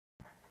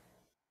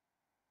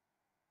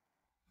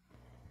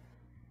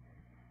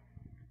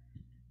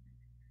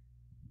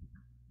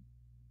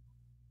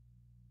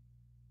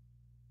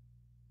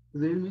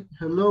Good evening.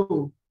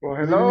 Hello. Well,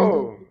 Good evening.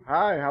 hello.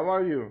 Hi, how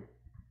are you?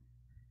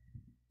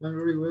 I'm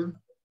very well.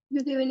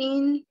 Good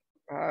evening.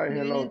 Hi, Good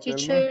hello, evening, Telma.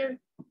 teacher,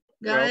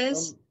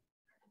 guys.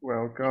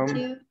 Welcome. Thank Welcome.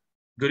 you.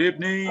 Good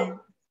evening.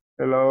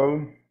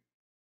 Hello.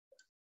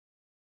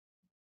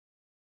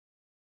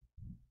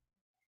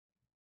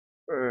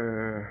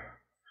 Uh,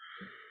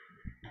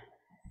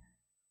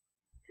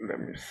 Let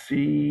me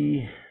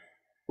see.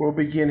 We'll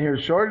begin here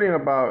shortly in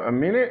about a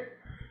minute.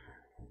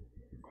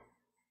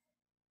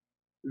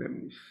 Let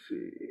me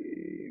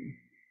see.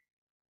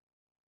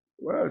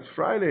 Well, it's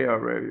Friday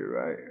already,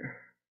 right?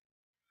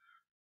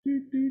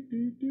 Do, do,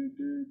 do, do,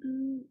 do,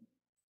 do.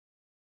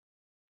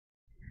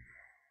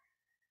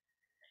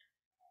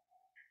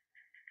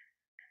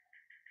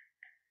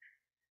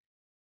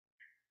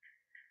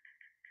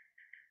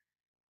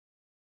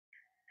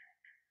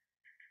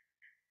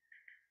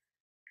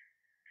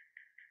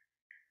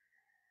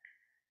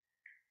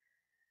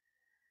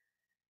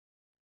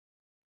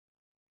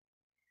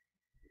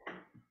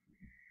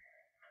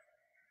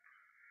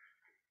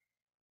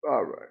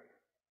 All right.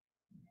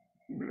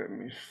 Let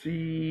me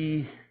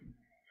see.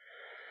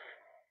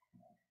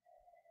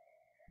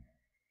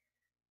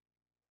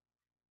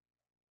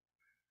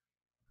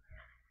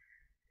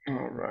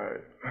 All right.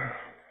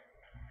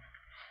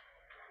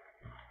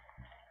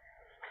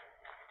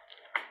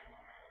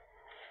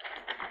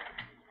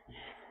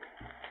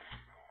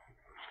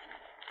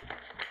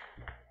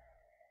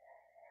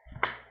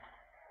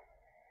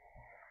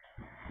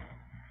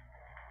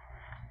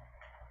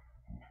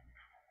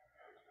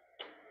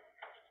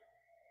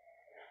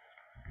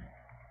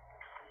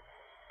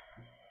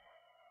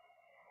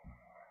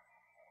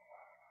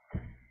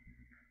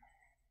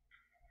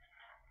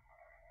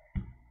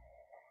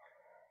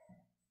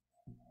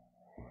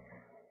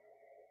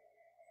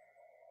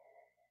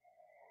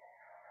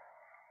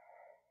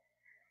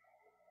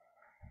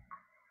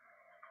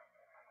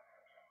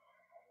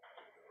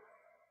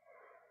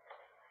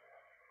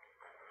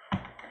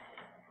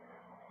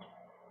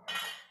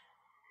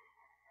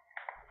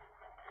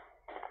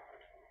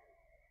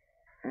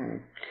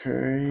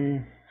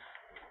 Okay.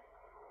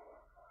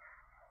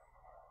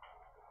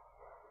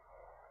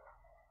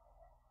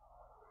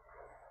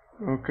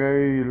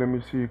 Okay, let me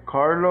see.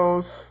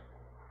 Carlos,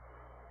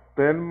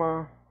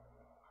 Telma,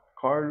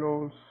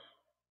 Carlos,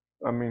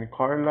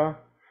 Carla,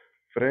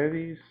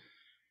 Freddy's,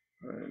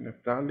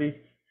 Naftali.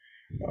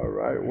 All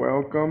right,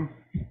 welcome.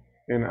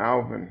 And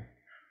Alvin,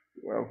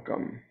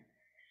 welcome.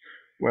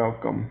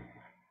 Welcome.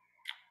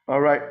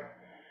 All right.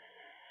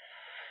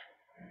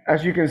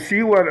 As you can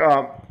see,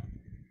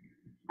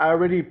 I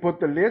already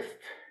put the list.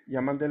 Ya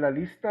mandé la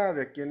lista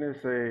de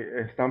quienes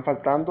están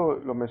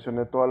faltando. Lo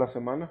mencioné toda la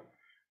semana.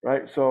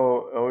 Right?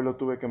 So, hoy lo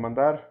tuve que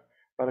mandar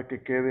para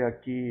que quede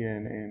aquí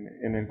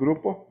en el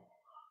grupo.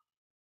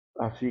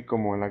 Así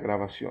como en las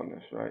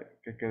grabaciones, right?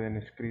 Que queden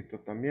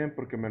escritos también,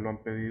 porque me lo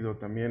han pedido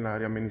también la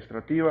área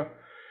administrativa,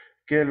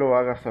 que lo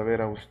haga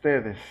saber a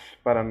ustedes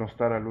para no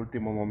estar al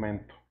último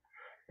momento,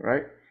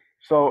 right?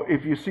 So,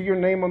 if you see your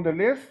name on the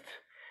list,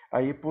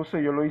 ahí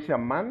puse, yo lo hice a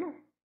mano,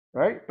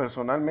 right?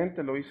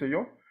 Personalmente lo hice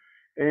yo,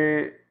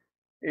 eh,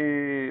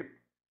 eh,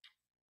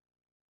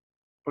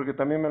 porque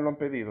también me lo han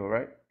pedido,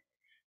 right?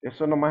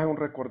 Eso nomás es un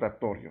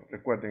recordatorio,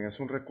 recuerden, es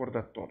un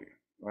recordatorio,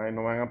 right?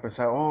 No van a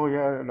empezar, oh,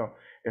 ya, no,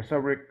 esa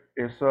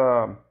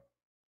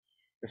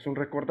es un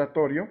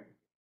recordatorio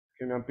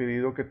que me han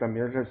pedido que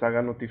también les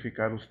haga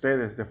notificar a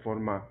ustedes de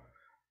forma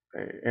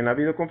en la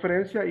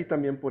videoconferencia y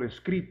también por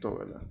escrito,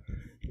 ¿verdad?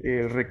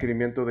 El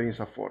requerimiento de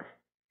INSAFORP.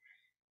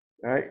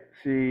 Right?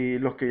 Si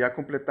los que ya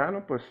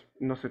completaron, pues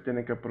no se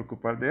tienen que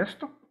preocupar de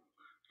esto.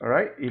 All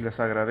right? Y les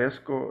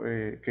agradezco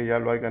que ya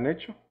lo hayan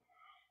hecho.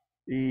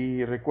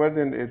 Y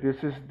recuerden,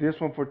 this is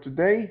this one for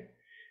today.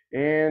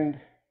 And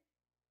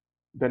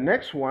the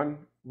next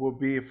one will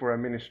be for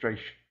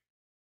administration.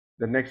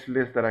 The next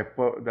list that I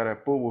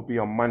put will be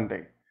on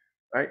Monday,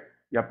 right?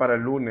 Ya para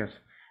el lunes.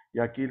 Y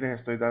aquí les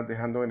estoy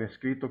dejando en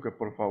escrito que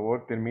por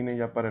favor terminen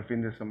ya para el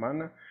fin de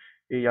semana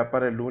y ya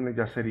para el lunes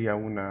ya sería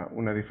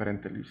una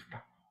diferente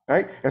lista.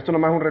 Right? Esto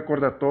nomás es un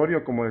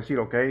recordatorio como decir,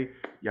 ok,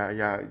 ya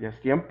es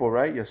tiempo,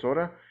 right? Ya es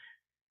hora.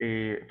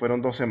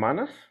 Fueron 2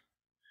 semanas.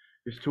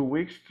 It's 2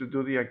 weeks to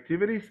do the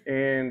activities.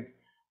 And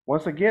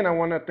once again, I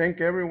want to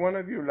thank every one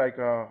of you, like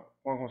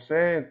Juan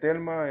Jose and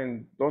Telma,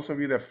 and those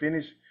of you that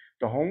finished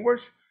the homework.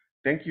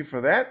 Thank you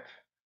for that.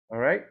 All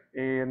right.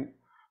 And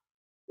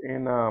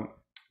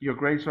your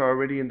grades are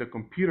already in the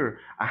computer.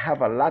 I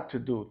have a lot to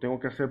do. Tengo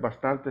que hacer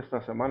bastante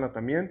esta semana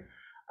también.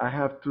 I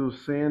have to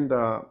send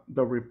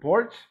the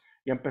reports.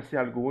 Ya empecé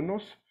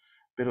algunos,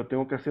 pero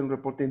tengo que hacer un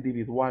reporte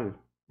individual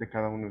de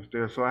cada uno de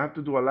ustedes. So I have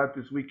to do a lot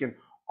this weekend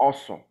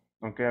also.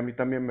 Okay, a mí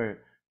también me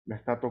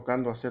está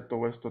tocando hacer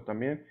todo esto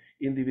también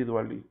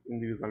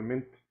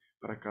individualmente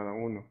para cada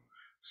uno.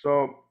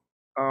 So,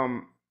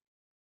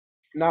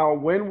 now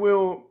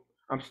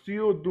I'm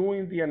still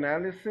doing the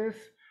analysis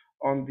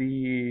on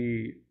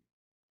the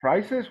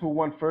prices, who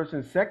won first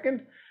and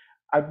second.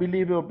 I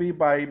believe it'll be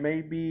by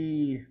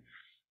maybe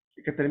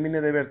que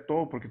termine de ver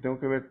todo porque tengo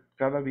que ver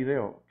cada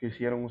video que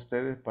hicieron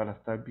ustedes para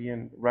estar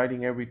bien,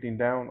 writing everything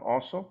down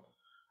also.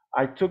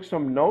 I took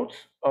some notes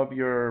of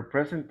your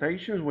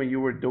presentations when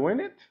you were doing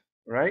it,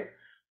 right?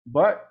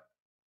 But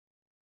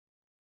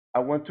I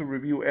want to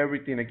review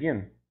everything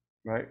again,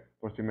 right?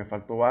 Por si me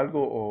faltó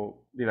algo or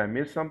did I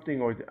miss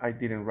something or I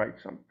didn't write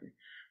something.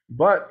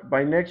 But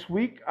by next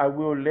week, I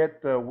will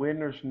let the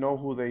winners know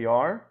who they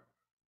are,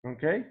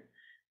 okay?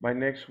 By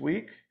next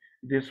week,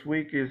 this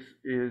week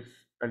is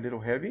a little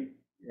heavy,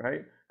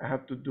 right? I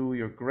have to do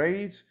your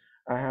grades,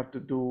 I have to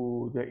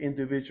do the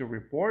individual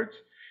reports,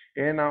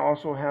 and I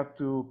also have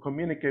to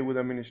communicate with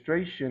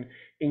administration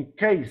in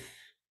case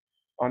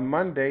on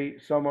Monday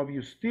some of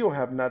you still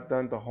have not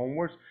done the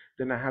homework,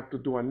 then I have to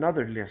do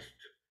another list,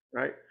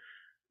 right?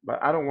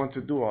 But I don't want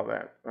to do all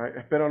that, right?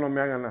 Espero no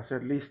me hagan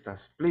hacer listas,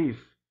 please,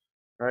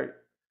 right?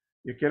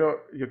 Yo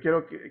quiero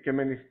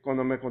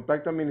cuando me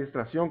contacte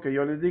administración, que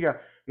yo les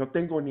diga, no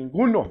tengo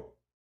ninguno.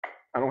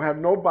 I don't have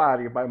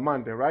nobody by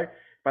Monday, right?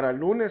 Para el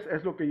lunes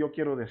es lo que yo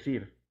quiero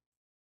decir,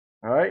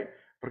 all right?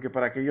 Porque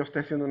para que yo esté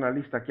haciendo una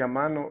lista aquí a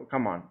mano,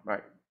 come on,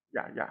 right?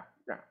 Ya,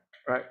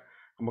 right?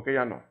 Como que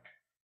ya no,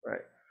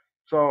 right?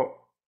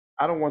 So,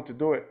 I don't want to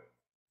do it,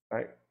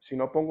 right? Si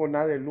no pongo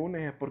nada el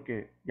lunes es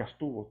porque ya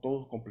estuvo,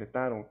 todos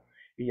completaron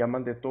y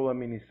llaman de toda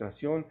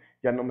administración,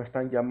 ya no me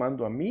están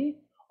llamando a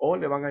mí o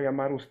le van a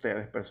llamar a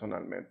ustedes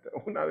personalmente,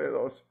 una de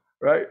dos,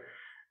 right?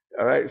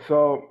 All right,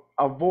 so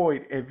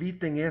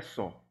eviten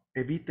eso,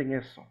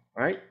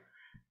 right?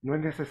 No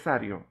es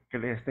necesario que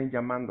les estén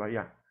llamando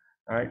allá,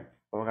 right?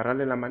 O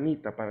agarrarle la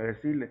manita para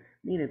decirle,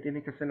 mire,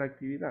 tiene que hacer la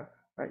actividad,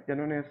 right? Ya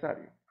no es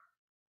necesario.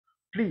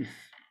 Please,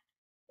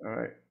 all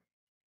right?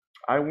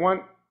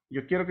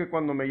 Yo quiero que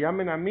cuando me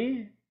llamen a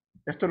mí,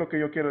 esto es lo que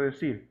yo quiero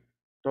decir.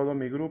 Todo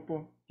mi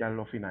grupo ya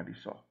lo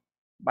finalizó.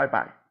 Bye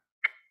bye.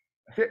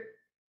 Así.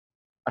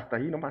 Hasta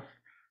ahí nomás.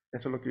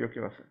 Eso es lo que yo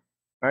quiero hacer.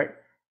 Right?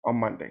 On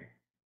Monday.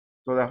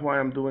 So that's why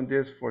I'm doing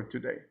this for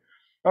today.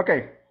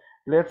 Okay.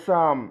 Let's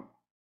I'm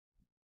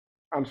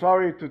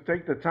sorry to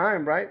take the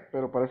time, right?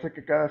 Pero parece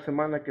que cada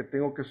semana que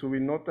tengo que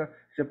subir nota,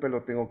 siempre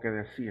lo tengo que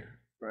decir,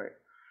 right?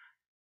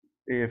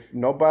 If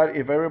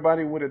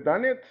everybody would have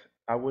done it,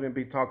 I wouldn't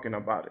be talking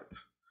about it.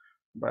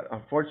 But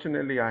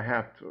unfortunately, I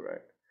have to,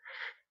 right?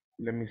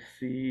 Let me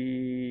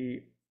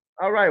see.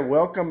 All right,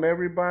 welcome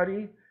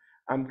everybody.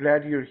 I'm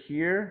glad you're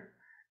here.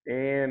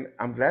 And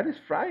I'm glad it's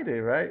Friday,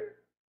 right?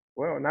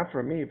 Well, not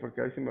for me, porque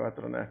hoy sí me va a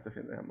tronar este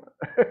fin de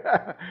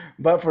semana.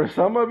 But for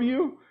some of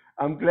you,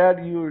 I'm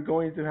glad you're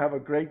going to have a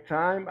great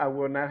time. I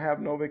will not have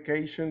no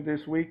vacation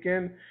this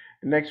weekend.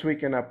 Next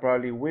weekend I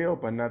probably will,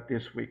 but not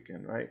this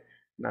weekend, right?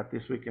 Not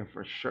this weekend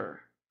for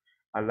sure.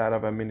 A lot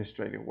of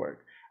administrative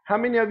work. How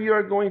many of you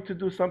are going to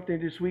do something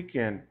this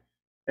weekend?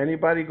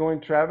 Anybody going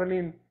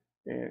traveling?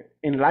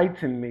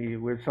 Enlighten me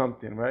with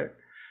something, right?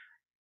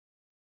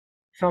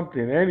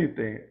 Something,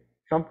 anything,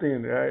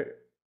 something, right?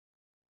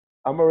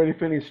 I'm already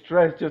feeling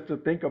stressed just to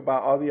think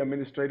about all the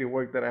administrative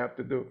work that I have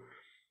to do.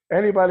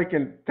 Anybody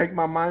can take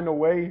my mind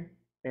away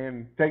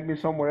and take me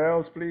somewhere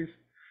else, please?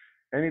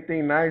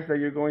 Anything nice that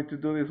you're going to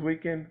do this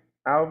weekend?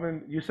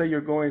 Alvin, you say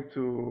you're going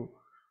to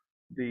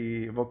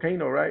the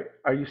volcano, right?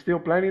 Are you still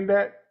planning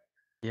that?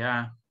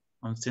 Yeah,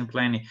 I'm still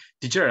planning.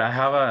 Teacher, I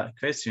have a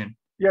question.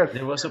 Yes.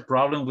 There was a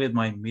problem with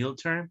my meal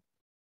term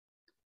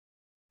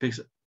because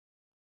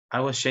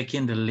I was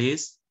checking the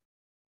list,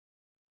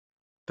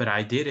 but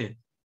I did it.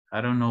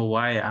 I don't know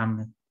why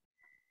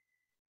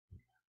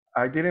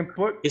I didn't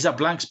put. It's a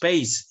blank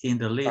space in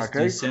the list.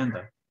 Okay. You send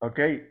that.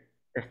 Okay.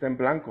 Está en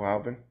blanco,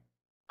 Alvin.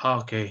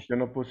 Okay. Yo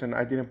no puse,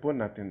 I didn't put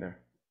nothing there.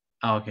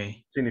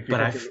 Okay.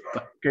 Significa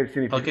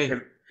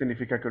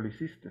significa que lo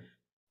hiciste.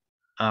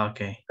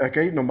 Okay.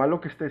 Okay, nomás lo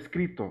que está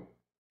escrito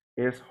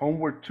es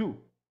homework 2.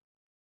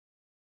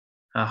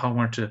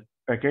 Homework 2.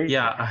 Okay.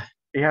 Yeah.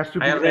 It has to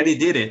be. I already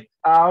did it.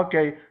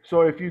 Okay.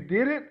 So if you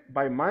did it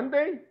by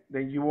Monday,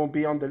 then you won't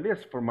be on the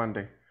list for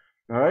Monday.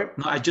 All right.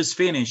 No, I just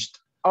finished.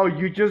 Oh,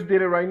 you just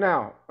did it right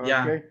now. Okay.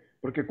 Yeah.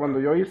 Porque cuando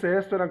yo hice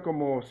esto eran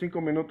como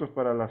 5 minutos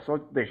para las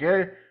 8.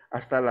 Dejé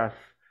hasta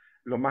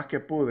lo más que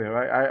pude.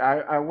 Right.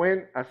 I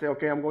went. I said,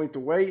 okay, I'm going to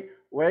wait.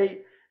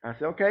 I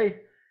said,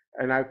 okay,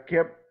 and I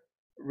kept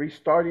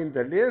restarting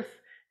the list.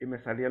 Y me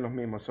salían los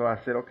mismos. So I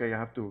said, okay, I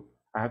have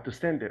to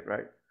send it,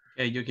 right?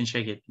 Okay, you can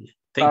check it.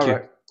 Thank you.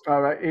 Right.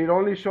 All right. It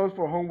only shows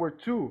for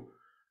homework 2,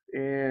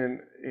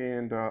 and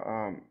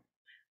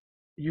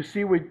you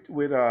see with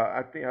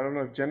I don't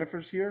know if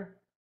Jennifer's here.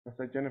 I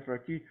said Jennifer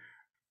aquí.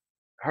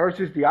 Hers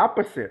is the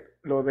opposite.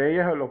 Lo de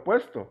ella es el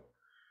opuesto.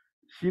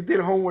 She did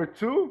homework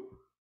 2,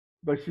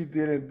 but she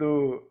didn't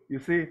do. You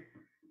see,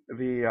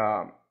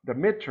 the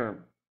midterm.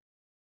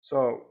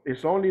 So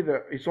it's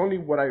only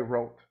what I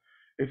wrote.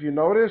 If you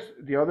notice,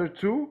 the other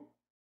 2,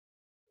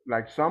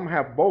 like some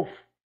have both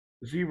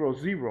 0,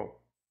 0.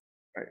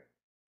 Right.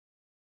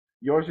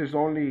 Yours is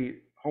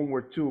only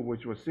homework 2,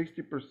 which was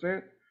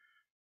 60%,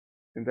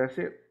 and that's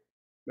it.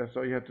 That's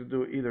all you have to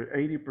do, either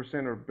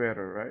 80% or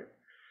better, right?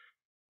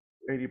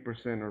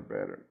 80% or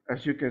better.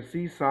 As you can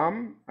see,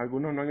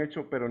 algunos no han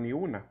hecho pero ni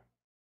una.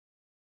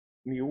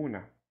 ni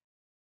una,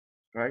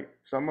 right?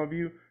 Some of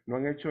you no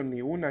han hecho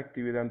ni una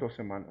actividad en 2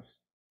 semanas,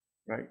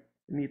 right?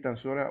 Ni tan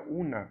solo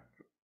una.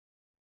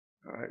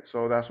 All right,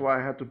 so that's why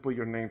I had to put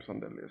your names on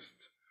the list.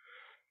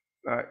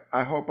 All right,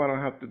 I hope I don't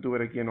have to do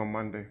it again on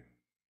Monday.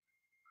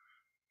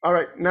 All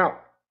right, now,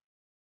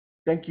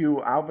 thank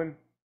you, Alvin.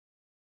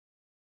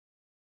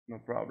 No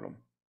problem.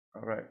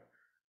 All right,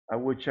 I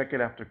will check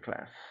it after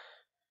class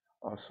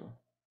also.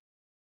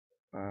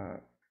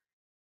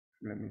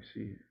 Let me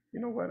see. You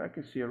know what? I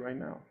can see it right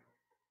now.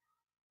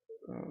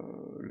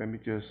 Let me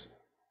just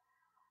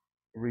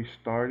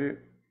restart it,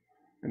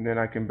 and then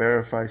I can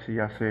verify si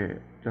ya se,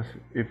 just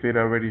if it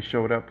already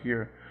showed up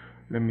here.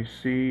 Let me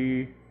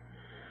see.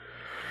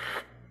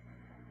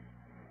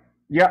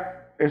 Yeah,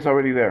 it's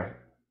already there.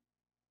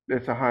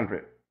 It's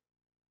 100.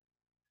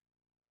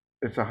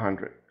 It's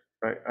 100,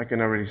 right? I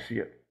can already see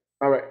it.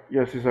 All right,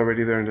 yes, it's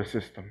already there in the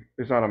system.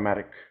 It's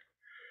automatic.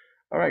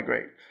 All right,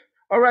 great.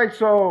 All right,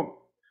 so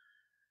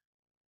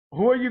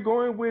who are you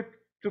going with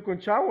to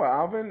Conchagua,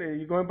 Alvin? Are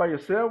you going by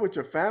yourself, with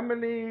your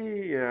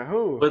family?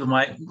 Who?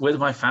 With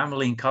my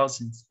family and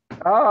cousins.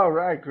 All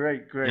right,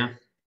 great. Yeah.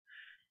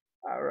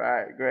 All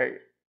right, great.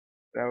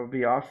 That would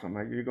be awesome.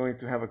 You're going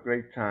to have a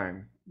great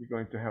time. You're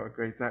going to have a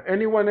great time.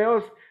 Anyone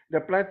else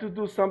that plan to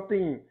do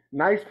something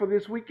nice for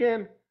this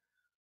weekend?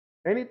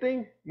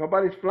 Anything?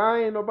 Nobody's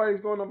flying.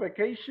 Nobody's going on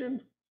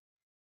vacation.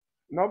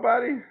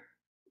 Nobody.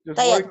 Just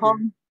Stay working. at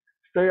home.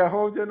 Stay at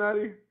home,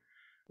 Janari.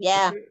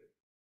 Yeah.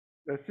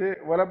 That's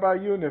it. What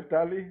about you,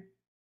 Neftali?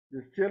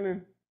 Just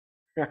chilling.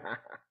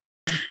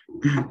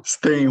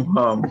 Staying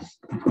home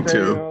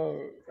Staying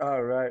home.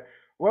 All right.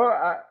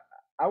 Well,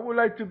 I would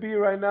like to be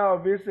right now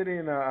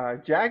visiting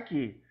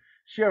Jackie.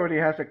 She already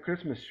has a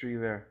Christmas tree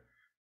there,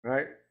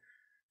 right?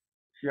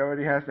 She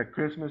already has the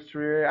Christmas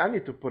tree. I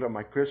need to put up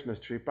my Christmas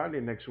tree. Probably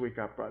next week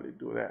I'll probably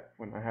do that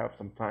when I have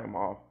some time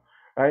off.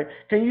 Right?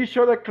 Can you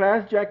show the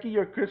class, Jackie,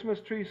 your Christmas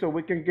tree so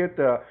we can get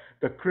the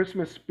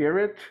Christmas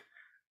spirit?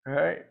 All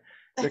right?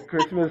 The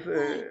Christmas.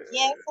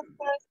 Yes, of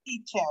course,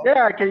 teacher.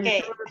 Yeah, can Okay.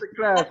 you show it the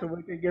class so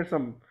we can get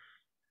some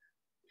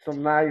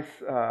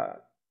nice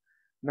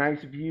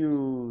nice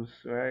views,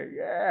 right?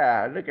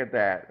 Yeah, look at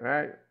that,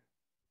 right?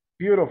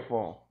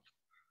 Beautiful.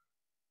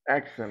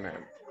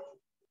 Excellent.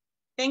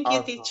 Thank you,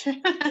 Awesome. teacher.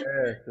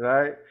 Yes,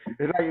 right?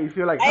 It's like you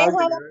feel like I have hugging,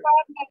 a right?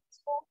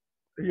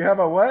 problem. You have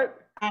a what?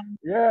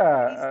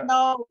 Yeah, There's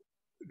no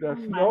the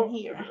snowman snow,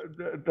 here.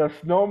 the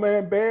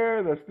snowman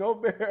bear, the snow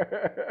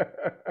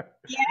bear.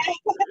 Yeah.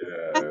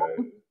 Yeah.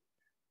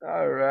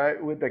 All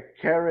right, with the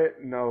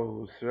carrot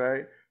nose,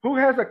 right? Who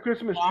has a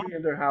Christmas Yeah. tree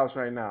in their house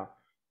right now?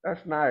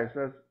 That's nice.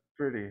 That's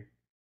pretty.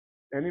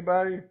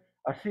 Anybody?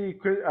 I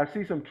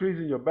see some trees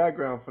in your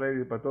background,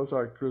 Freddy, but those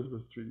are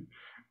Christmas trees,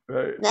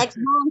 right? Next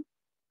month.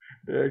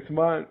 Next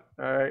month.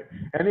 All right.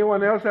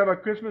 Anyone else have a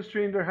Christmas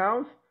tree in their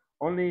house?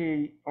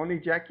 Only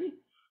Jackie?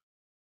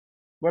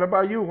 What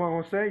about you,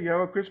 Juan Jose? You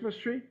have a Christmas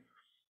tree?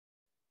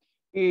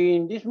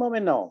 In this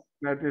moment, no.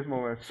 Not this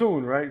moment.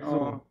 Soon, right?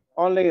 Soon.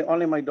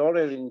 Only my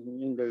daughter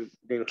in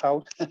their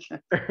house. They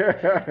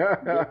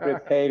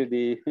prepare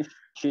the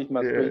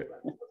Christmas tree.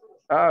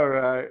 All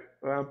right.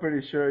 Well, I'm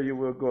pretty sure you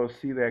will go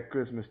see that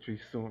Christmas tree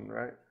soon,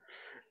 right?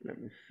 Let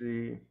me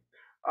see.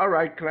 All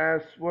right,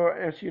 class. Well,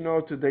 as you know,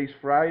 today's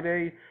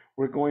Friday.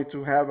 We're going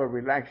to have a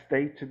relaxed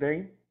day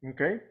today.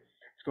 Okay?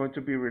 It's going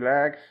to be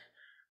relaxed.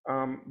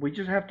 We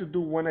just have to do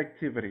one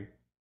activity.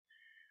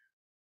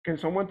 Can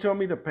someone tell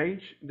me the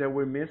page that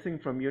we're missing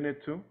from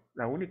Unit 2?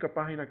 La única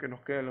página que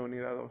nos queda en la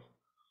Unidad 2.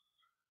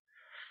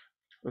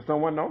 Does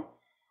someone know?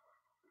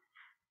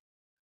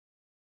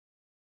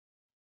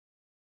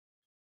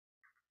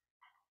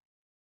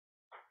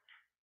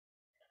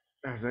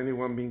 Has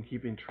anyone been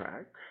keeping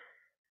track?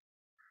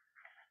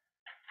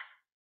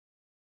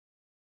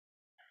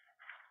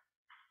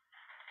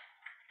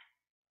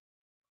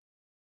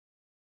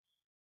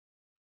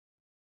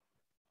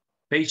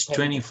 Page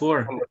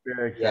 24.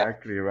 Yeah,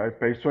 exactly, right?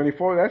 Page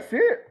 24, that's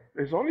it.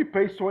 It's only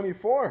page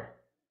 24,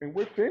 and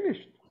we're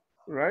finished,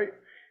 right?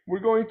 We're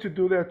going to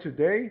do that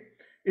today.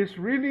 It's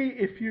really,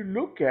 if you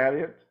look at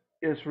it,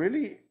 it's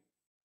really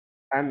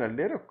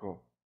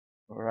analytical,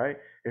 all right?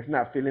 It's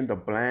not filling the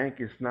blank.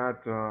 It's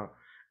not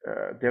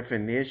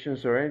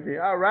definitions or anything.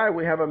 All right,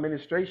 we have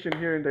administration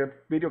here in the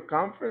video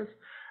conference.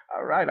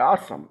 All right,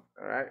 awesome,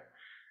 all right?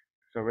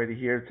 It's already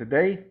here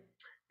today.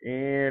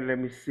 And let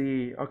me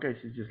see. Okay,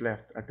 she just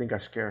left. I think I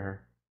scared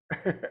her.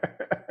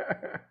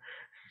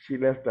 She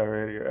left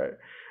already, right?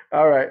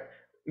 All right.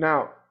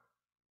 Now,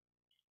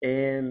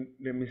 and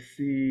let me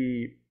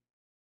see.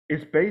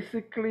 It's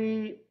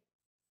basically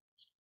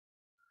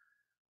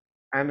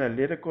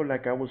analytical,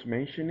 like I was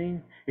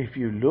mentioning. If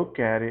you look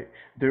at it,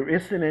 there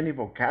isn't any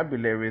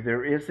vocabulary,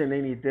 there isn't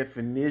any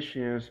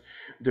definitions,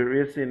 there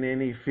isn't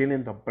any fill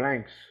in the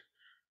blanks,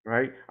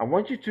 right? I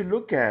want you to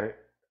look at it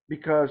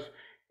because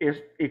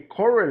it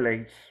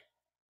correlates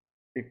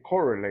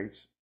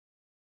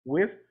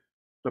with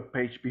the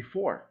page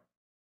before.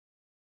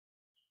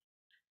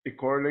 It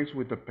correlates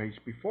with the page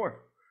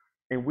before.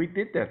 And we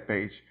did that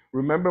page.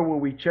 Remember when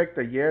we checked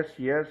the yes,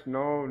 yes,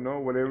 no, no,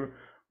 whatever.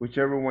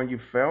 whichever one you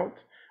felt.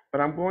 But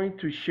I'm going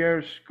to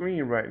share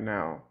screen right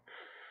now.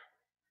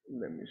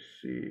 Let me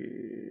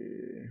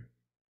see.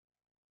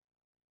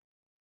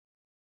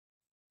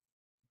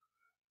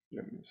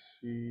 Let me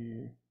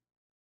see.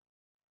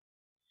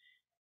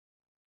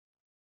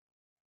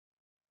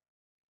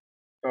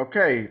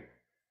 Okay.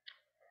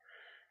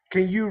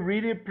 Can you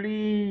read it,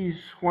 please,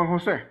 Juan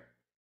Jose?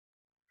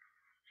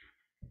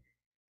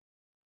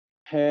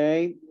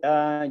 Hey,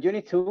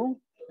 Unit 2,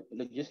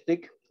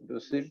 Logistic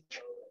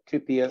Research,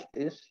 TPL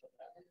is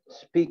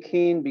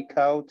speaking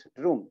breakout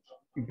rooms.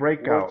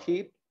 Breakout.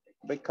 Worksheet,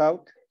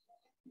 breakout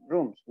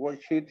rooms,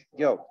 worksheet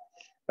job.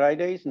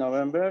 Fridays,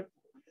 November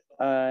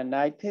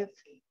 19th,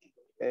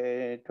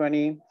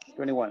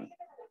 2021.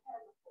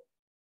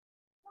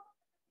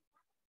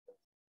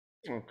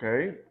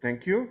 Okay,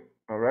 thank you.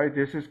 All right,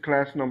 this is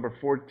class number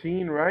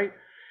 14, right?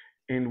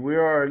 And we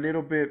are a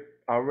little bit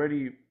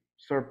already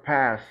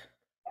surpassed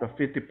the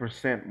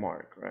 50%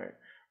 mark, right?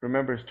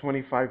 Remember, it's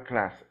 25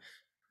 classes.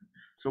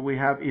 So we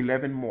have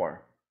 11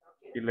 more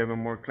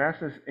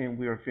classes, and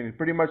we are finished.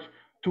 Pretty much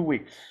 2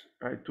 weeks,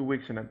 right? 2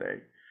 weeks in a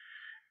day.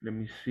 Let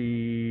me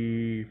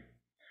see.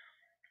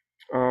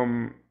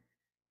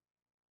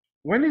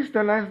 When is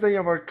the last day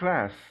of our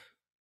class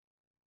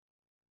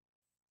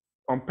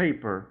on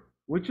paper?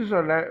 Which is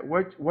our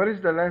what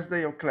is the last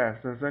day of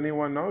class? Does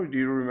anyone know? Do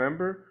you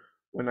remember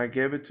when I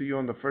gave it to you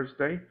on the first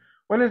day?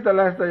 When is the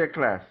last day of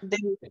class?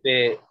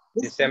 The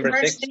December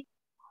 6th.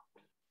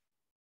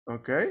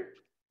 Okay.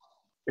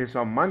 It's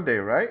on Monday,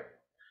 right?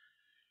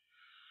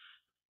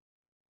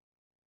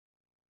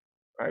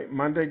 Right,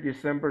 Monday,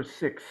 December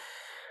 6th.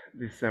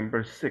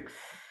 December 6th.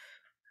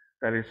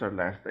 That is our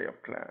last day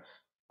of class.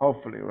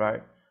 Hopefully,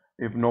 right?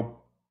 If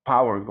no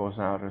power goes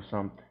out or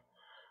something.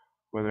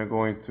 Where they're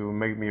going to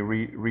make me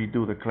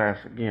redo the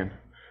class again.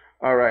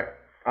 All right,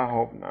 I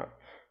hope not.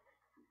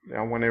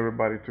 I want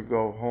everybody to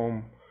go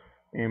home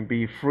and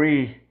be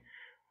free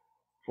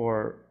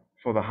for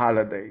the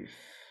holidays,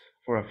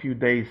 for a few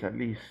days at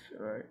least,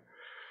 right?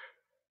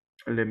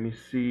 Let me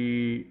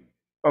see.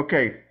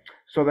 Okay,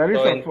 so that is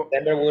So our in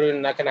December, we're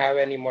not gonna have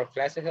any more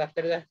classes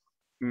after that?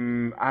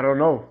 I don't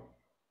know.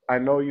 I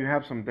know you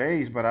have some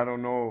days, but I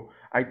don't know.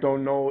 I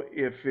don't know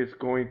if it's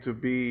going to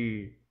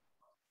be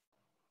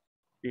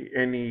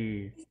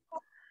any.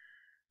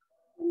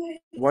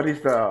 What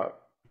is the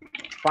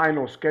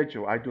final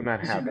schedule? I do not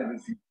have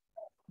it.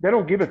 They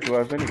don't give it to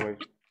us anyway.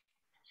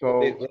 It'll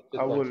be So good to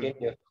I will.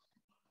 continue.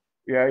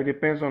 Yeah, it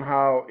depends on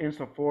how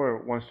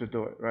INSAFORP wants to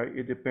do it, right?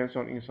 It depends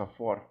on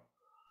INSAFORP.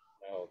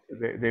 Oh,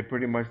 okay. They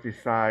pretty much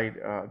decide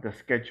the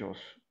schedules,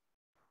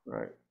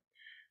 right?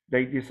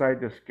 They decide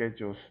the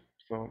schedules,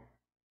 so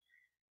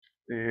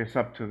it's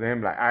up to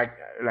them.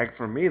 Like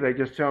for me, they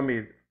just tell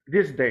me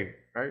this day,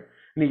 right?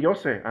 Ni yo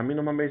sé, a mí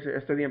nomás me dice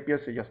este día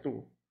empieza y ya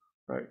estuvo,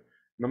 right?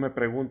 No me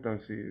preguntan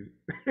si.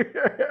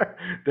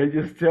 They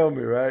just tell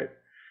me, right?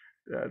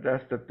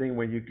 That's the thing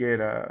when you get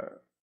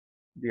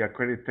the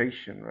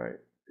accreditation, right?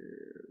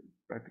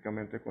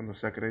 Prácticamente cuando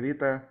se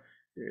acredita,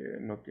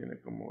 no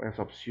tiene como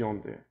esa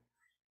opción de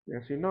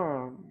decir,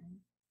 no,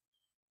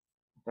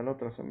 hasta la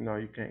otra, no,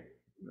 you can't.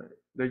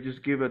 They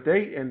just give a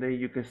date and then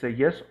you can say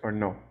yes or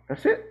no.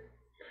 That's it.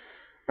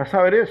 That's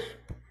how it is.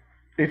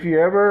 If you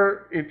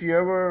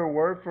ever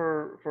work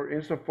for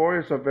INSAFORP,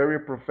 it's a very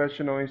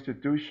professional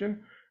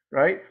institution,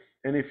 right?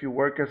 And if you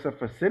work as a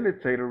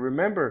facilitator,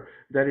 remember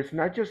that it's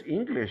not just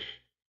English.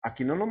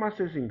 Aquí no nomás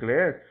es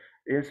inglés.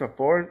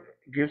 INSAFORP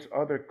gives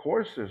other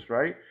courses,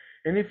 right?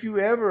 And if you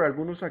ever,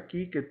 algunos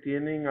aquí que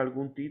tienen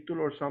algún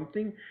título or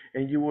something,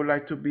 and you would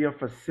like to be a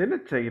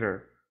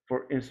facilitator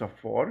for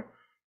INSAFORP,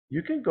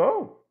 you can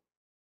go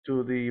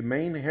to the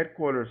main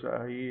headquarters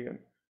ahí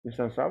in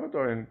San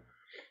Salvador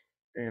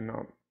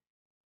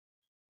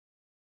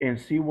and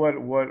see what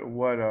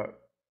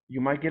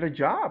you might get a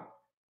job,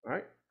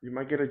 right? You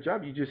might get a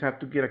job. You just have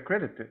to get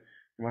accredited.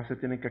 Nomás se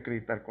tienen que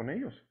acreditar con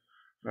ellos,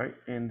 right?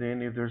 And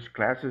then if there's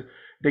classes,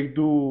 they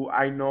do.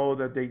 I know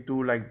that they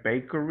do like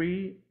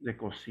bakery, de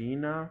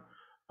cocina,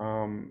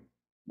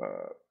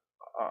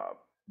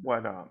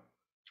 what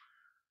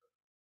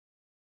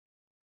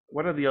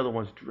what are the other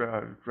ones?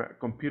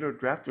 Computer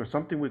draft or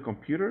something with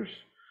computers,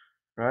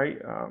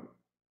 right?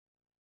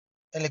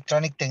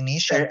 Electronic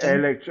technician.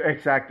 too.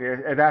 Exactly.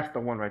 That's the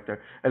one right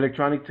there.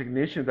 Electronic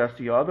technician. That's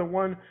the other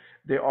one.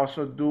 They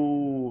also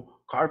do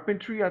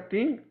carpentry, I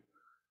think.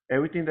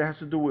 Everything that has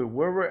to do with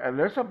woodwork. And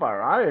there's a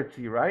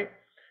variety, right?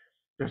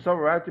 There's a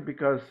variety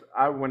because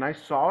when I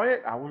saw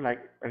it, I was like,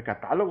 el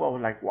catálogo, I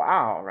was like,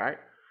 wow, right?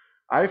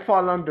 I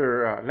fall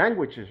under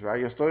languages,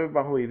 right? Yo estoy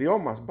bajo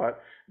idiomas,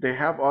 but they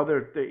have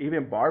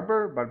even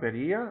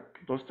barbería,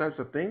 those types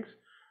of things,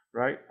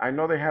 right? I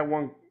know they have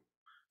one,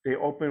 they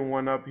opened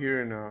one up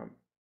here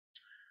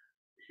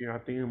I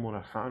think in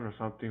Morazan or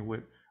something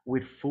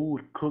with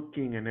food,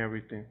 cooking and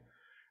everything.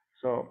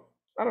 So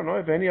I don't know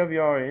if any of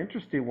y'all are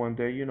interested one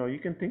day, you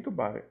can think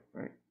about it,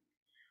 right?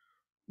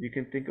 You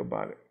can think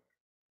about it.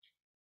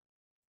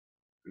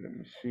 Let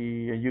me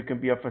see, and you can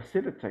be a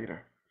facilitator.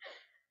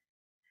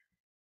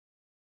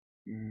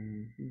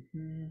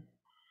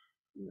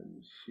 Let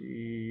me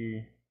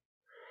see.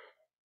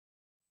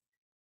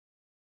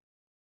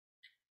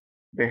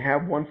 They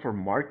have one for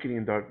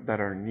marketing that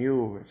are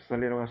new.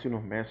 Salieron hace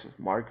unos meses,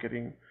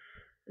 marketing,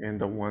 and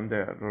the one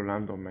that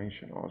Rolando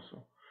mentioned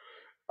also.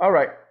 All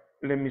right,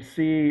 let me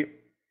see.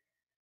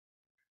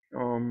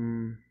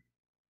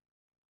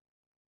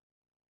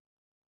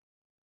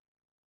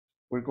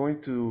 We're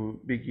going to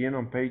begin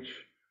on page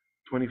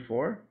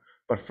 24,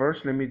 but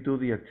first let me do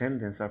the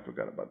attendance. I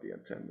forgot about the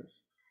attendance.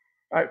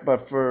 All right,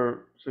 but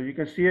so you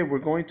can see it, we're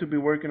going to be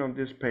working on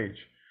this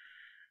page.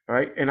 All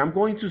right, and I'm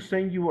going to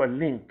send you a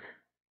link.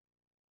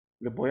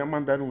 Le voy a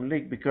mandar un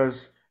link because,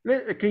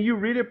 can you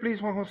read it please,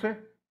 Juan Jose?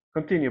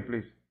 Continue,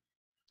 please.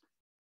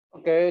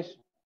 Okay.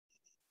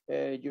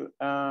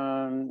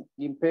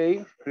 In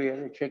page, create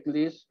a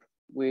checklist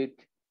with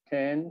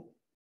 10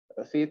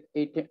 fifth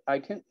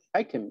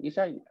item. Is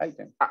an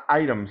item.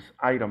 Items.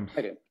 Item.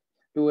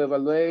 To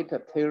evaluate a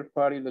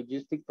third-party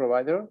logistic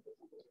provider,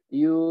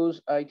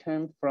 use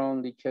items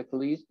from the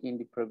checklist in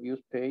the previous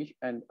page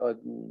and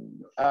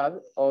add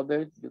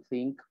others you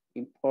think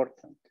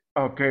important.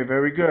 Okay,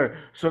 very good.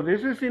 So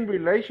this is in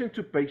relation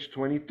to page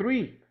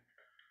 23.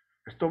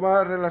 Esto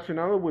va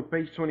relacionado with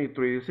page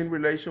 23. It's in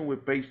relation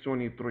with page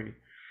 23.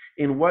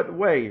 In what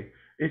way?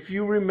 If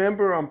you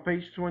remember on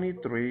page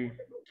 23,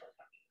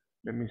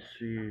 let me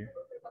see.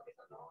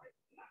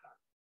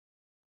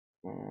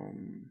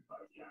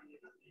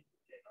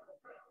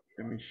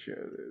 Let me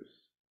share this.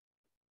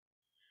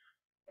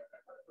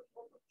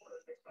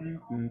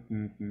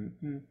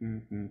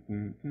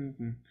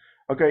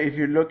 Okay, if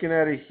you're looking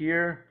at it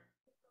here,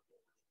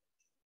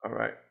 all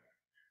right,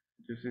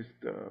 this is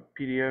the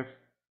PDF.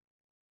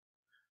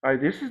 All right,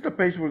 this is the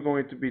page we're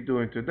going to be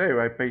doing today,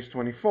 right? Page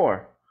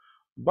 24.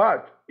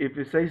 But if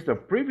it says the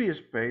previous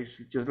page,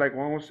 just like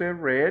one was said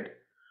red,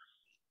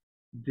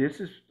 this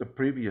is the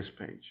previous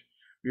page.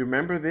 You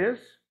remember this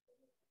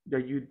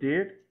that you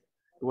did?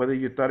 Whether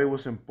you thought it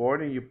was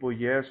important, you put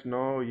yes,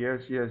 no,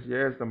 yes, yes,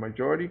 yes, the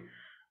majority.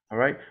 All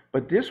right,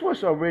 but this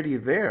was already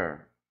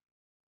there.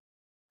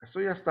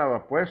 Esto ya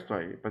estaba puesto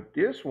ahí. But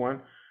this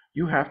one,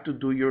 you have to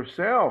do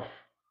yourself.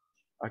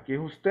 Aquí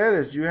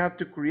ustedes, you have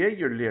to create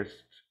your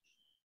list,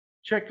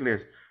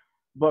 checklist.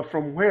 But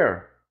from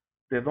where?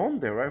 ¿De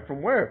dónde, right?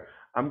 From where?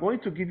 I'm going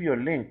to give you a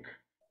link,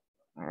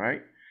 all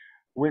right,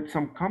 with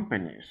some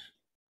companies.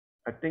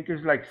 I think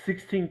it's like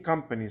 16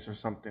 companies or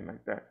something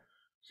like that.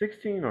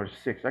 16 or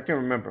 6, I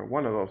can't remember,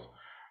 one of those,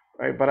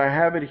 right? But I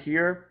have it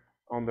here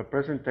on the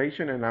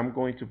presentation and I'm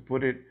going to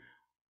put it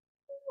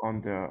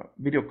on the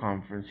video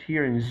conference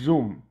here in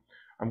Zoom.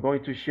 I'm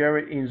going to share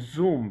it in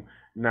Zoom,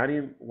 not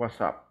in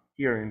WhatsApp,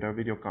 here in the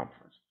video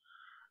conference.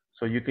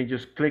 So you can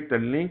just click the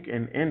link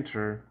and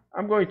enter.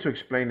 I'm going to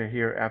explain it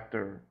here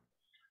after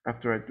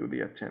I do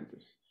the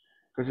attendance,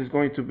 because it's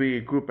going to be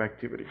a group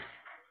activity.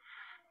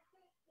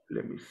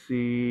 Let me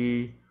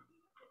see.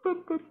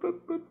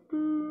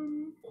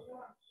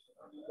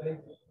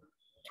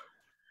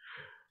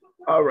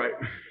 All right.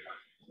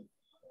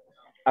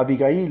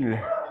 Abigail.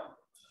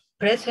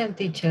 Present,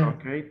 teacher.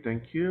 Okay,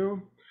 thank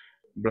you.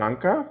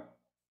 Blanca.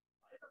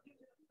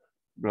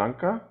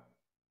 Blanca.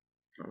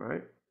 All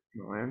right,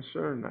 no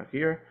answer, not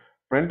here.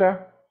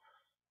 Brenda.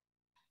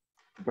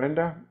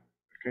 Brenda.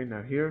 Okay,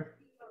 not here.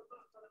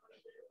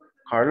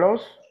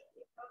 Carlos.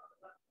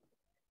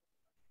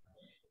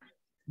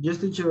 Yes,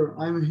 teacher,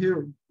 I'm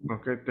here.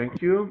 Okay,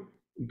 thank you.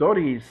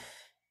 Doris.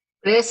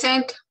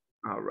 Present.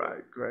 All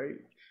right, great.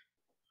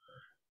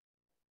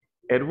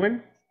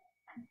 Edwin.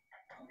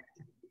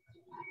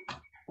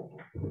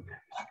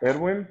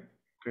 Edwin.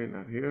 Okay,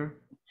 not here.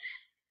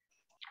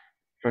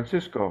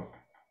 Francisco.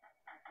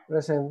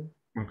 Present.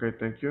 Okay,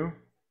 thank you.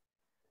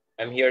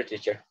 I'm here,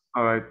 teacher.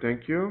 All right,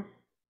 thank you.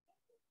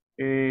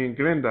 And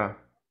Glenda.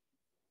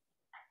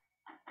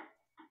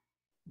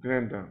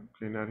 Glenda,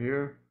 okay, not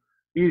here.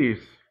 Iris.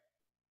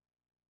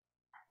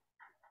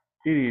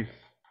 Iris.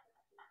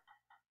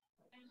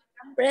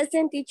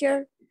 Present,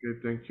 teacher. Okay,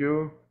 thank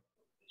you.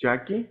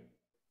 Jackie.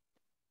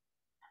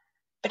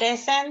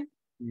 Present.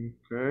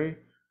 Okay.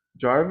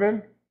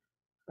 Jarvin.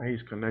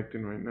 He's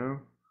connecting right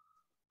now.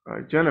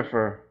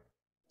 Jennifer.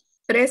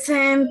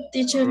 Present,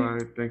 teacher. All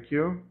right, thank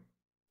you.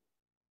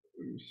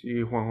 Let me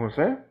see, Juan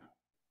Jose.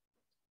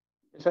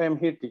 Yes, I am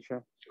here,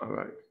 teacher. All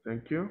right,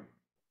 thank you.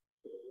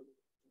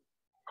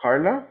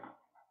 Carla.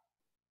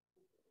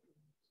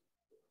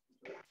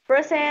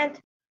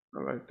 Present.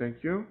 All right,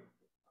 thank you.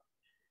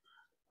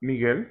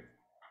 Miguel.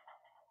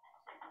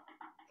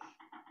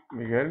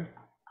 Miguel.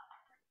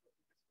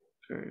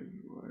 Okay,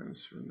 no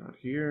answer, not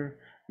here.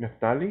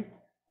 Naftali.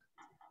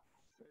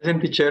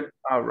 Present, teacher.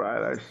 All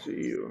right, I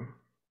see you.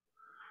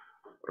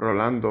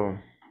 Rolando.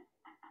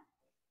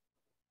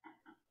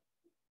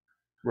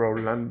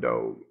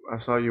 Rolando, I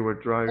saw you were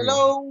driving.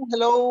 Hello,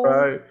 hello.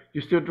 Right,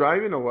 you still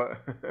driving or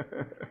what?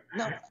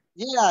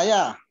 No,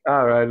 yeah.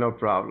 All right, no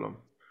problem.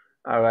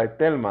 All right,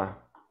 Telma.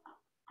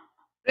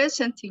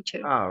 Present,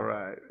 teacher. All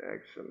right,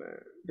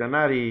 excellent.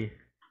 Janari.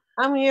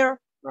 I'm here.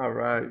 All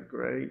right,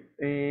 great.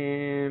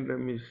 And let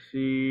me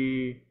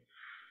see.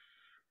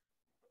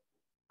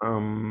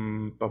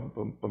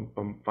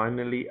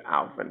 Finally,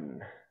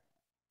 Alvin.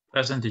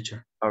 Present,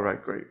 teacher. All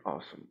right, great,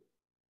 awesome.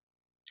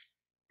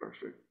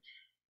 Perfect.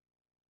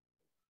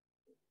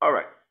 All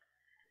right.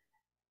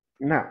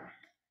 Now,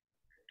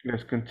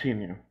 let's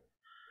continue.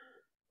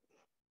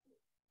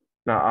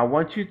 Now, I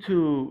want you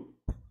to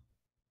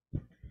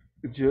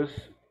just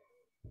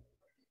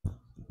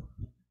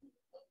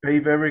pay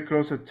very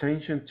close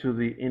attention to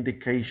the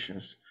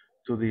indications,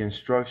 to the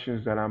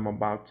instructions that I'm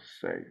about to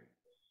say.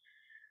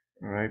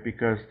 All right,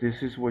 because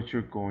this is what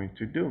you're going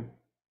to do.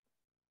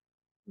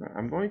 Now,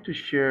 I'm going to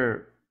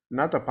share,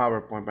 not the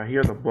PowerPoint, but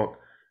here the book.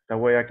 That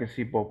way I can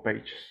see both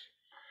pages.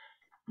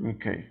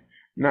 Okay.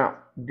 Now,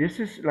 this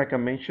is, like I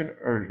mentioned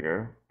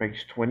earlier,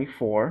 page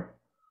 24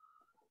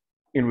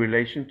 in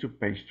relation to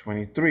page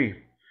 23.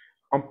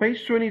 On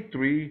page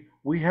 23,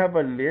 we have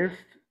a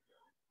list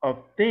of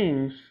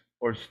things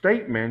or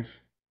statements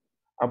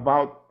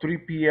about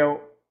 3PL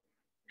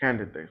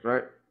candidates,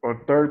 right?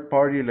 Or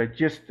third-party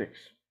logistics.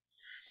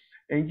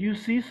 And you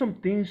see some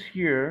things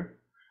here.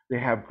 They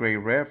have great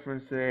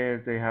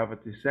references. They have a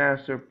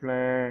disaster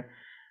plan,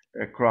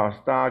 a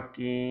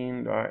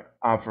cross-docking,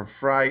 offer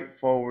freight,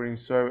 forwarding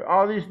service,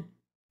 all these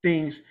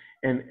things,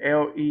 and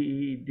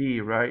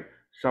LEED, right?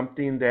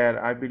 Something that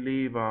I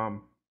believe,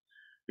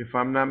 if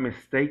I'm not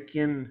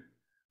mistaken,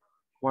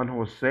 Juan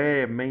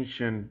Jose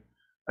mentioned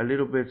a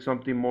little bit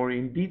something more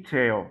in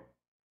detail,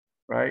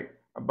 right?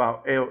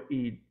 About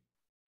LED,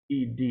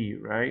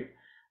 right?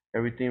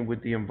 Everything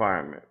with the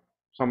environment.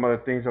 Some of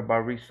the things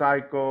about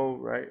recycle,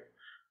 right?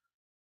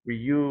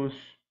 Reuse.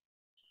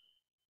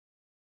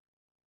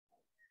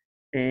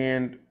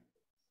 And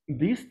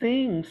these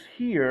things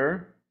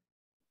here,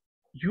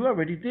 you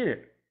already did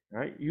it,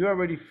 right? You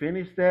already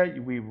finished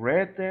that. We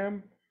read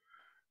them,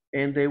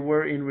 and they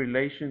were in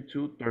relation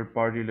to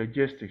third-party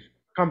logistics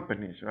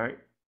companies, right?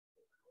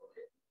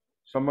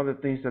 Some of the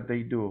things that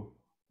they do.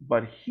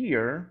 But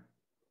here,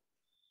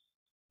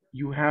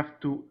 you have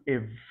to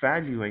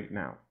evaluate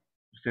now.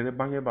 Ustedes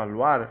van a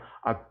evaluar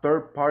a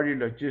third-party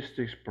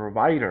logistics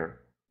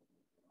provider,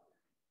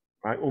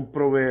 right? Un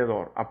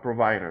proveedor, a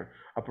provider.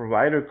 A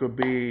provider could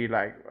be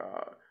like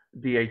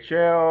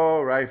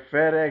DHL, right?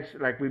 FedEx,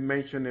 like we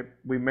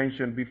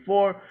mentioned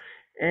before,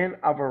 and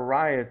a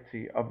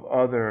variety of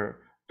other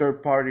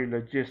third-party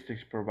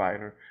logistics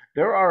provider.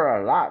 There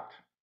are a lot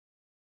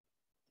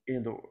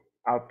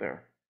out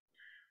there.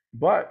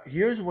 But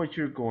here's what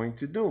you're going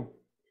to do.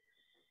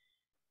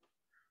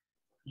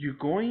 You're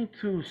going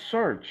to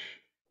search.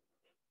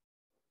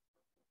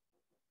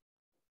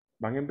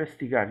 Van a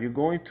investigar. You're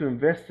going to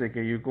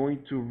investigate. You're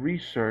going to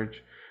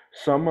research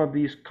some of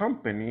these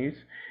companies,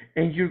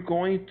 and you're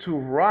going to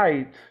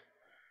write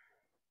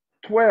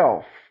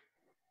 12.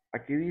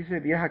 Aquí dice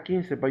 10 a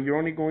 15, but you're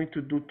only going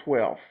to do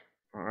 12.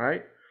 All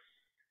right?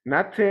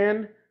 Not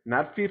 10,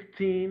 not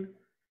 15,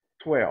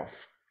 12.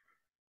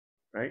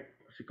 Right?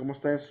 Así como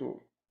está en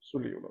su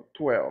libro.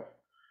 12.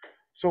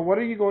 So what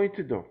are you going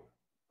to do?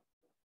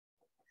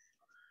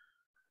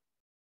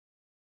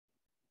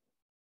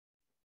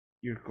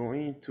 You're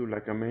going to,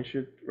 like I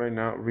mentioned right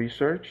now,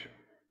 research.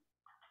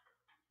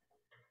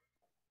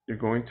 You're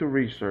going to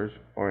research,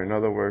 or in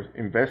other words,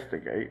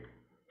 investigate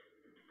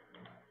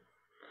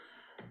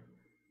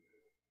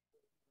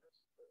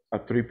a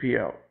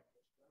 3PL,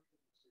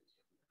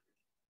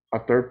 a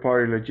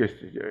third-party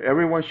logistics.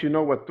 Everyone should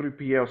know what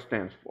 3PL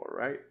stands for,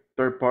 right?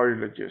 Third-party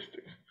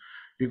logistics.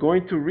 You're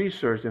going to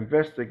research,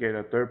 investigate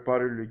a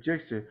third-party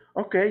logistics.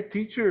 Okay,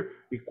 teacher,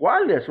 ¿y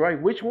cuáles, right?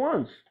 Which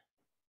ones?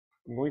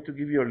 I'm going to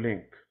give you a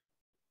link.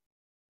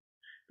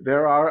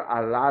 There are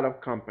a lot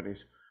of companies,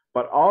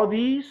 but all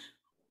these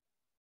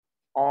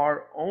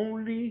are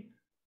only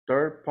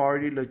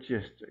third-party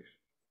logistics.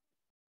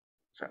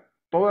 O sea,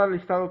 todo el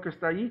listado que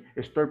está ahí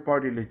es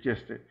third-party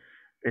logistics.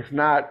 It's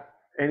not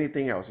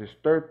anything else. It's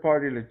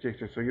third-party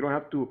logistics. So you don't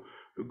have to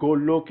go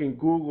look in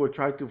Google,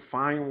 try to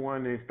find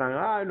one, and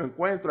están, no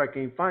encuentro, I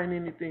can't find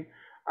anything.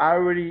 I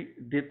already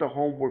did the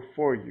homework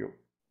for you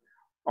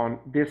on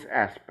this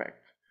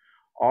aspect.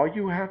 All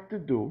you have to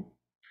do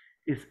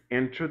is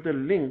enter the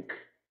link,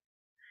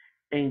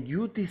 and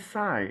you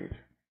decide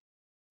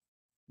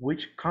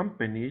which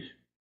companies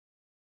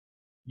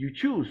you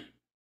choose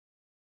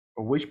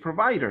or which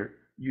provider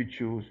you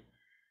choose.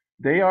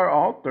 They are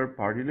all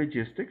third-party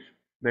logistics.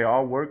 They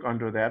all work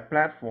under that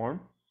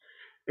platform.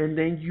 And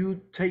then you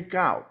take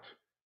out.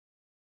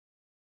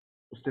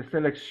 Usted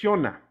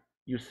selecciona.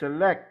 You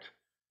select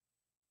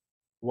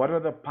what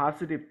are the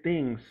positive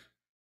things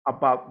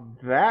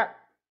about that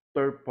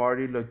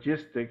third-party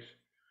logistics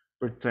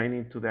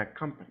pertaining to that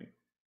company.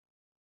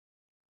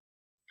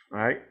 All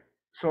right?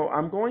 So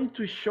I'm going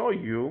to show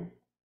you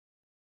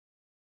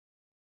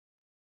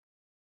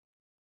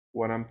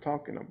what I'm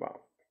talking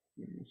about.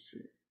 Let me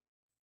see.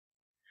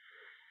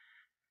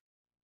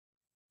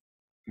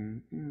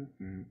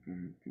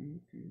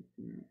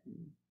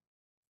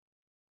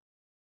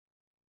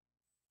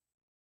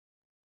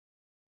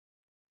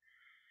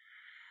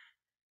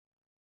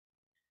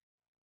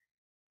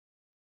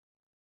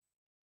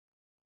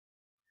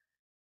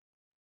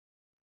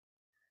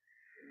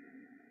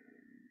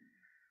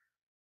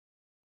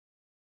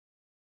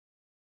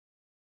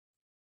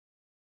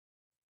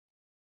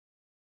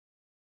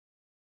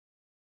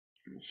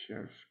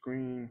 share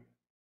screen.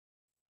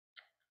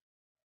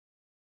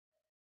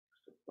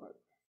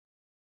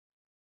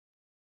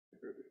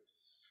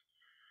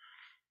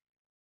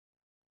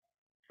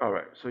 All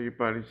right, so you're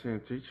probably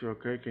saying, teacher,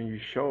 okay, can you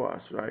show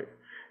us, right?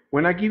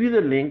 When I give you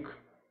the link,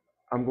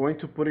 I'm going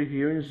to put it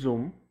here in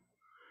Zoom.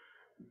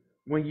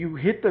 When you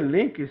hit the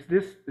link, is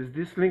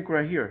this link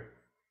right here,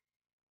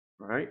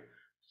 right?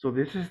 So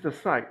this is the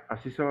site.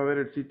 Así se va a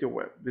ver el sitio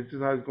web. This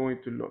is how it's going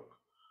to look,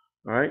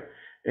 all right?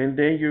 And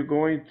then you're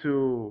going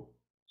to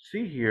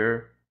see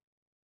here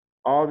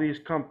all these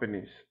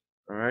companies,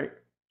 all right?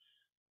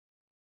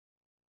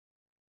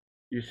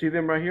 You see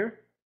them right here?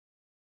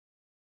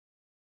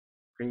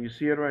 Can you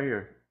see it right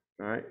here?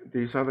 All right,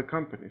 these are the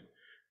companies.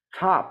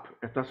 Top,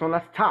 estas son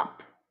las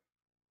top.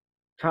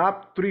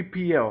 Top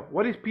 3PL.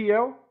 What is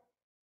PL?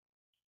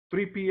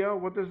 3PL,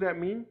 what does that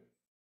mean?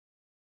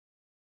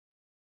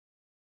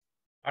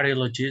 Party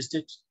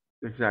logistics.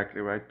 Exactly,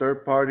 right?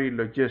 Third party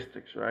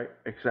logistics, right?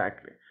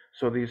 Exactly.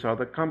 So these are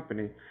the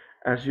companies.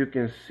 As you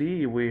can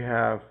see, we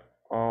have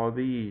all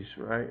these,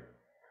 right?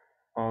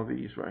 All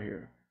these right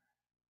here.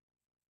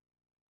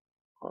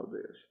 All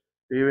this.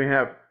 We even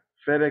have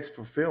FedEx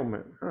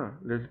fulfillment.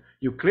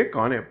 You click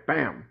on it,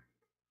 bam.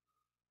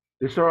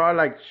 These are all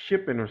like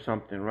shipping or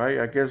something, right?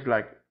 I guess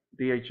like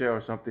DHL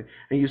or something.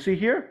 And you see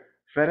here,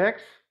 FedEx.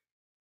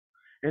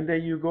 And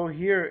then you go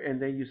here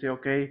and then you say,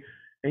 okay.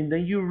 And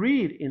then you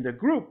read in the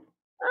group,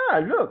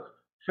 look,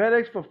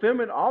 FedEx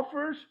fulfillment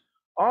offers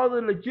all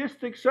the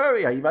logistics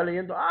service. Ahí va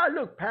leyendo,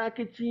 look,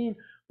 packaging,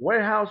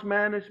 warehouse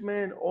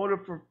management, order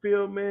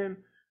fulfillment,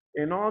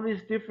 and all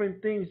these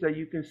different things that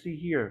you can see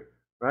here,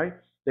 right?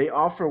 They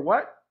offer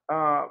what,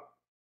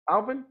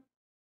 Alvin?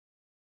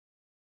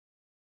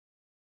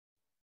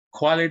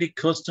 Quality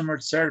customer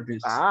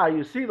service.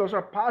 You see, those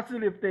are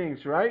positive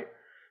things, right?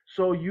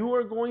 So you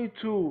are going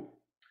to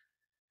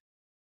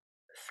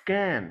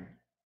scan,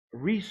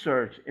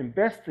 research,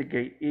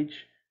 investigate each.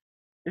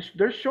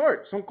 They're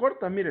short, son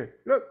cortas, mire,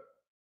 look,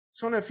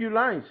 son a few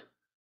lines.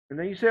 And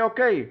then you say,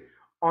 okay,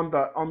 on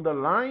the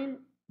line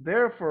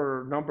there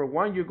for number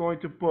one, you're going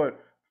to put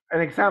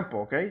an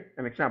example, okay?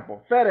 An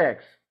example, FedEx,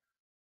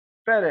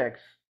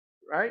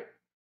 right?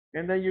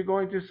 And then you're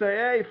going to say,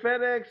 hey,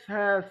 FedEx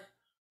has,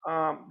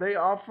 they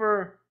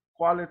offer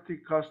quality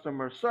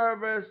customer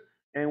service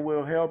and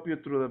will help you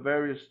through the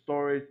various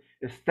storage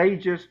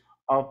stages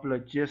of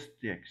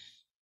logistics.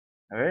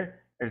 Okay?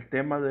 El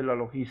tema de la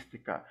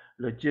logística,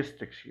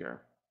 logistics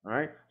here. All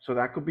right? So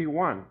that could be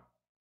one.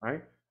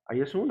 Right?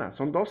 Ahí es una,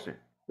 son 12.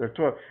 There are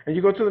 12. And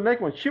you go to the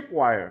next one,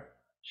 Shipwire.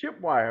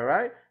 Shipwire,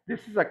 right?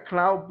 This is a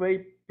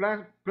cloud-based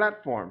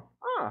platform.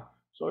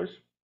 So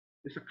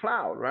it's a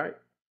cloud, right?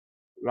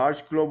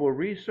 Large global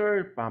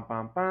research,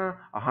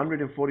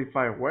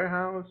 145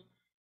 warehouse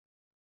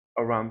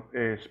around,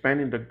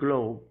 spanning the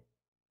globe,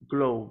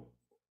 o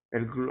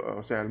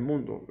sea, el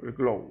mundo, el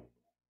globe,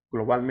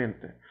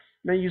 globalmente.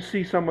 Then you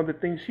see some of the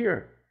things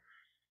here.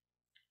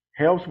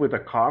 Helps with the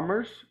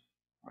commerce,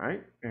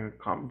 right? And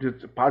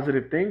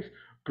positive things,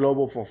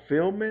 global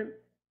fulfillment,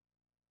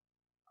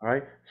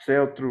 right?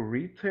 Sale through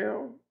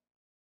retail.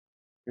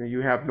 And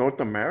you have North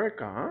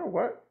America,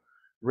 what?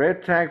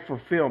 Red tag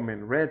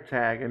fulfillment, red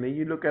tag. And then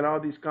you look at all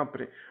these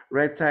companies,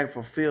 red tag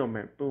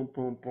fulfillment, boom,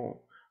 boom, boom.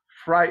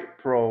 Freight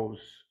Pros,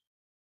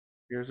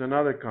 here's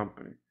another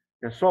company.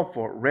 And so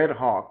forth, Red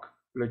Hawk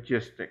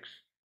Logistics.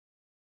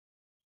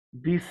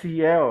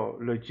 DCL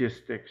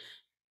Logistics.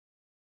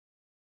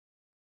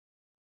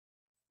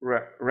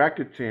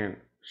 Rakuten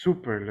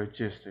Super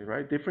Logistics,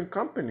 right? Different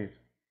companies.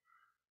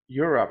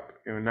 Europe,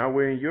 and now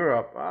we're in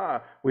Europe.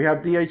 We have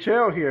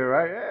DHL here,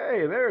 right?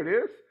 Hey, there it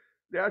is.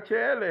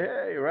 DHL,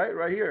 hey,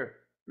 right here.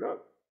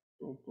 Look,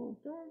 boom, boom,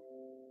 boom.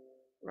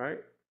 Right?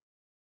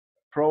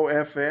 Pro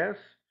FS,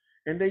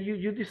 and then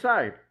you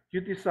decide.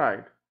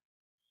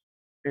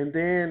 And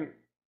then,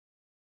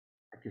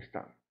 aquí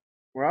está.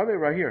 Where are they?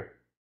 Right here.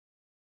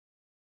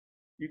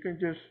 You can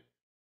just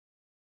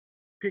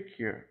pick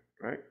here,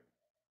 right?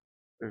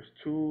 There's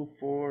 2,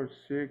 4,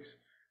 6,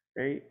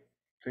 8,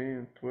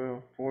 10,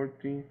 12,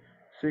 14,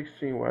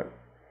 16, what?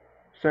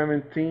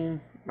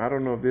 17. I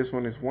don't know if this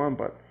one is one,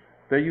 but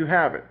there you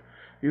have it.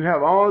 You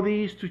have all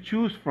these to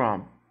choose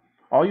from.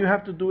 All you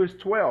have to do is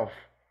 12.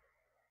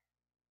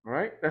 All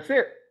right? That's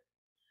it.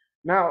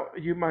 Now,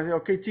 you might say,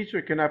 okay,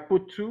 teacher, can I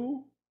put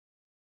 2?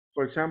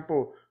 For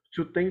example,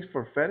 2 things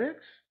for FedEx?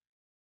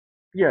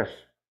 Yes.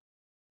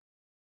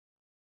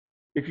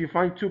 If you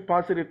find 2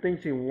 positive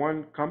things in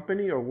one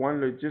company or one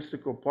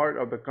logistical part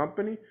of the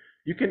company,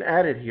 you can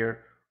add it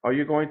here. All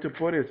you're going to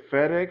put is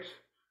FedEx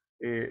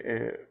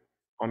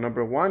on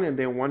number 1, and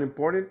then one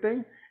important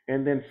thing,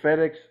 and then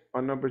FedEx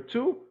on number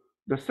 2,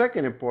 the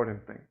second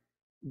important thing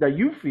that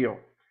you feel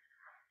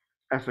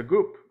as a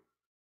group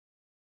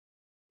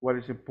what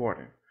is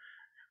important.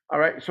 All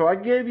right, so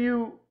I'm giving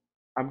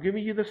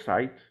you the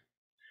site.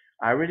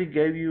 I already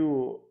gave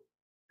you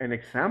an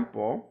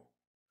example.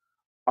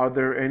 Are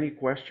there any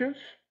questions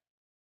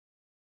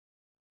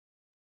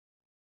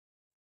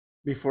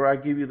before I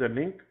give you the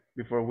link,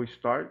 before we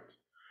start?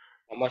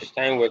 How much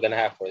time we're gonna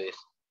have for this?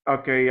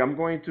 Okay, I'm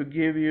going to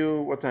give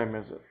you, what time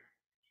is it?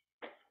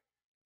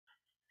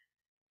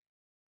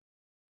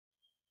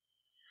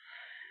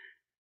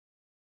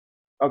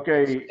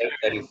 Okay,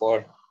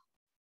 8:34.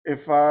 if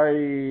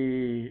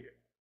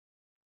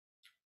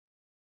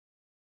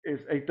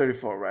it's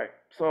 8:34, right?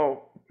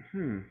 So,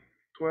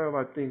 12,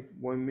 I think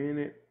 1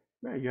 minute.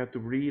 Man, you have to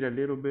read a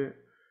little bit.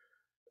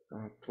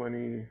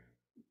 20,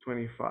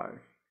 25.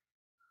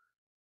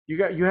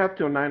 You have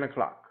till 9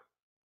 o'clock.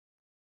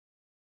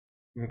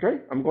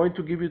 Okay, I'm going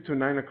to give you till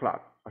 9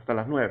 o'clock, hasta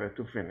las 9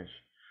 to finish.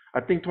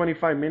 I think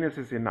 25 minutes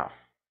is enough,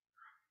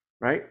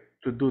 right?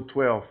 To do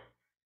 12.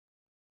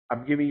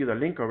 I'm giving you the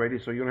link already,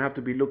 so you don't have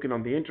to be looking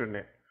on the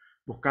internet,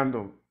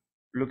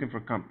 looking for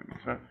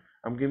companies. Right?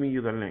 I'm giving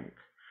you the link.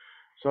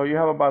 So you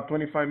have about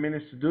 25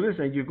 minutes to do this,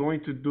 and you're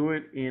going to do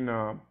it in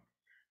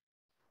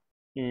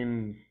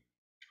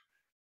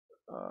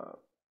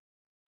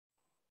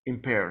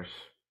pairs.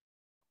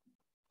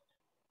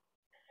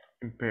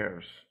 In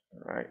pairs,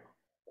 all right?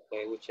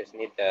 Okay, we just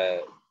need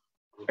the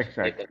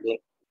Exactly.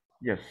 link.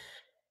 Yes.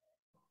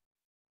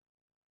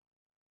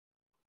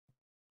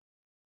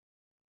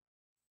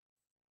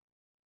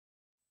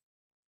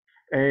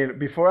 And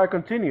before I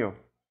continue,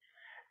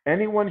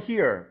 anyone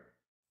here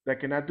that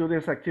cannot do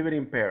this activity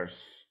in pairs?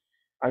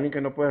 Alguien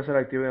que no puede hacer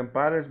actividad en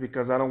pares,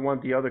 because I don't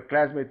want the other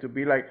classmate to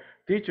be like,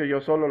 teacher,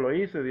 yo solo lo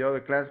hice, the other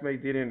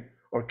classmate didn't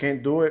or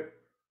can't do it.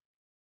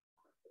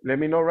 Let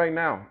me know right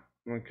now,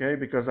 okay?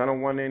 Because I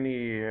don't want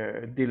any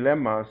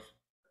dilemmas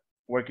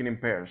working in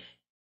pairs.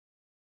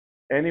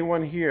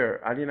 Anyone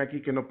here, alguien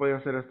aquí que no puede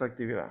hacer esta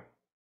actividad?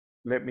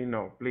 Let me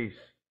know, please.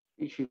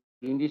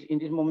 In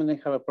this moment, I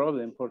have a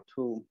problem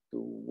to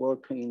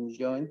work in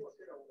join.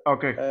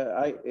 Okay.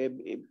 I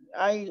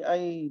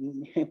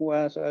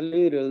was a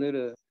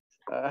little.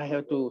 I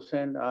have to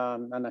send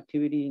an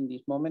activity in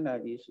this moment.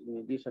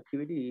 This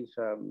activity is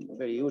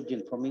very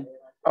urgent for me.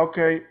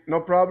 Okay,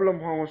 no problem,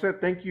 Juan Jose.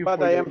 Thank you.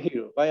 But I am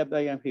here. I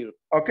am here.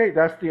 Okay,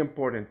 that's the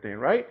important thing,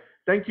 right?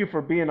 Thank you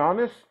for being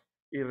honest.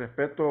 Y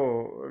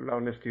respeto la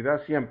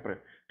honestidad siempre.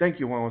 Thank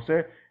you, Juan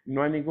Jose.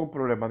 No hay ningún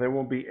problema. There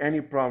won't be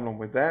any problem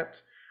with that.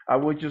 I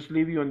will just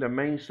leave you in the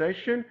main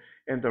session,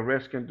 and the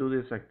rest can do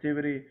this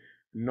activity.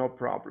 No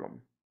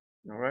problem.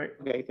 All right?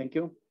 Okay, thank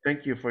you.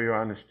 Thank you for your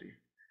honesty.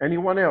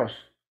 Anyone else?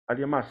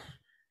 ¿Alguien más?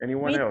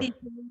 Anyone else?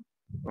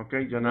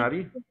 Okay,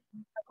 Janari?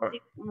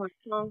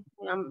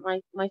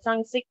 My son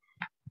is sick.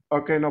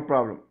 Okay, no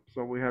problem.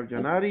 So we have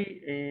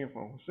Janari and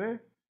Juan Jose.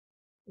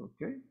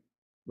 Okay.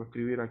 Voy a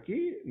escribir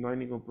aquí. No hay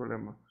ningún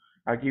problema.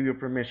 I give you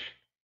permission.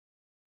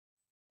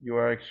 You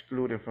are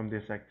excluded from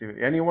this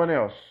activity. Anyone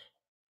else?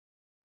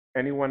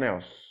 Anyone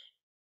else?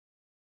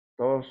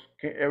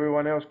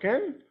 Everyone else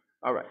can?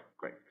 All right,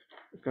 great.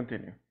 Let's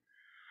continue.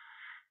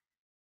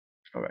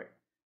 All right.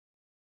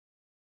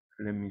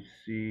 Let me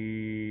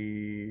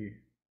see.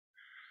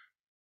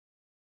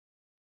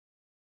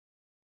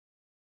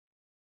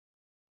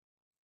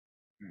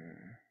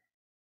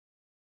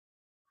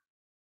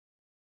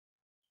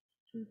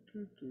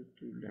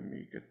 Let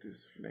me get this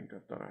link. I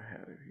thought I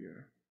had it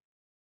here.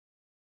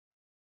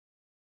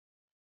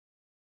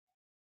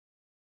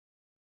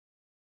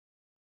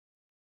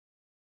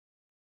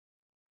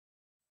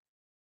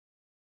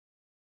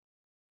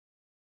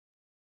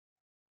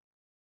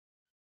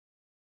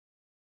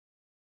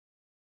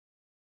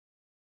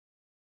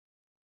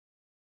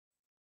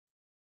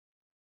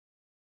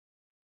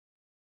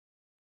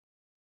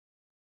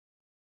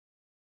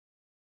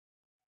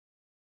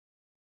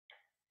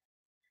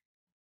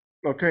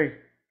 Okay,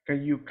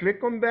 can you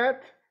click on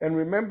that? And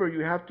remember,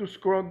 you have to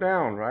scroll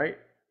down, right?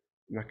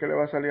 No es que le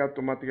va a salir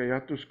automática. You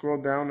have to scroll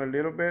down a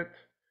little bit.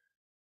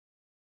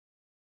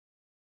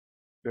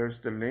 There's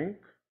the link.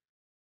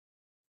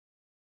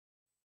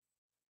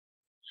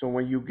 So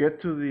when you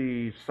get to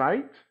the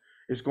site,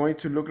 it's going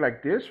to look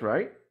like this,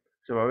 right?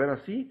 Se va a ver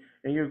así.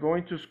 And you're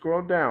going to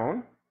scroll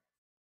down.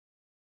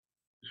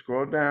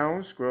 Scroll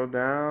down, scroll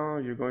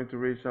down. You're going to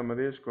read some of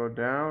this, scroll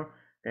down.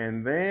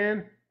 And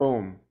then,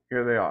 boom,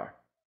 here they are.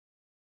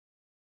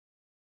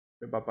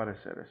 Le va a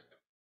aparecer esto.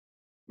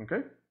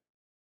 Okay?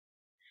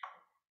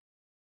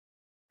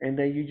 And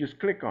then you just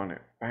click on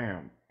it.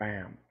 Bam,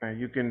 bam, bam.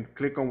 You can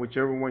click on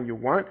whichever one you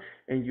want.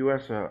 And you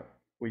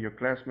with your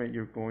classmate,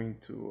 you're going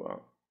to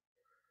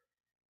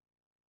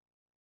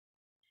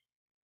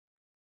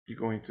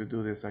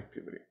do this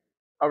activity.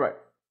 All right.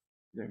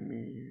 Let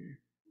me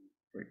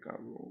break out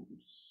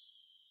rooms.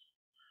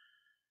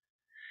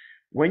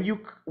 When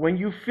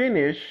you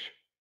finish,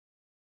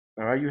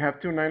 all right, you have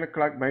till 9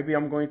 o'clock. Maybe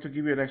I'm going to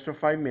give you an extra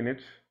 5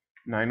 minutes.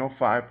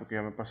 9:05, porque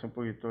ya me pasé un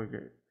poquito.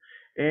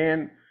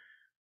 And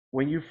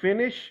when you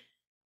finish,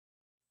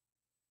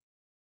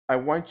 I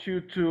want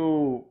you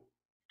to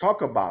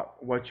talk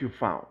about what you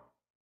found.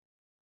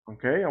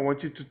 Okay, I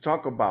want you to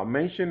talk about,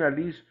 mention at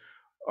least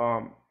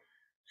 4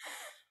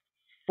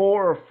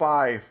 or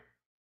 5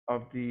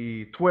 of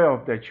the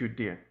 12 that you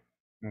did.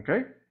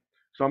 Okay,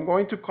 so I'm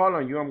going to call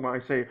on you. I'm going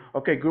to say,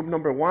 okay, group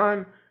number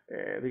 1,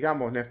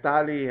 digamos,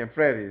 Neftali and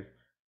Freddy,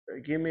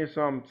 give me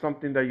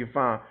something that you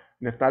found.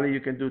 Neftali, you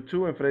can do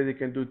 2, and Freddy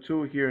can do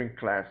 2 here in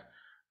class.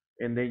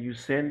 And then you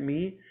send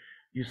me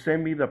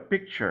the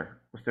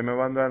picture. Usted me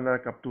va a dar la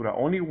captura.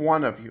 Only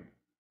one of you,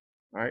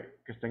 right?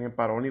 Que estén en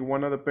paro. Only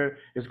one of the pair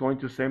is going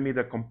to send me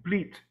the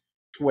complete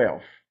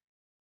 12.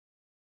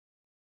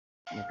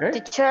 Okay?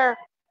 Teacher,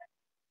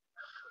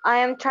 I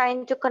am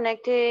trying to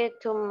connect it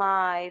to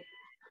my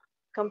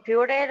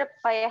computer,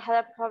 but I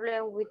had a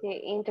problem with the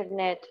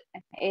internet.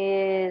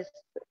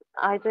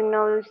 I don't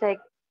know if I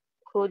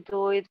could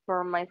do it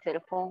for my cell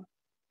phone.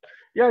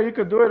 Yeah, you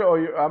could do it,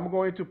 or I'm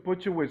going to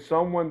put you with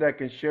someone that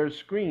can share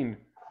screen.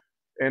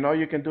 And all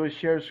you can do is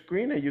share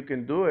screen, and you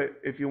can do it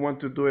if you want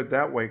to do it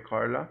that way,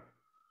 Carla.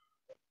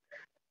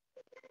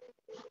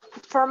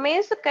 For me,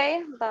 it's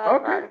okay, but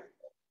Okay.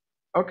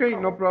 Okay,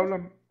 no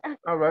problem.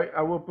 All right,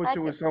 I will put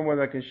you Okay. with someone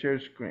that can share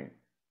screen.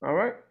 All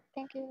right?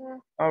 Thank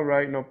you. All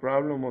right, no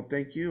problem. Well,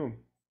 thank you.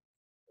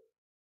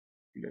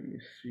 Let me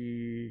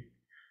see.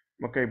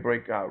 Okay,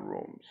 breakout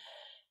rooms.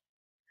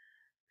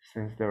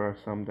 Since there are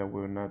some that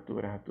will not do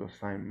it, I have to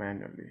assign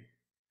manually.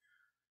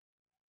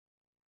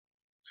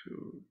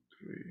 2,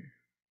 3.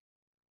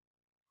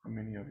 How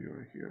many of you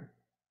are here?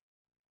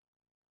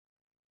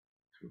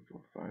 2,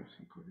 4, 5,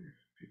 6,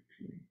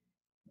 15,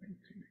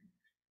 19,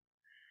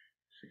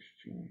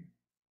 16,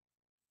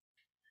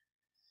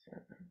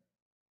 7.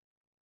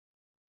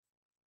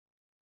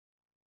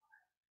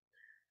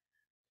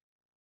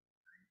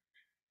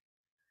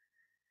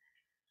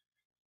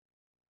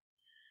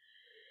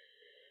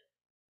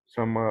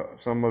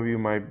 Some of you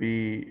might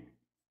be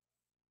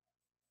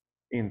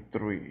in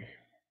 3.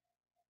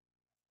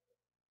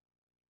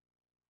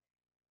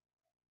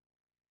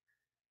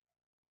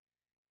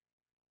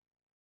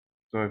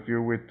 So if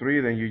you're with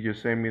 3, then you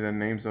just send me the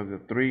names of the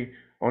 3.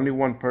 Only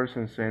one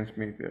person sends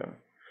me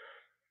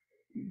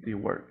the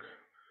work.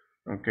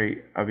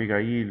 Okay,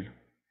 Abigail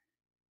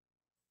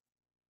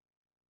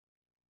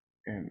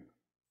and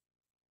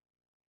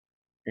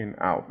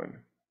Alvin.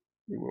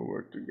 We will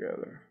work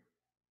together.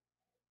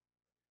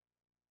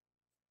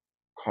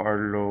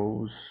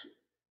 Carlos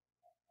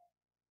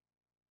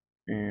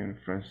and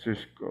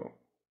Francisco.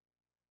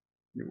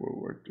 We will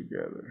work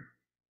together.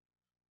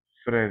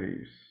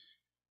 Freddy's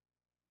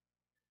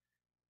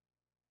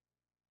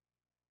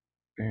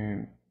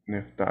and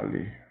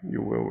Neftali.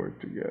 You will work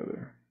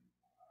together.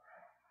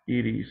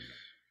 Iris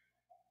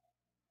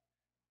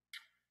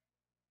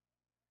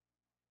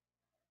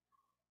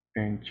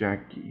and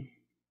Jackie.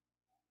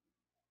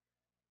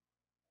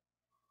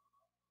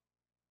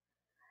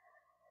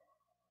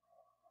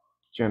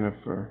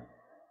 Jennifer.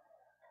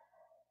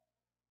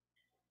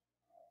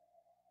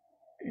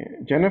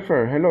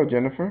 Jennifer, hello,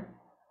 Jennifer.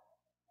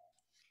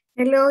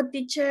 Hello,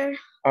 teacher.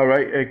 All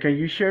right, can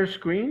you share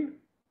screen?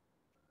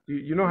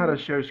 You know how to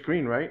share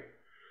screen, right?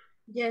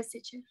 Yes,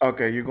 teacher.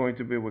 Okay, you're going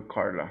to be with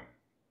Carla.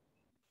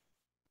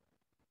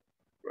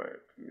 Right,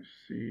 let me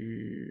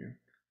see.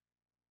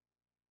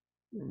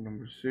 Room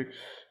number 6 is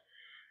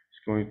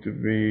going to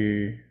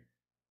be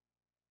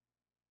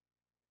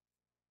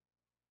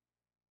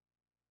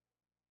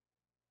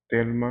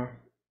Thelma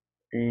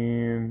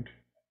and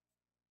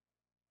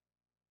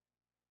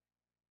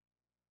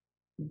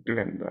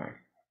Glenda.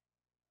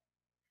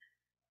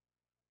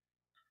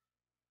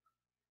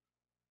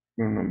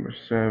 Room number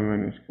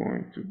 7 is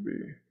going to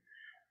be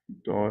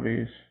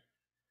Doris,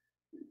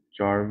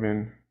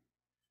 Jarvin,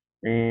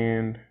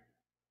 and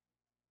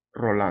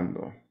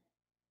Rolando.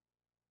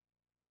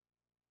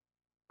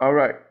 All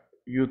right,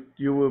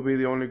 you will be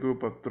the only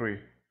group of 3.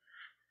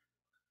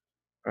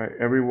 All right,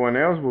 everyone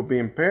else will be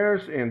in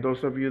pairs, and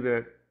those of you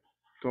that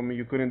told me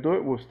you couldn't do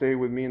it will stay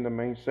with me in the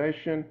main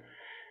session.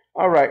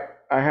 All right,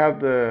 I have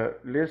the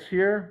list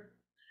here.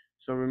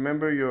 So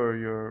remember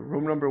your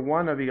room number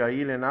 1,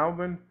 Abigail and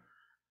Alvin.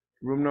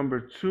 Room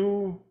number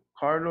 2,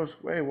 Carlos.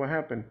 Wait, what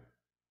happened?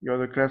 Your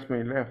other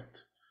classmate left.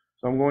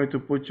 So I'm going to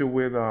put you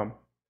with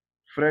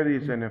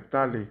Freddy's and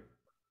Neftali.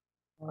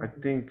 I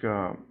think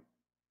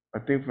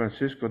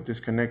Francisco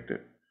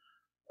disconnected.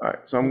 All right,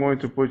 so I'm going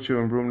to put you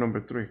in room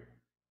number 3.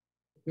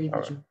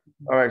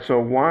 All right, so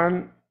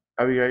 1,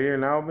 Abigail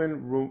and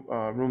Alvin.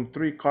 Room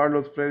 3,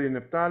 Carlos, Freddy, and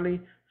Neftali.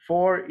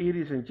 4,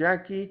 Edith and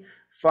Jackie.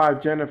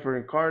 5, Jennifer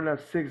and Carla.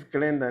 6,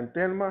 Glenda and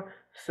Thelma.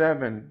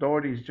 7,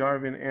 Doris,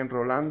 Jarvin, and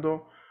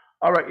Rolando.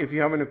 All right, if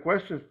you have any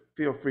questions,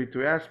 feel free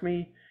to ask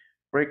me.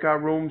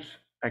 Breakout rooms,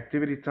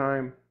 activity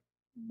time.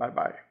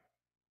 Bye-bye.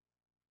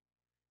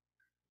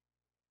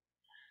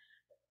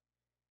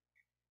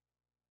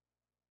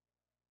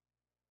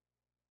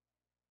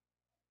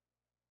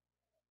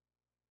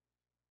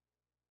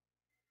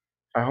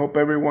 I hope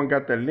everyone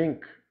got the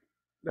link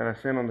that I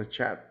sent on the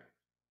chat.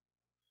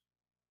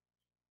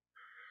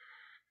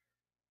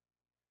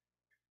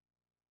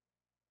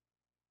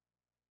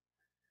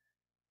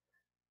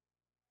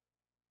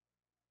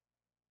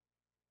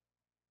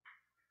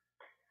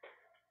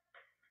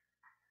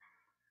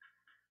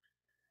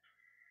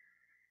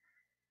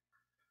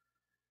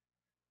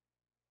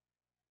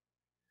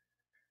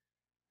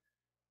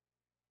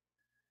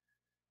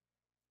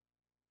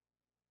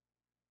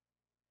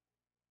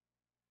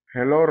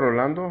 Hello,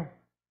 Rolando.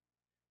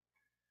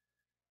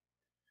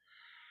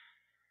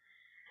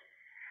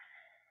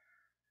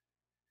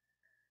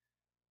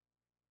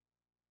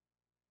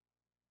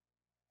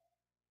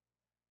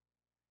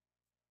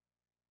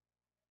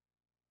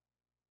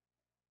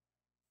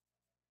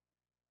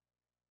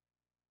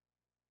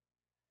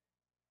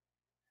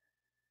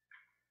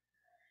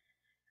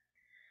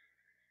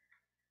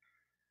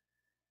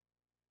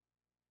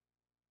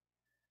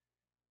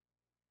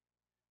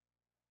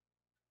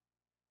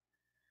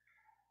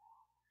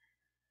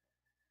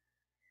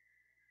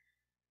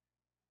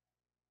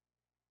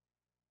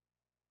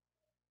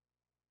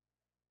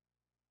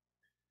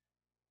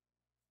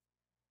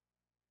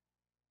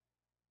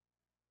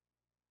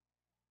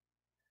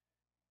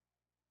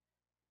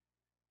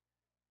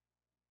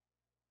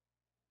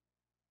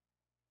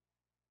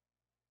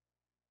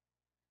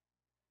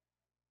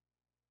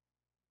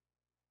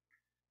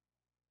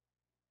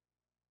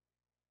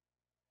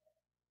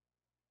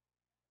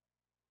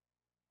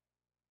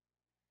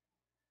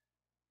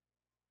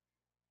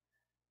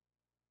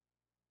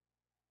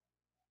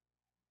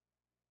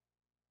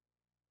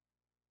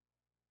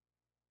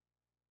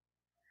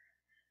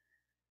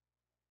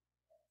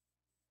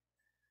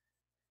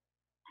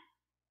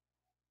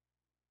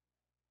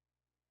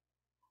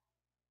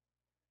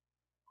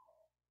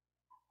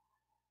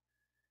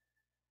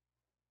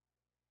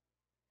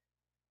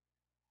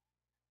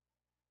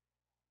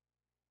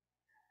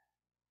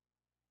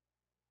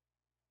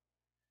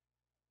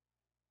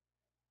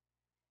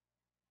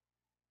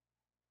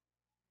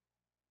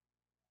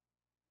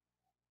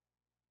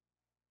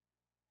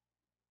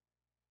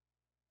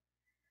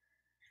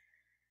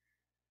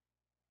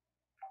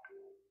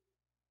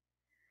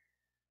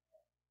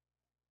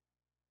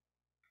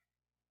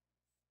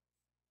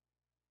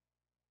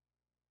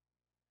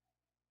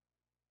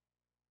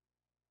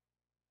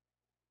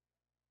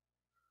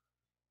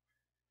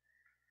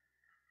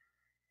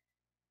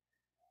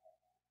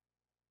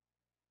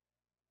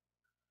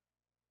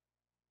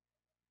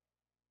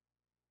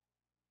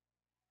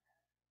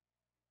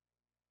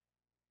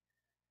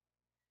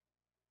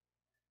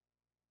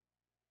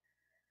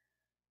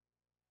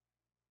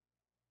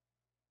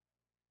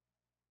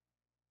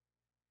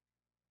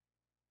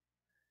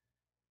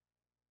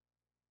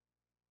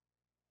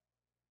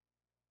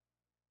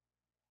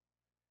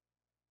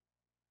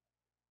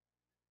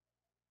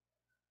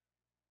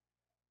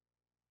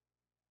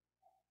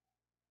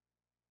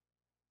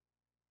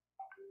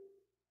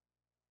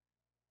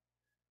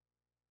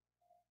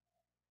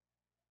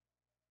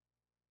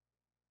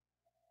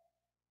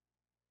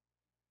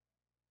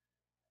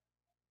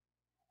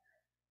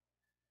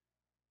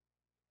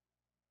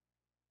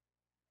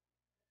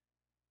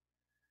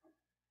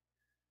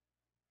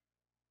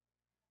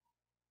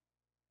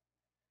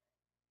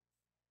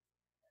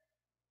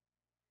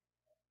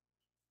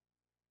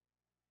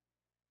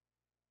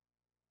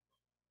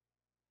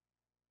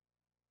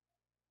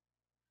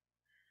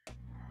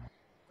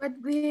 What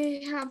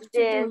we have to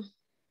Yes.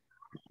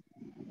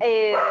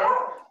 do?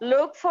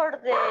 Look for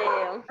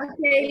the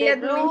Okay, the let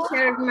me blue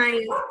share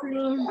my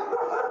screen.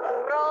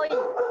 Roy.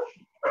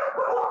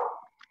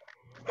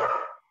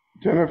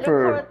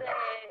 Jennifer, Look for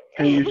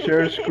can you the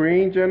share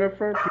screen,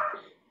 Jennifer?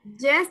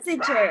 Yes,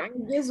 teacher.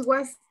 Just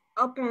was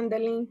open the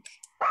link.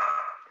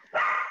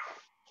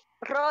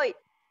 Roy.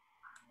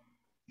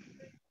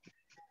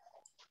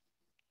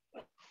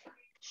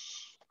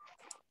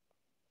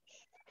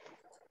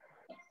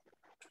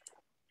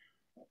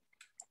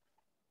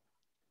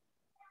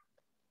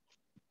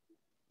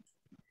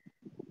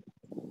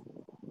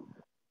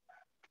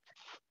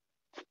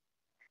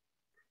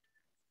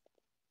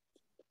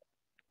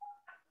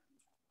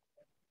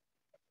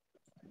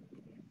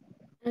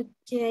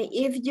 Okay,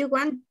 if you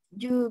want,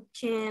 you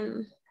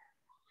can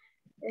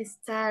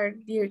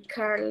start, dear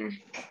Carla.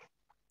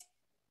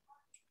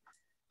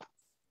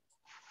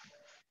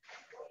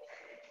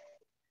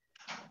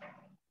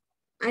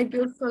 I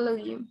will follow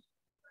you.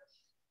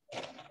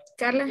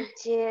 Carla?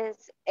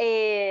 Yes.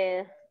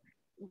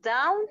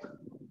 Down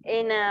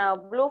in a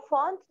blue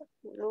font,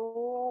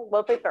 blue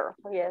wallpaper.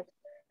 Yes.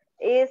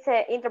 It's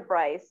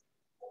enterprise.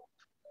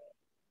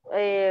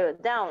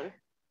 Down.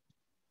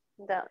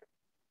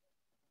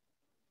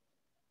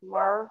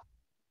 More.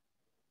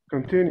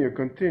 Continue,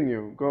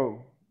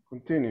 go,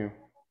 continue. A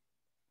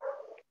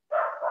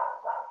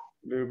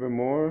little bit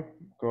more,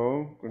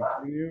 go,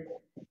 continue.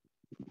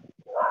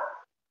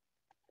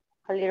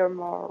 A little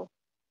more.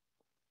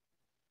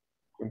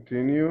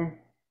 Continue.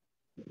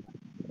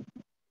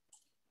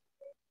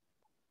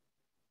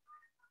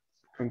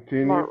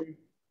 Continue. More.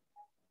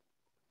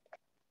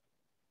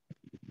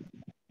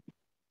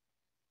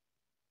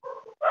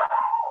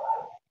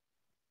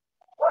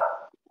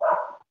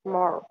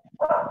 More.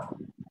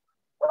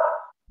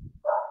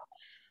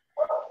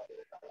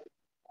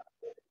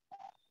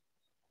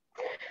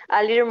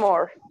 A little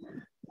more.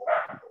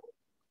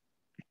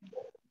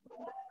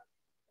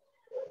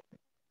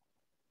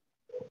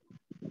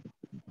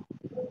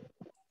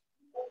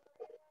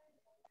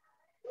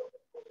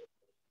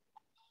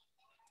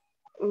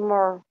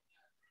 More.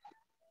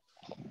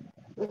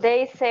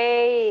 They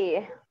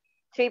say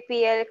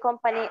 3PL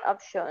company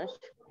options.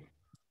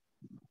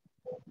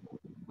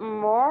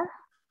 More.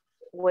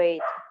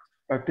 Wait.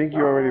 I think you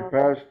already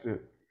passed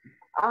it.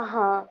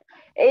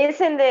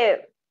 It's in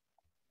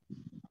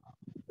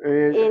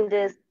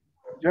this.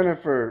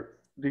 Jennifer,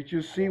 did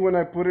you see when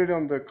I put it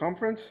on the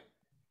conference?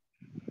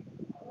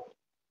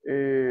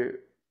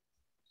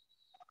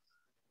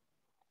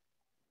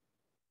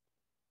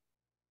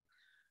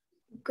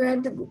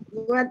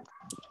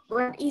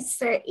 What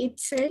it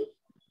say?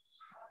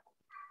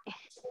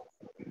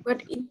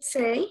 What it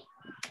say?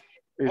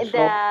 It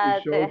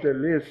showed the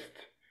list.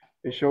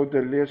 It showed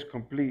the list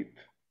complete.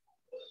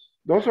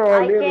 Those are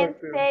all I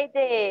lists can right there.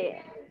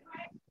 say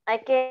I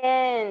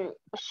can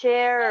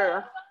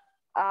share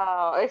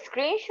a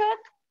screenshot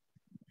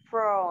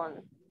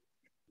from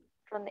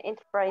the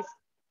enterprise.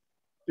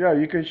 Yeah,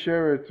 you can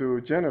share it to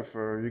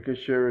Jennifer. You can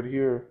share it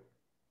here.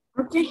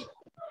 Okay.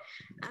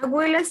 I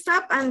will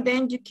stop and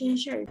then you can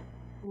share.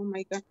 Oh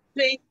my God.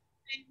 Please.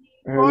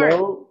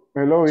 Hello,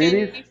 hello,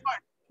 Iris.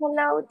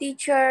 Hello,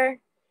 teacher.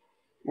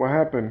 What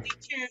happened?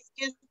 Teacher,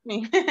 excuse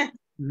me.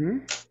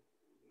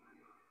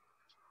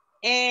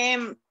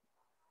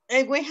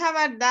 We have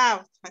a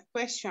doubt, a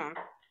question.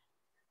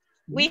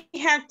 We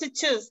have to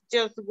choose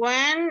just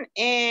one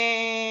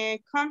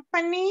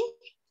company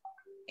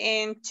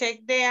and check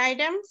the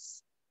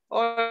items,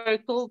 or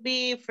it could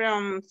be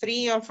from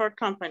 3 or 4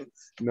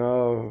 companies.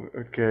 No,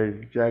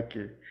 okay,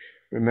 Jackie.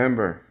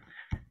 Remember,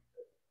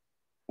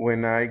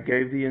 when I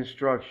gave the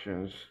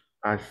instructions,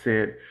 I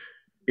said,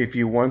 if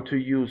you want to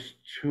use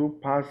 2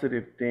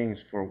 positive things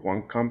for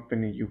one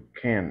company, you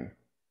can,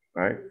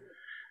 right?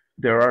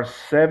 There are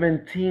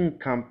 17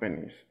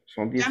 companies.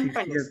 Son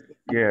 17,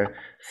 yeah,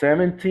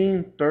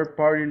 17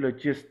 third-party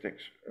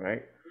logistics,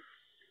 right?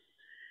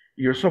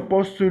 You're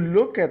supposed to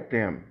look at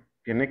them.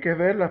 Tiene que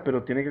verlas,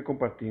 pero tiene que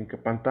compartir qué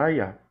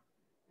pantalla.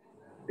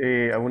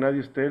 A una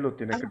de ustedes lo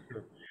tiene que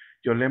hacer.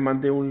 Yo le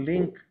mandé un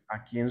link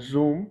aquí en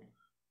Zoom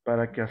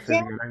para que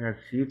accedieran al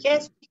sitio.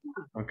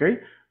 ¿Ok?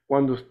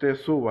 Cuando usted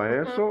suba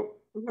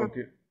eso,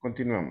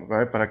 continuamos,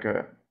 ¿vale? Para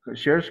que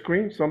share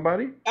screen,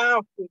 somebody.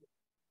 Okay.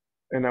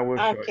 And I will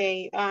show you.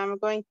 Okay, I'm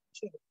going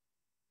to.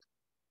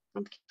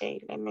 Okay,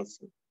 let me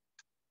see.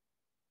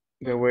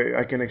 The way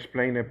I can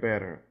explain it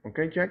better.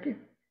 Okay, Jackie?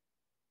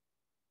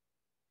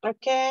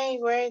 Okay,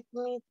 wait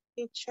me,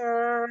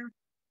 teacher.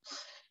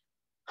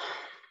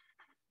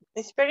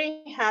 It's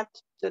very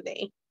hot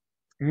today.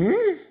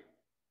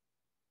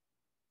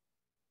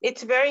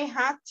 It's very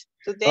hot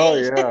today. Oh,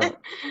 yeah.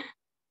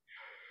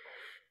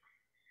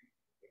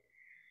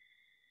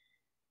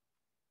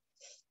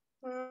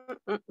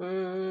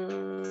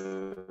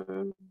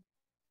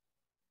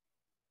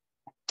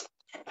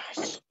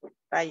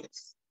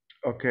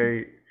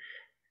 Okay,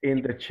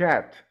 in the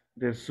chat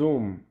de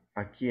Zoom,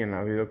 aquí en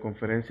la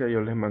videoconferencia,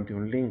 yo les mandé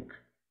un link.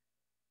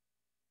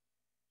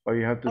 All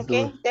you have to do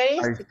is,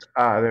 there it is.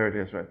 there it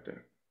is right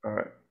there. All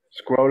right.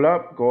 Scroll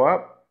up, go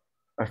up,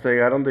 hasta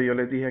llegar donde yo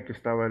les dije que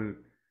estaba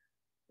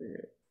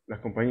las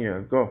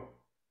compañías. Go.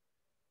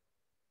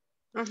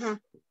 Uh-huh.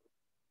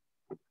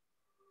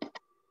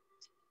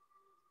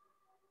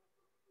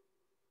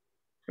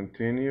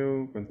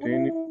 Continue,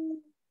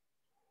 continue.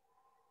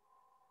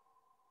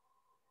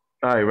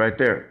 Ah, right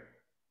there.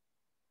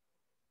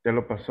 Ya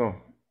lo pasó.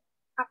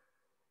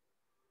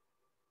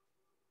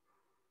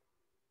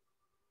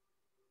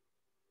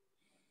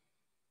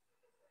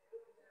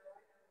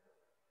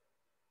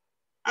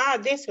 Ah,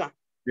 this one.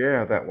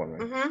 Yeah, that one.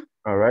 Right. Uh-huh.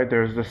 All right,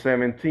 there's the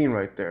 17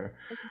 right there.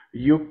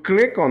 You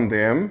click on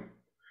them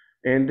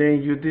and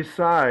then you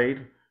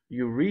decide,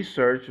 you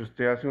research,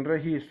 usted hace un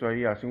registro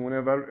ahí, hace una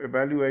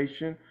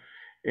evaluation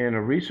and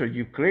a research.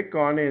 You click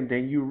on it and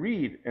then you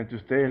read.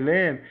 Entonces ustedes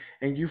leen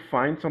and you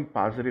find some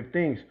positive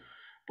things.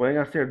 Pueden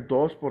hacer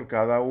 2 por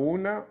cada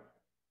una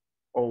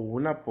o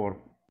una por...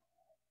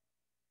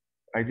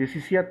 Hay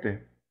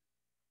 17,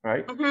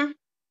 right? Uh-huh.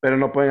 Pero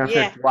no pueden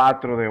hacer Yeah.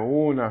 4 de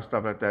una,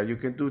 stuff like that. You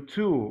can do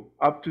 2,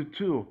 up to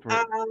 2 for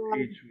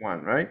each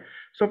one, right?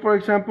 So for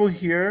example,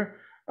 here,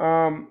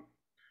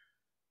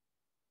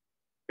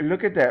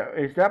 look at that.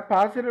 Is that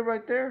positive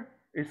right there?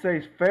 It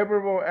says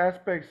favorable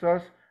aspects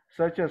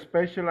such as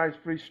specialized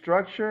free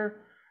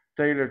structure,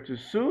 tailored to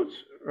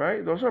suits,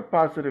 right? Those are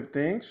positive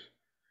things.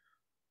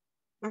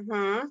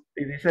 Uh-huh.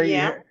 It say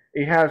Yeah.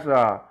 it has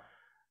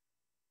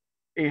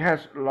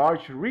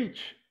large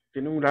reach.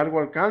 Tiene un largo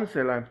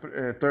alcance, la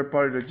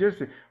third-party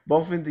logistics,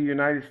 both in the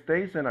United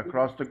States and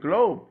across the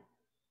globe.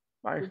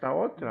 Ahí está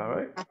otra,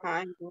 right?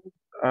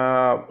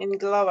 Uh-huh. In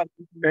global.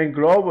 And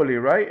globally,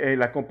 right?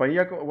 La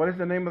compañía, what is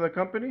the name of the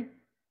company?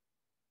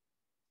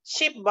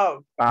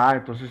 Shipbob. Ah,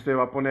 entonces usted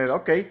va a poner,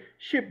 ok,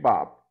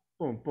 Shipbob.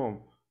 Pum, pum.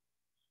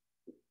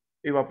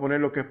 Y va a poner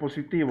lo que es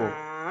positivo.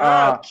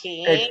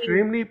 Okay.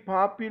 Extremely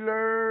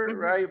popular,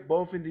 right?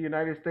 Both in the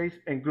United States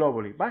and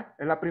globally. Va,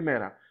 es la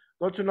primera.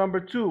 Go to number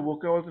 2.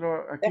 Busque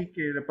otro aquí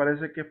que le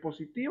parece que es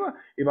positiva.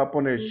 Y va a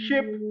poner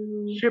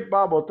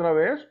Shipbob otra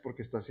vez,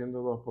 porque está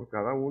haciendo 2 por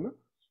cada una.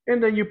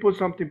 And then you put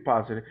something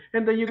positive.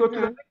 And then you go to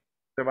the next.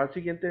 Se va al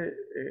siguiente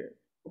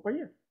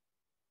compañía.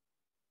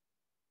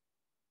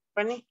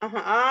 Funny.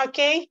 Uh-huh.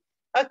 Okay.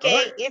 Okay.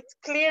 Right. It's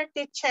clear,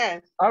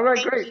 teacher. All right,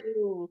 Thank great.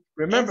 you.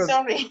 Remember,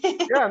 sorry.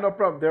 yeah, no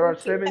problem. There are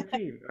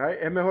 17, right?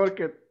 Es mejor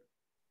que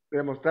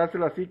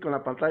demostrárselo así con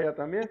la pantalla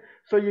también,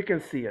 so you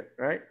can see it,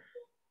 right?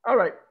 All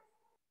right.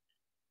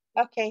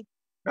 Okay.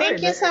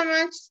 Thank you so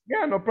much.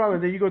 Yeah, no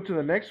problem. Then you go to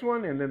the next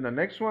one, and then the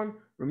next one.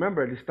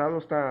 Remember, el listado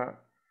está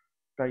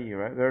ahí,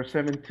 right? There are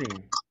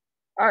 17.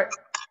 All right.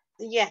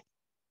 Yeah.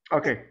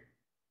 Okay.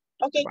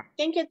 Okay. Bye.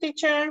 Thank you,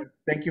 teacher.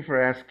 Thank you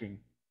for asking.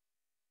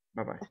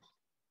 Bye-bye.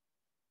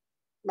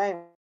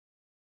 Bye.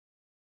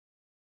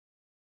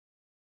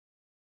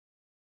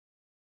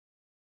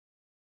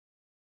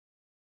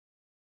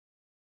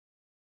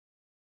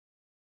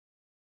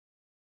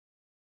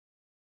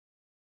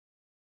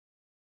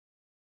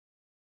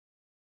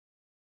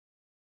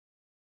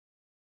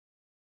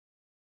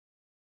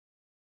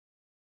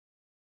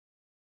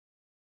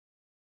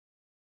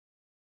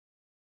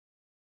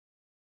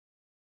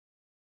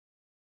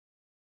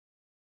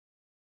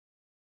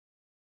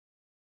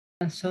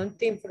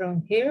 Something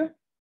from here.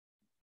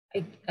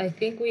 I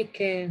think we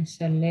can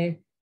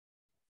select.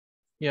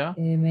 Yeah.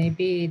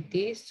 Maybe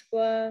this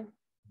one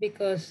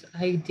because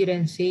I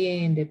didn't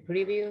see in the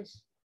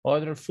previous.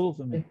 Other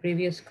fulfillment. The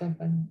previous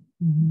company.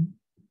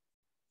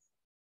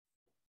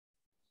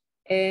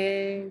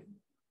 And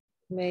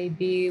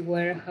maybe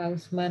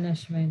warehouse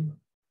management.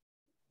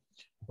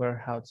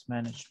 Warehouse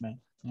management.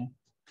 Yeah.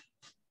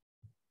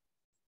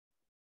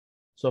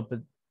 So, but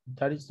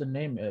that is the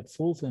name,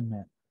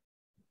 fulfillment.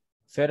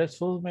 FedEx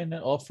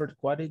Fulfillment offered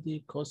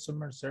quality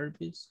customer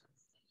service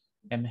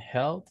and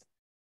help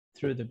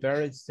through the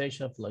various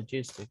stages of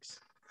logistics.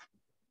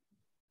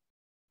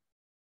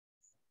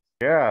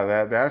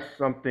 Yeah, that's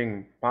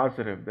something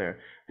positive there.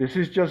 This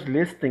is just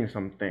listing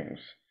some things,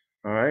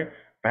 all right?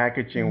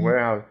 Packaging,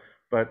 warehouse,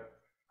 but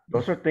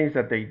those are things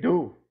that they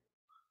do.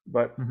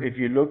 But if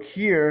you look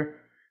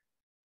here,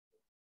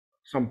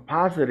 some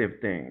positive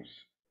things,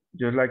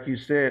 just like you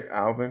said,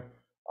 Alvin,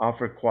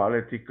 offer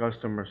quality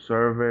customer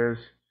service,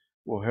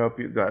 will help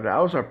you.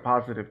 Those are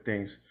positive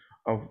things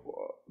of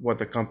what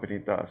the company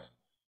does,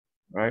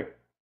 right?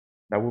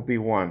 That would be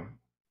one.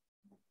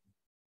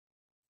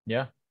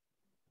 Yeah,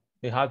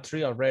 we have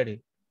 3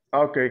 already.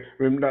 Okay,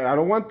 I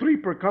don't want 3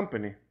 per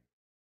company.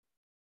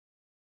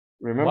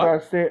 Remember I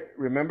said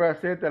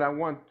that I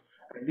want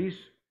at least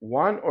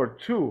 1 or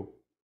 2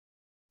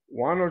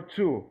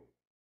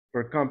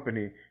 per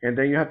company, and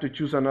then you have to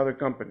choose another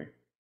company.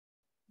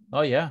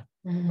 Oh yeah.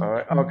 All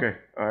right, okay,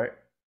 all right.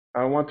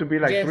 I don't want to be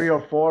like 3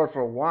 or 4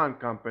 for one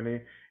company,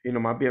 y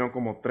nomás vieron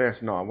como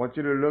 3. No, I want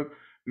you to look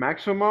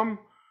maximum.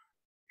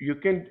 You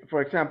can,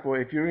 for example,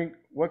 if you're in,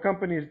 what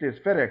company is this?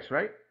 FedEx,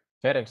 right?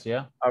 FedEx,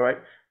 yeah. All right,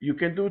 you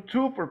can do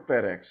 2 for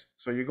FedEx.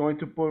 So you're going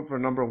to put for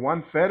number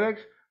 1 FedEx,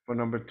 for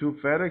number 2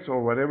 FedEx,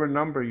 or whatever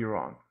number you're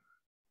on,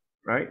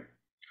 right?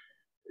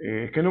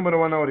 ¿Qué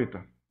número van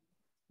ahorita?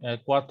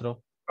 4.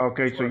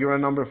 Okay, so you're a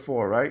number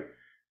 4, right?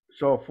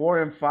 So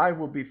 4 and 5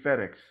 will be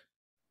FedEx,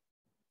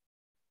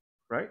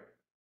 right?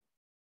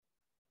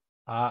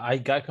 I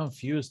got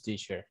confused,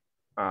 teacher.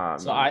 So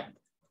No.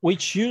 we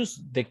choose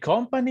the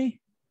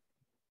company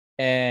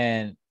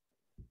and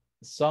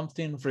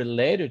something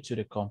related to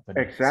the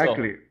company.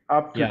 Exactly. So,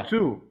 Up to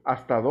 2,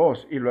 hasta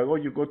 2, y luego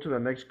you go to the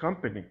next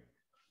company.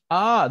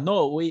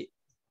 No,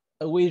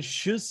 we're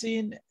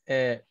choosing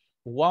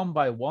one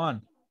by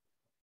one.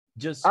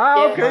 Just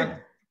okay. one.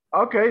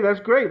 Okay, that's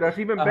great. That's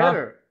even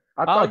better.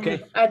 I thought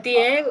okay. At the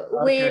end,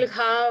 Okay. we'll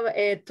have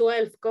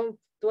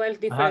 12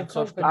 different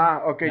companies.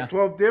 Okay,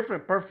 12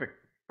 different. Perfect.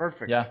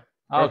 Yeah.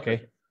 Perfect.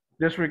 Okay.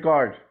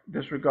 Disregard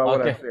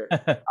what I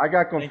said. I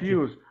got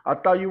confused. I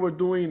thought you were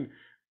doing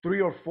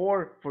 3 or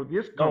 4 for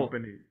this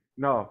company.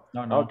 No.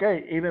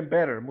 Okay, even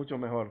better. Mucho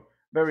mejor.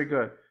 Very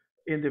good.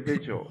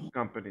 Individual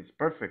companies.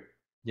 Perfect.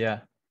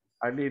 Yeah.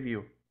 I leave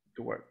you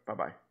to work.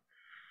 Bye-bye.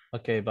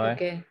 Okay, bye.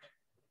 Okay.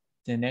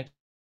 The next.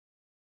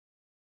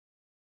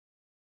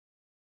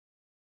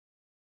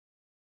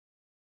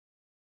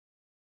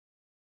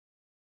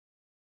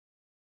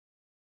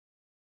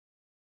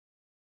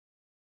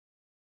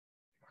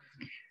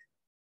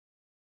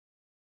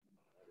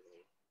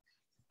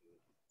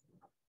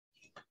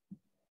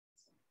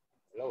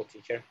 Hello,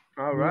 teacher.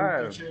 All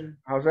right.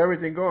 How's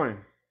everything going?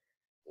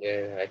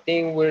 Yeah, I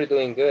think we're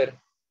doing good.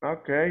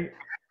 Okay.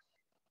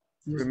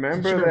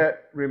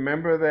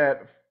 Remember that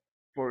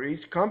for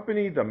each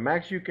company, the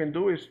max you can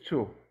do is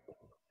 2,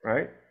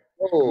 right?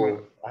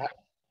 Oh,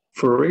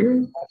 For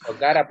real? I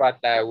forgot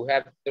about that. We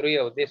have 3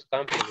 of this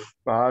company.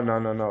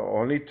 No.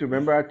 Only 2.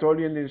 Remember I told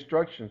you in the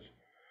instructions,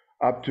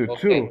 up to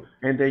 2,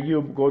 and then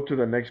you go to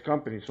the next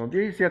company. Son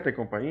 17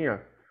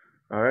 compañías,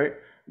 all right?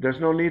 There's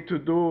no need to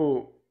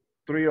do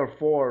 3 or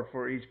 4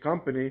 for each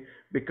company,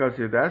 because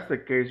if that's the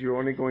case, you're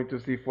only going to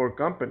see 4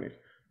 companies,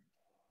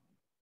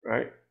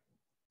 right?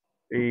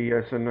 Y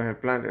ese no es el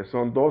plan.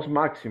 Son 2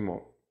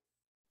 máximo.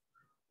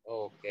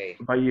 Okay.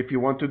 But if you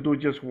want to do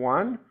just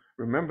 1,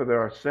 remember there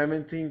are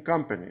 17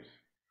 companies,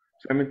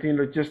 17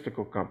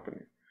 logistical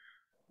companies.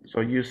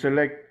 So you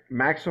select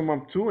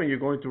maximum 2, and you're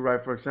going to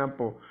write, for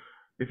example,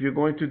 if you're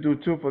going to do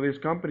 2 for this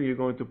company, you're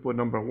going to put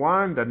number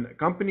 1, the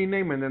company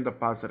name, and then the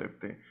positive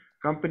thing.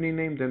 Company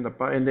name, then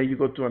and then you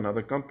go to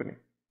another company.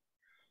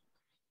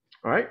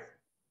 All right?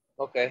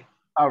 Okay.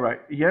 All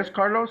right. Yes,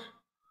 Carlos?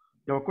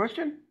 You have a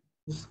question?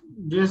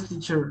 Yes,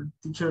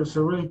 teacher,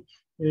 sorry.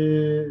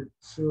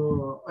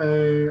 So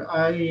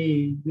I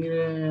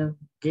didn't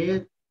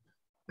get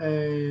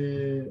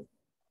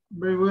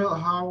very well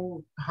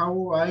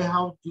how I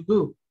have to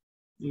do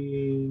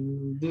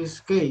in this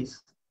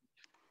case.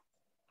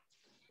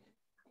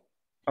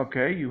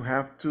 Okay, you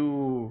have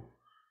to,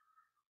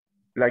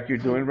 like you're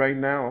doing right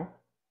now,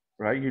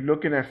 right? You're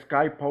looking at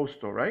Sky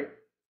Postal, right?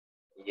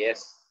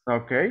 Yes.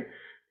 Okay.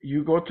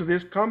 You go to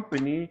this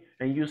company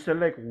and you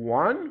select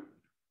 1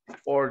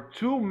 or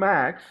 2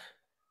 max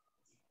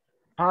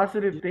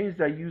positive things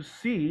that you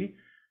see.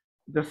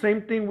 The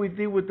same thing we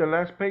did with the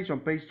last page on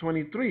page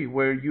 23,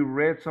 where you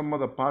read some of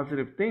the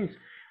positive things.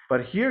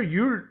 But here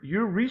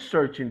you're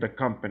researching the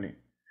company.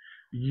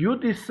 You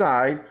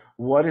decide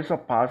what is a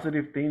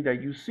positive thing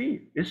that you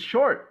see. It's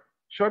short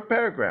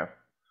paragraph,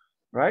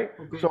 right?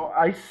 Okay. So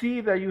I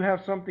see that you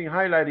have something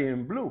highlighted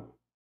in blue.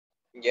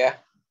 Yeah.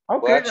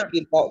 Okay. Well,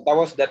 actually, that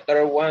was the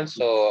 3rd one,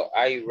 so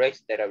I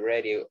erased that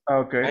already.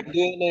 Okay. I'm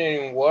doing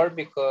it in Word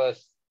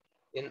because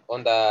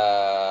on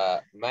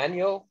the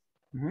manual,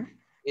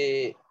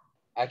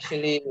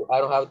 actually, I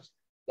don't have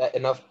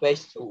enough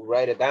space to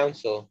write it down,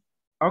 so.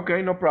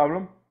 Okay, no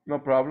problem.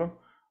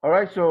 All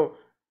right, so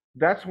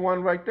that's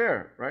 1 right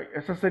there, right?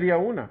 Esa sería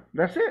una.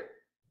 That's it.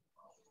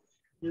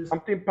 Yes.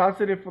 Something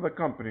positive for the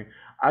company.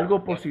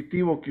 Algo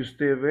positivo que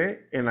usted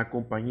ve en la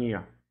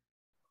compañía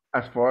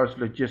as far as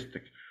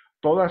logistics.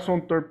 Todas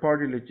son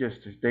third-party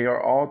logistics. They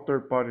are all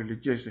third-party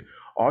logistics.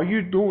 All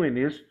you're doing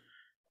is,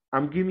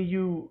 I'm giving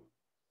you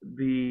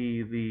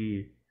the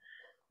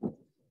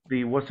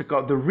what's it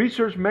called? The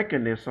research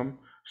mechanism,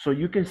 so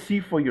you can see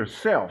for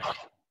yourself.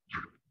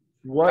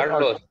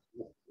 Carlos,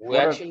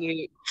 we're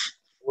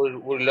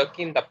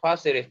looking the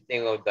positive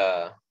thing of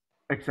the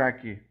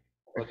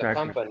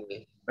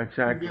company.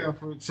 Exactly. Yeah,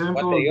 for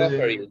example, what they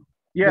offer you.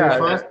 Yeah,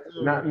 the faster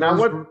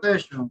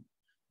transportation.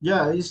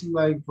 Yeah, it's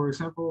like, for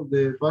example,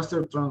 the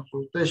faster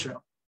transportation.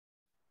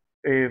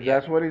 If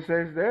that's what it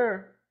says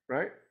there,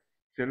 right?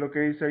 ¿Sí es lo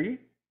que dice ahí?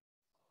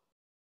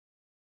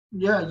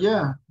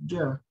 Yeah.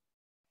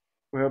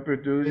 Will help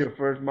reduce your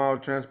first mile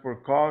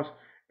transport cost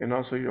and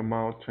also your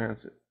mile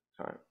transit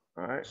time.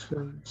 All right.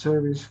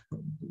 Service.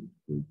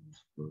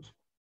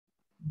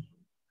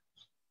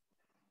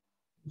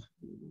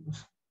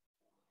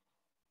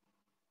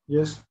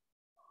 Yes.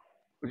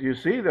 You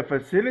see the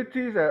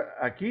facilities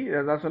aquí,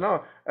 that's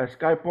enough. A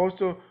Sky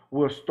Postal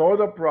will store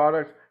the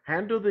products,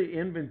 handle the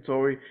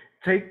inventory,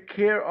 take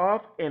care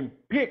of and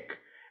pick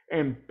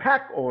and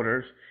pack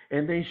orders,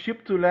 and then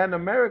ship to Latin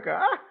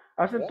America.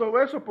 Hacen todo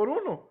eso por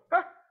uno.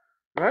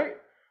 Right?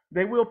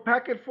 They will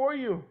pack it for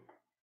you.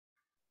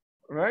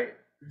 Right?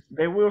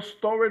 They will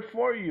store it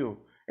for you,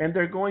 and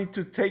they're going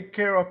to take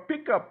care of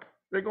pickup.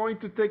 They're going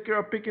to take care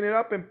of picking it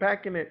up and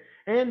packing it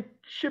and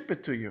ship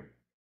it to you.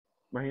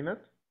 Imagínate.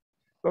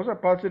 Those are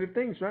positive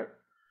things, right?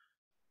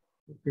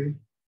 Okay.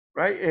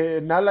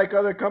 Right? Not like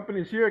other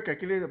companies here que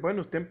aquí le dicen,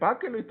 bueno, usted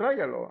empáquelo y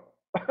tráigalo.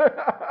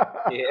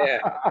 Yeah.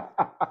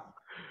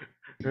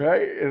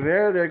 Right?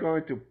 There they're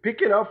going to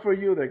pick it up for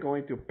you, they're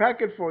going to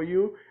pack it for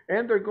you,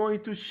 and they're going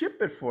to ship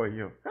it for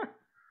you.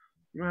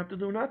 You don't have to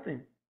do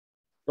nothing.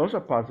 Those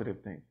are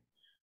positive things.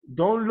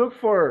 Don't look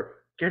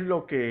for qué es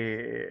lo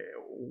que,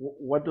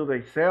 what do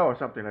they sell or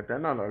something like that.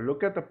 No, no.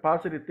 Look at the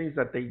positive things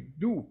that they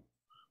do.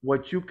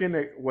 What you can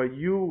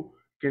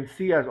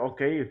see as,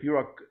 okay, if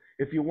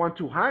you want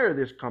to hire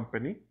this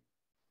company,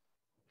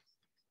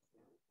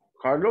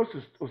 Carlos,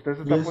 usted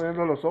se está Yes.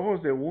 poniendo los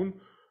ojos de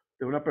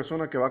una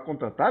persona que va a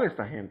contratar a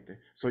esta gente.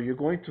 So you're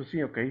going to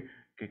see, okay,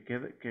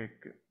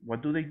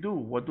 what do they do?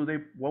 What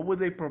would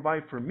they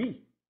provide for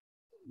me?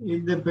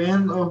 It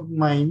depends of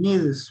my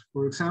needs,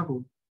 for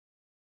example.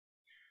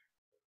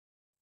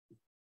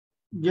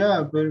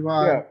 Yeah, but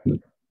Yeah.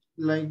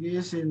 like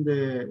this in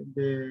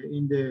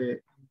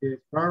the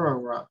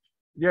paragraph.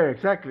 Yeah,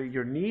 exactly.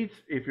 Your needs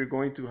if you're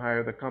going to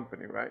hire the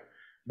company, right?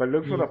 But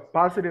look for the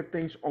positive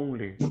things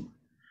only.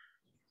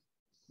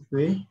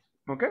 Okay.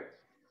 Okay?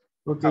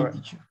 Okay, All right.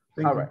 teacher.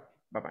 Thank All you. right.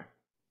 Bye-bye.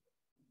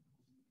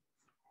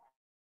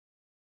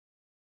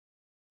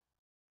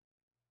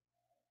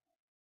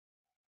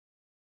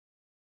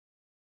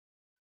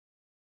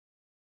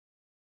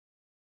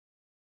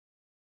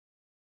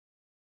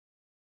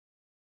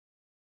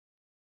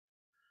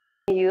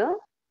 You?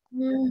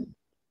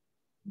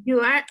 You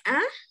are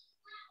a?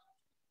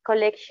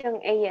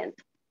 Collection agent.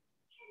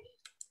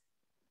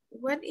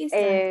 What is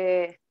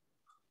that?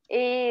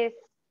 We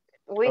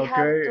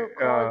have to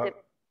call the...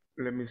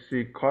 Let me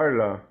see.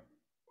 Carla,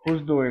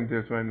 who's doing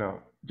this right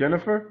now?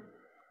 Jennifer?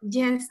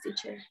 Yes,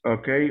 teacher.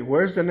 Okay.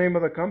 Where's the name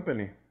of the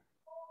company?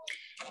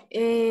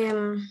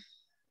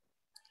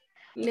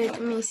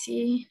 Let me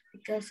see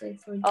because I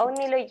forget.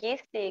 Omni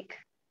Logistic.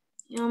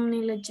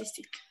 Omni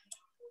Logistic.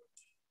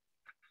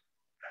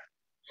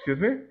 Excuse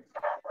me?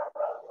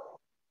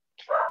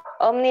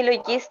 Omni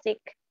Logistic.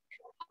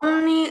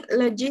 Omni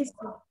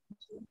Logistic.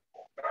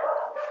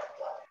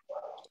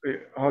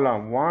 Hold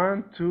on.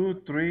 1,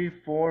 2, 3,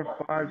 4,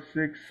 5,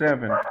 6,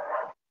 7.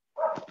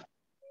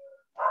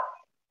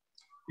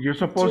 You're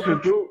supposed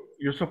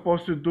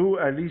to do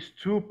at least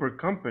 2 per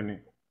company.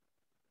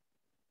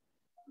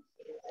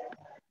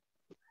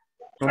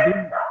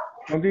 Son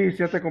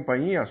 17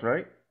 compañías,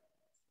 right?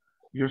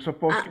 You're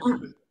supposed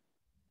to.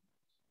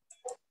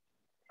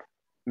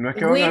 No es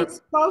que We're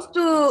supposed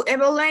to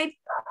evaluate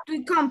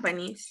 2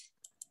 companies.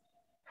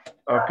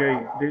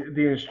 Okay,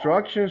 the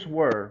instructions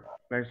were,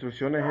 las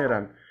instrucciones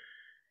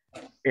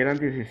eran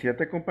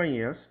 17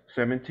 compañías,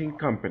 17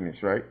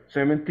 companies, right?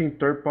 17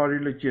 third-party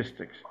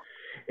logistics.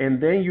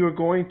 And then you're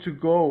going to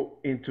go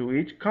into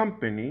each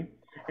company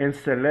and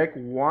select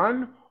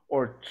 1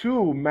 or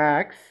 2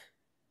 max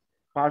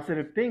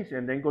positive things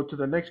and then go to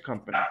the next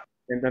company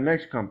and the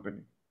next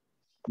company.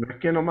 No es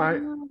que nomás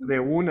de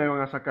una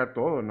van a sacar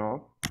todo,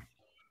 no.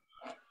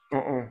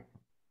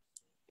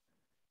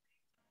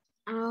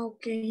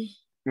 Okay.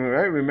 All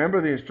right,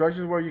 remember the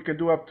instructions where you can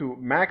do up to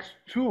max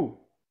 2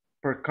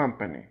 per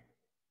company.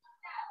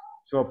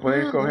 So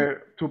pueden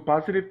coger 2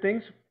 positive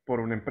things por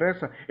una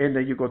empresa, and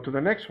then you go to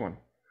the next one,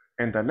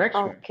 and the next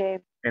one,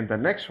 and the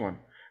next one.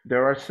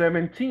 There are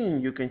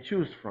 17 you can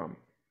choose from.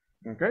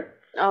 Okay?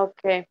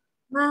 Okay.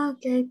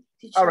 Okay,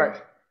 teacher. All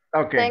right.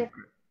 Okay.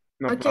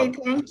 No problem.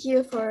 Thank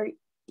you for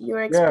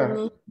your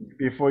explanation. Yeah.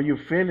 Before you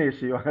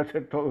finish, you van a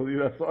hacer todo de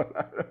una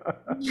sola.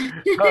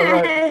 All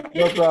right.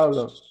 No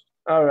problem.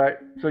 All right.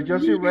 So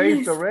just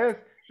erase the rest,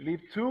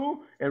 leave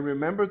 2, and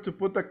remember to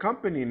put the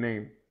company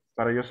name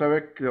para yo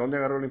saber de dónde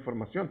agarró la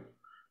información.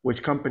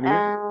 Which company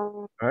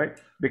is, right?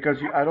 Because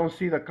I don't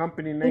see the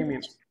company name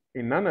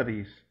in none of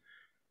these.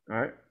 All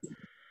right.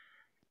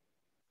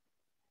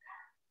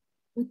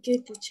 Okay,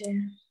 teacher.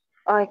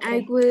 Okay.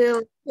 I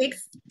will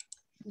fix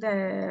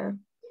the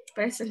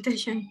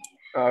presentation.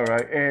 All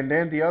right. And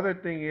then the other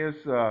thing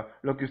is,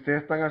 lo que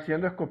ustedes están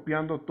haciendo es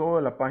copiando todo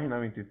de la página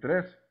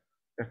 23.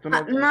 Esto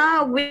no...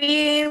 No,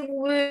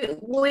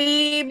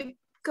 we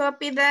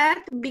copy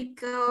that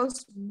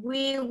because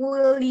we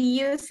will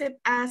use it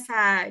as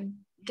a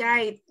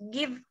guide,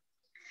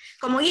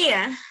 como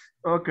guía.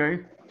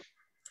 Okay.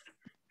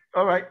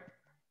 All right.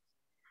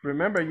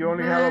 Remember, you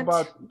only have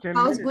about 10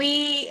 minutes. Because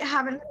we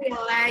haven't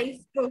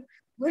realized,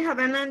 we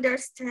haven't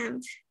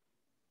understand.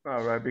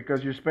 All right,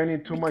 because you're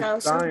spending too much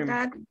time.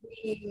 That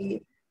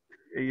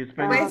you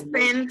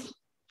spend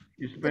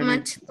too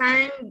much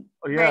time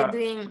by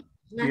doing nothing.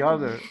 The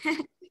other.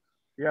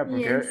 Yeah,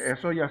 porque Yes.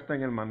 eso ya está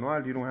en el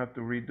manual. You don't have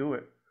to redo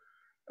it.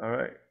 All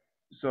right.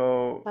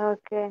 So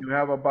you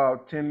have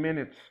about 10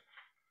 minutes.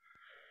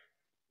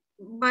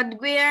 But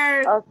we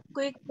are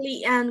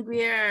quickly and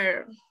we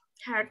are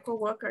hardcore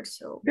workers,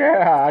 so.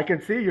 Yeah, I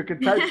can see you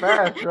can type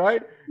fast,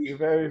 right? You're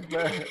very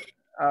fast.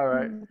 All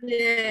right.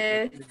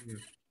 Yes.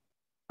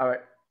 All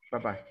right.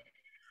 Bye-bye.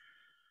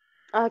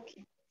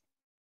 Okay.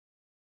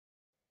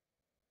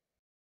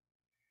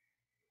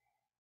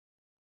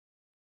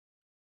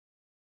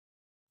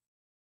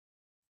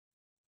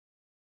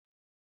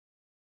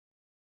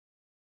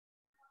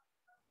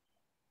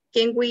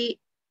 Can we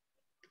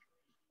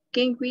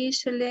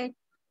select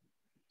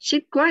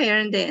sheet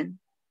choir then?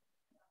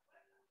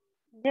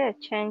 Yeah,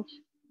 change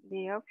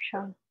the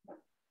option.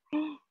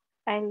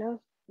 I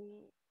lost the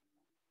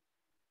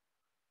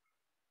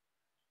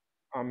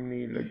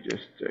Omni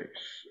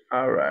Logistics.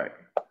 All right.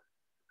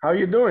 How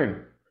you doing?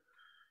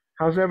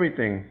 How's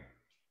everything?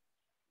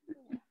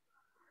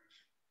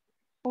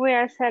 we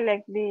are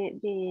select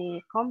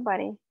the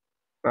company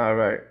All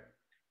right.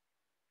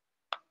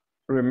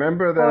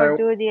 Remember that for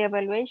do the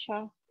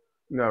evaluation.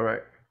 all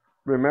right.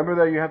 Remember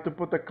that you have to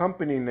put the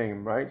company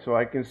name, right? So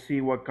I can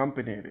see what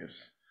company it is.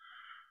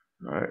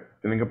 All right.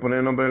 Tienen que poner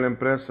el nombre de la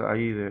empresa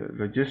ahí de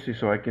logistics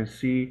so I can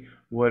see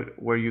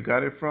where you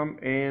got it from.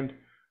 And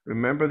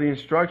remember the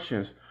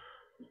instructions.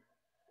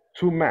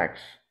 2 max,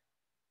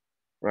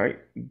 right?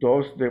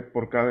 Dos de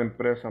por cada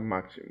empresa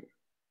máximo,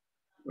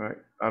 right?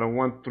 I don't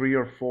want 3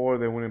 or 4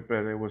 de una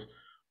empresa. It was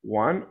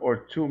 1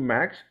 or 2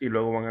 max y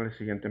luego van a la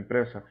siguiente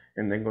empresa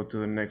and then go to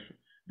the next one.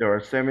 There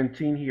are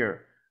 17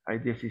 here. Hay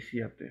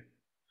 17.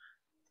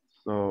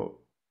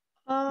 So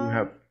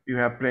you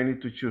have plenty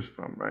to choose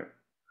from, right?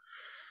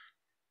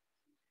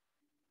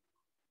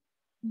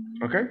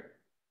 Okay?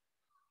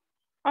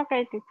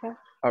 Okay, teacher.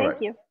 All Thank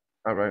right. you.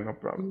 All right, no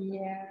problem.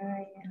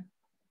 Yeah, yeah.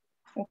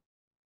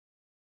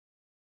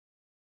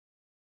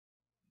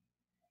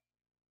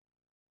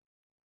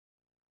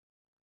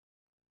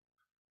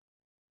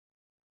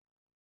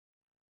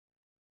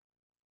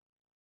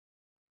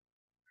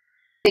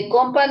 The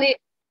company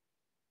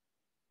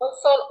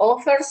also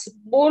offers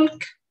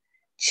bulk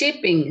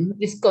shipping,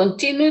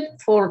 discontinued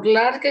for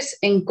largest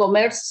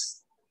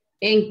e-commerce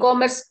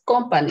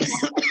companies.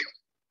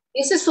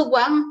 This is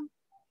one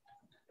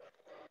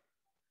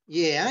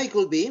Yeah, it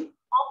could be.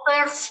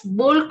 offers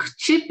bulk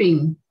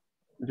shipping.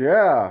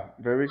 Yeah,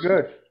 very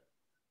good.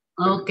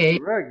 Okay.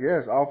 Correct.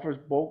 Yes, offers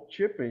bulk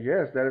shipping.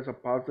 Yes, that is a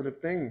positive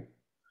thing,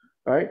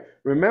 right?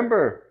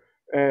 Remember,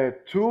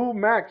 2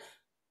 max,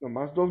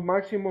 nomás 2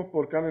 máximos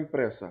por cada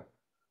empresa.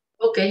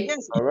 Okay.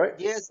 Yes, All right.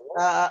 yes.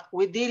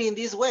 We did in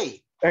this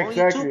way.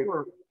 Exactly.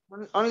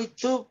 Only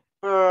two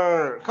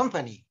per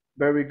company.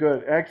 Very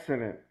good.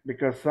 Excellent.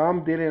 Because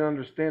some didn't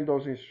understand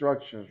those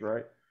instructions,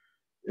 right?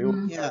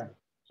 Yeah.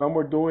 Some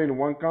were doing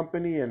one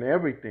company and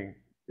everything.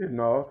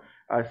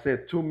 I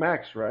said 2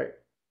 max, right?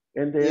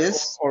 And then,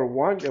 Yes. or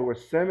one, there were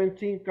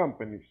 17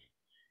 companies.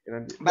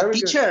 But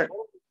teacher,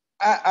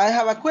 I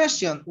have a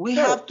question. We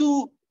Sure.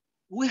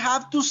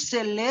 have to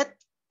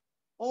select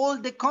all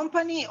the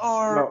company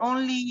or No.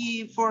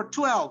 only for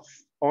 12?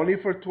 Only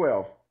for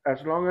 12.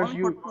 As long as Only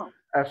you, for 12.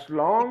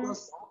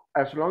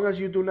 as long as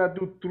you do not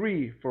do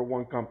 3 for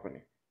one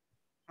company.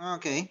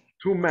 Okay.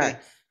 2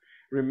 max.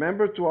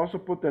 Remember to also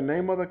put the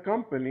name of the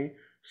company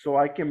so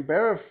I can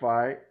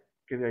verify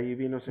que de ahí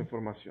vino esa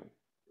información.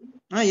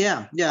 Oh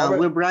yeah, yeah. Right.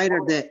 We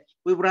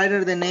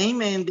write the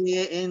name and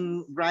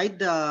write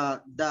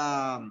the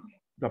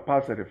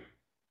positive.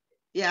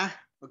 Yeah.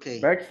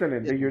 Okay.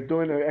 Excellent. Yeah. You're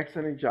doing an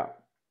excellent job.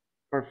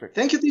 Perfect.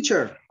 Thank you,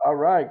 teacher. All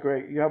right,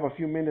 great. You have a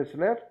few minutes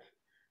left.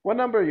 What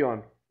number are you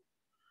on?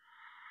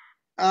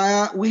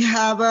 We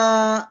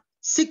have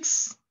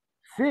 6.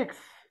 6.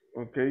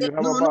 Okay. You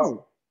have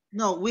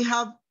No, we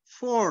have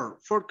 4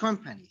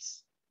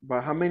 companies.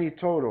 But how many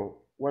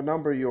total? What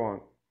number are you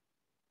on?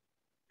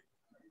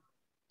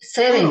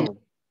 7. Oh.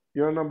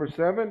 You're on number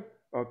 7?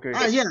 Okay.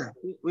 Yeah,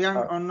 we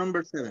are on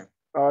number 7.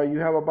 You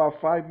have about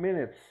 5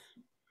 minutes.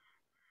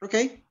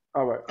 Okay.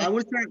 All right. I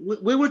will try.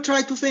 We will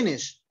try to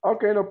finish.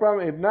 Okay, no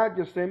problem. If not,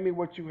 just send me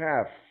what you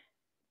have.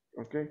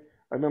 Okay.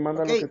 Ahí me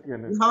manda lo que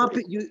tienes.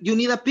 You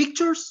need a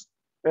pictures?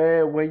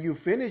 When you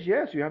finish,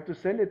 yes, you have to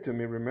send it to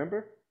me,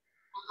 remember?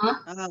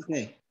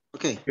 Okay.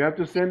 Okay. You have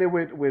to send it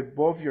with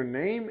both your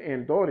name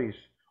and Doris.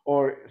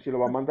 Or si lo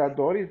va a mandar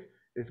Doris,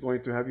 it's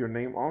going to have your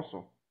name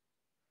also.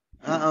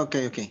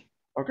 Okay.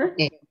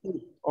 Okay?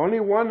 Only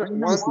one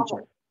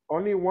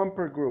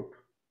per group.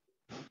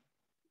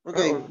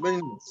 Okay, very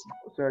nice.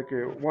 O sea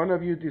que one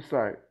of you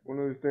decide.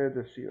 Uno de ustedes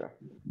decida.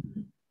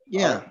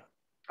 Yeah.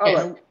 All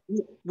right.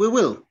 We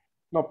will.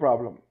 No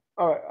problem.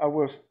 All right.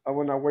 I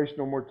will not waste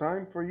no more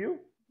time for you.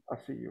 I'll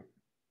see you.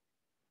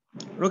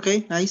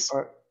 Okay, nice.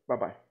 All right.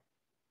 Bye-bye.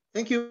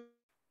 Thank you.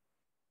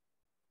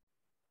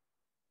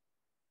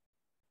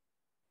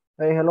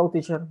 Hey, hello,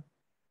 teacher.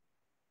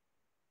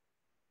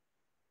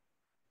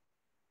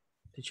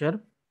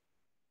 Teacher?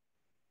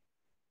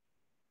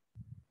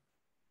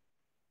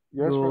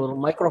 Yes, your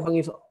microphone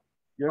is...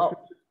 Yes. Oh.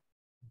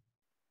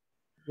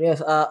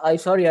 Yes, I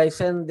sorry, I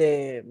sent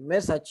the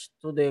message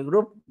to the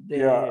group.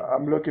 Yeah,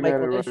 I'm looking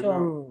at it right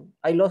now.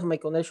 I lost my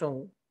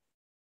connection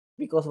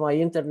because my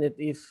internet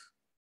is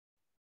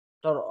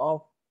turned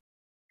off.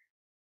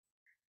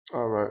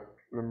 All right,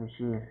 let me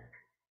see.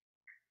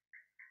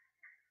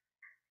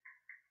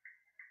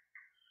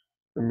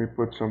 Let me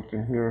put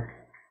something here.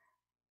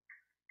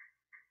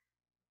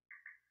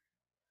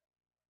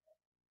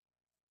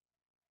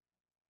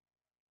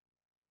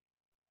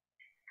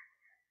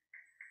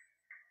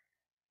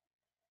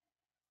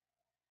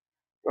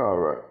 All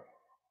right.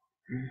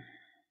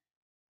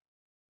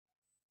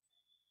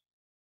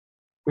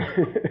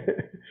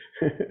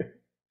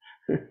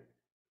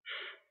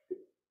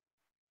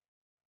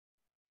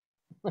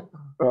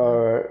 All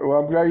right. Well,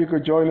 I'm glad you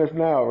could join us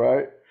now,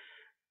 right?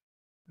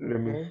 Let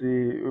me Okay.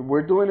 see.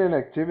 We're doing an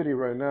activity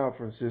right now,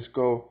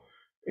 Francisco,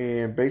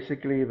 and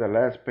basically the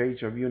last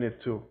page of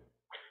Unit 2.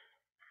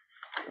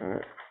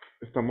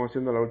 Estamos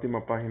haciendo la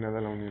última página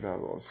de la unidad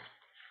 2.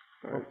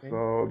 Alright, Okay.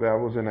 so that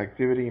was an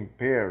activity in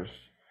pairs.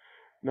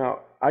 Now,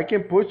 I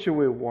can put you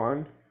with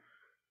one.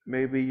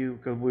 Maybe you,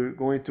 because we're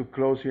going to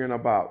close here in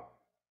about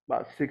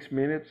 6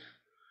 minutes.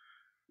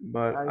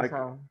 But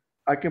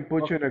I can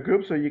put you in a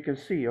group so you can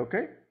see,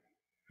 okay?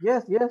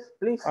 Yes,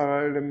 please. All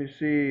right, let me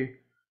see.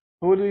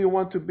 Who do you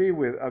want to be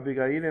with?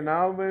 Abigail and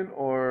Alvin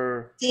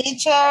or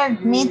Teacher,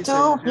 me Denise too,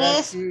 and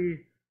please.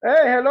 Jackie?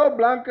 Hey, hello,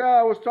 Blanca.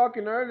 I was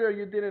talking earlier.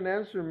 You didn't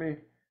answer me,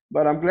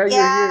 but I'm glad you're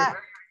Yeah, here.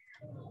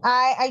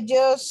 I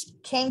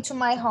just came to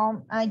my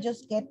home. I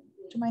just get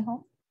to my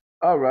home.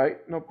 All right,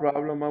 no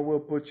problem. I will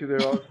put you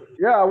there also.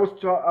 Yeah, I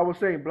was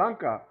saying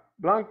Blanca,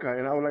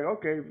 and I was like,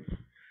 okay,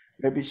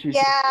 maybe she's.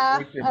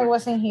 Yeah, I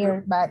wasn't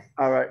here, but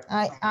All right.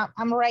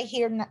 I'm right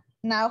here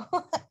now.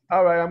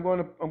 All right, I'm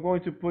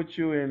going to put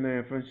you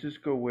in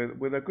Francisco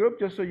with a group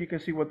just so you can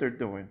see what they're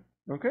doing.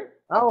 Okay.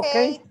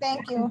 Okay,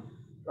 thank you.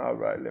 All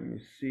right, let me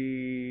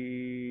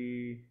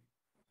see.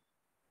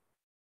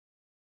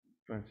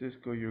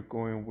 Francisco, you're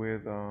going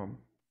with Iris,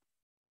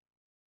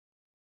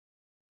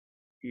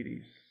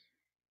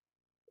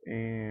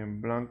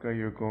 and Blanca,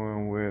 you're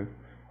going with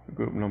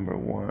group number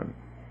 1.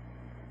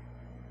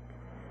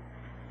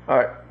 All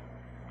right.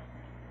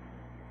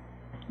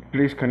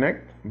 Please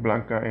connect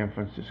Blanca and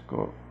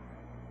Francisco.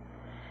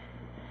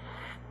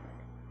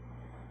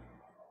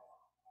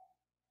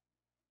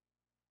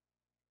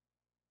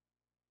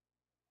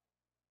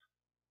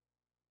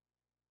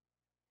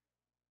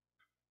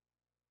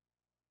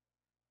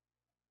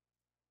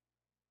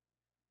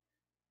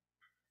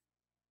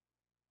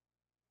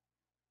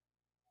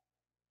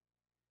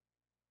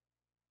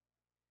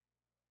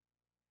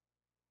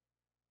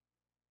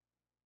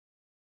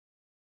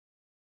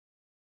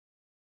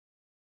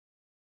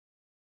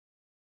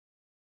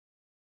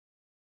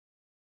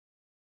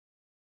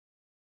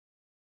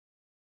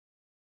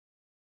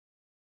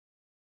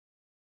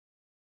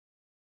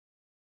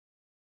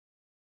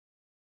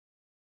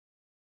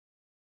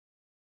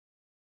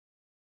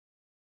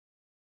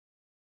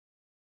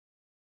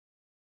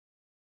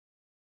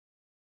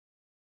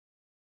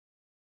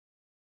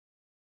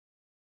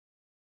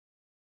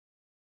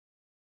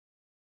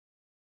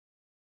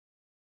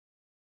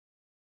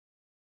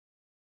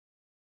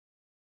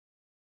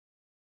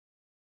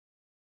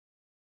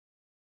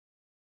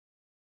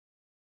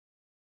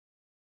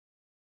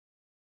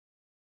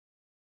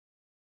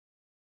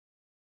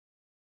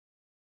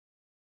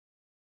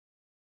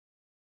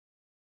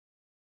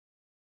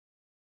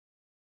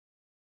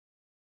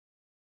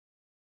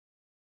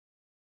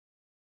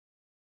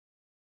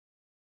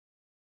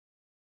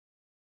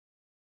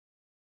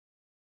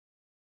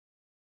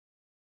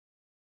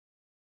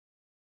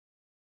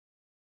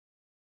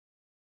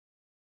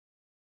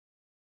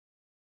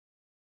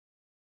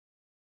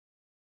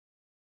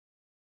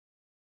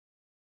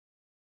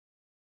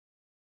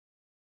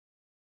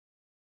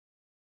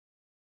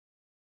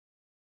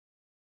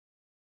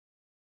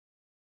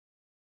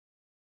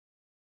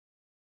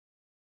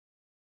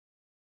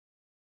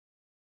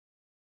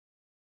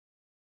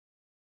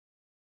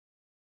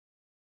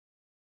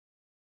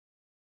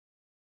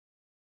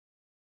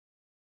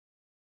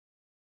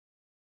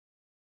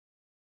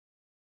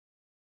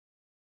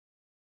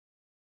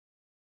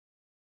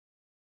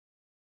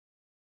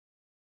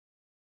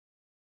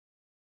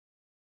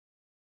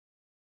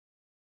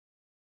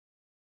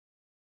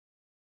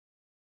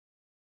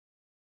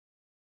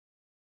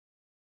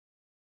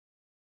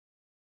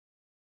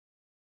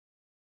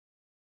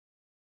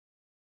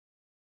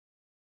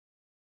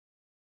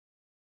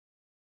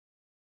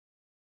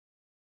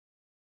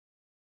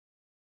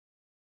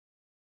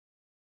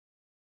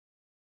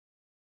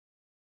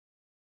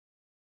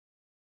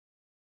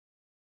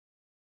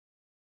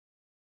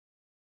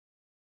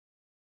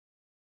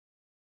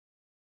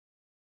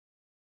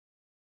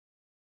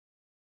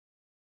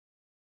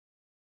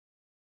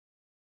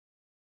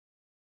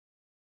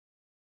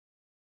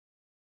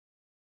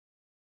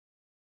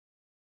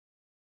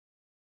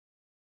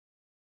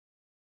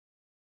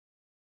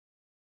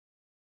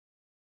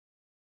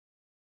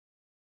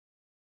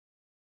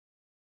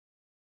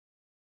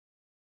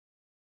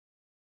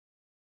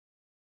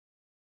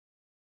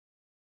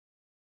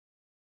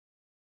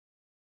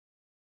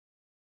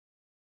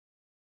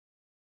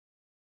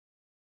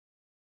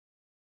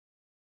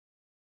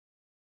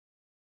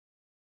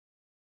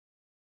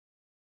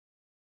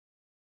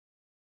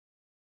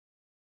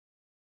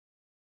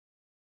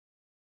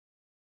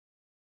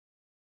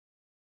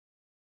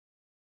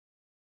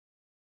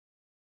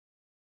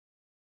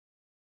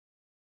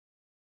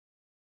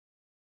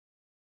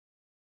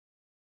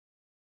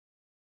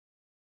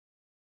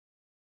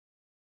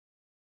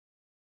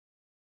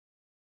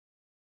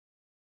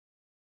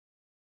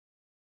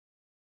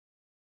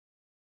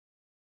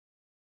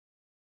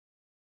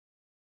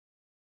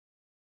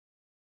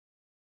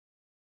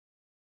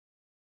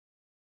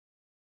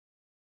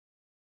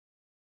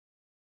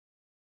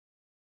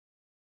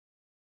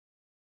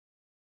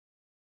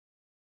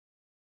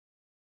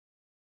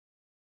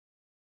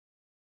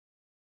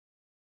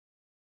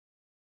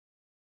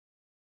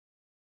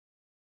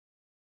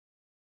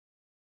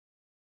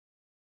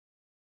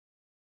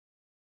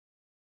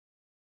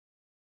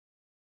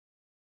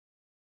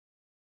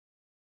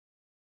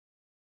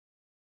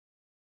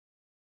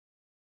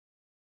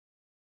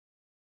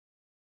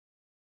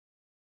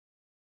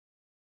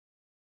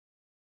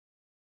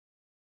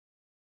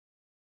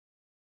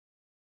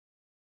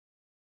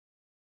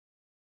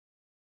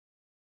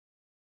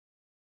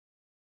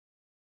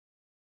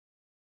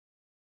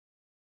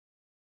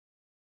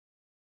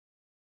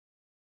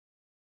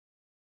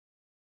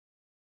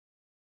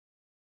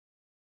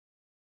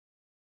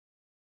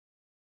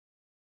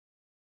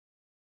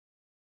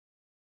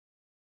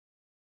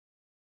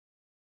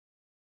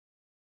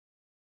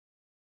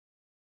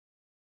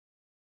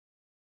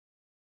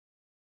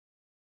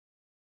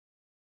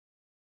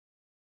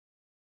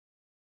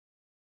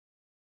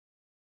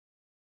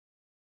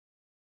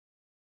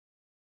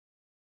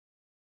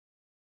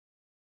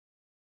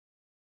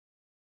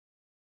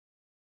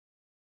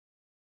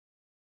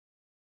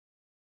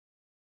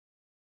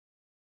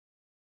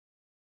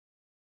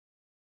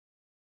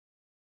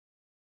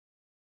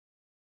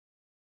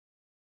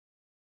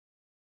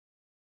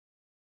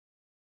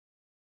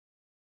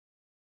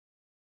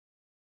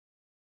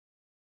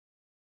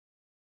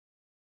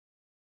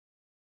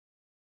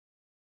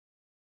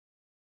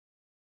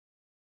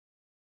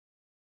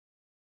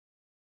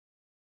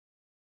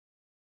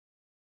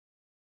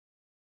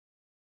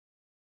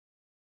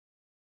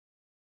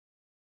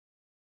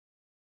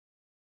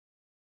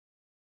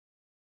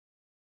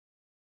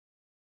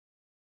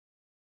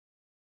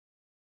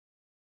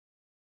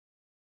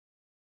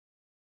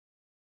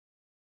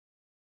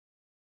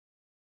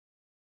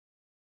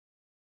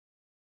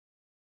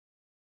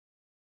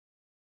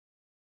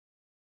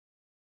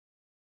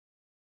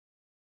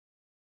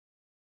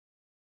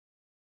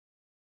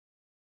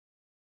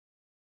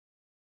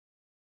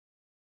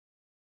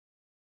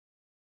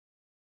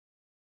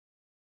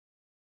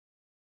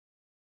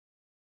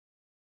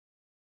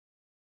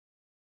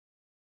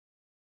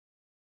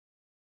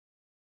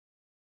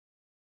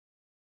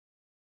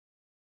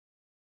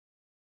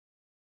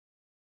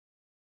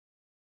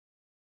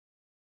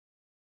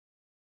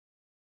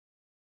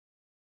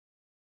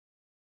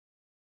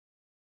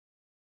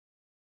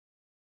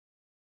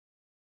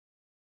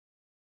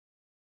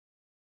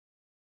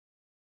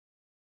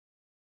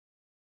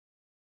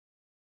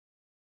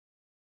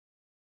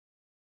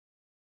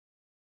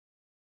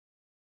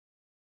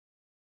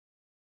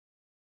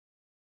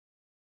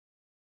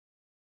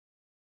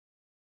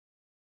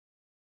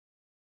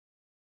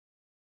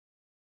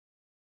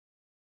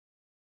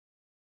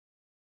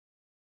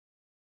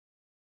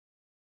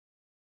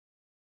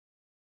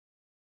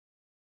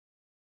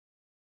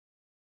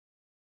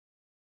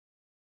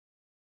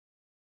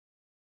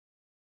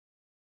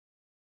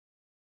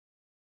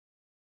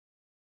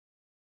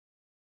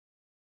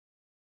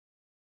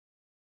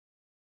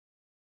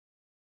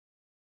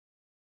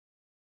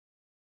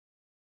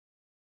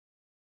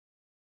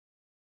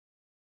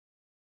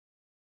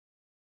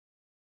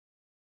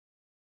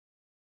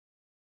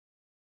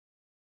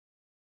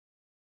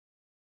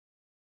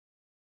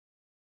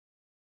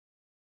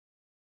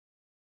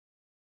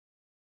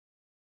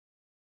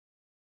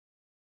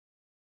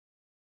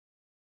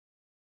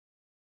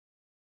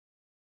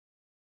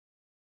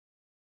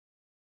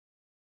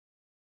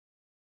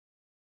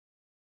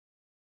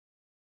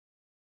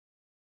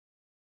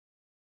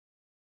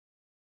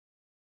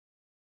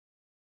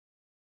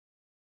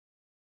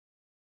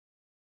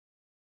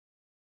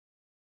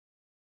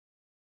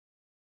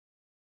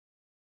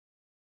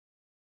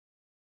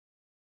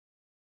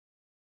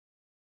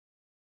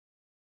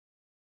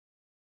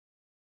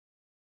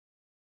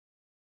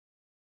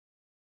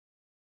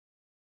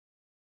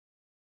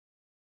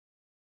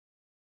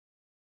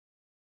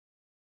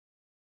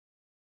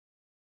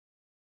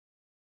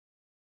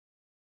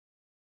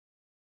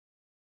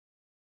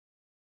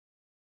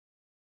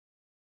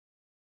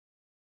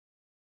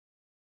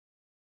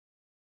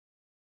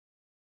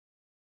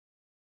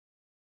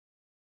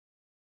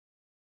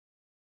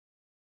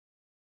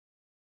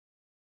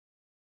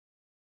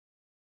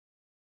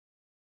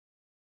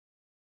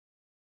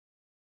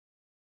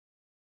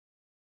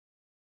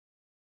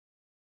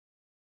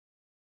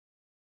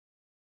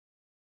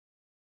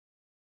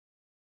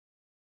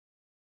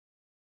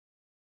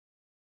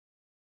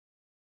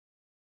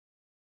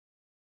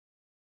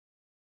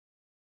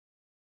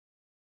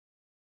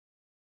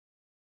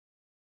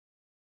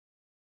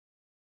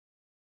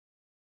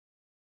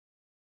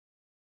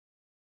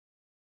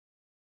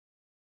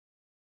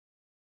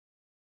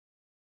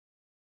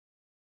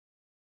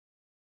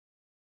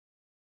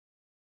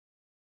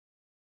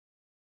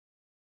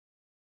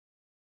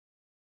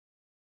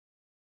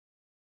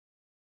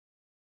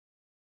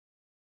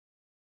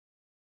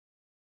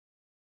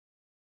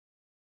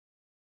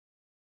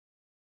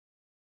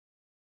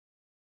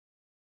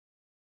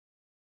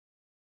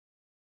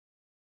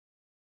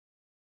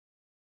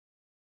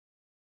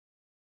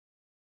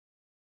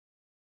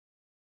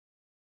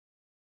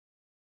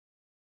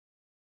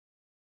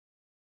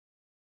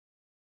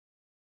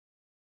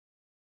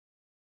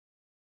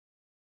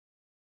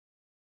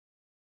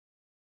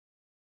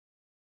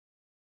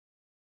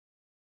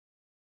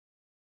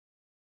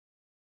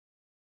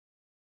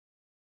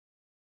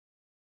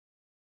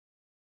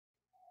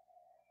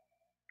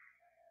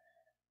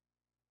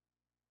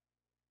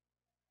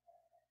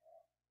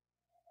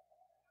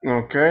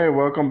 Okay,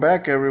 welcome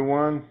back,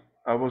 everyone.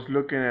 I was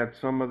looking at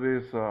some of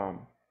this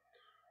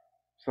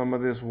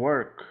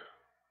work,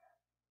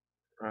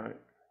 right?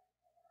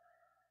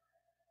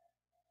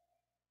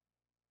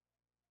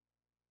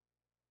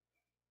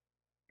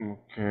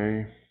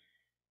 Okay,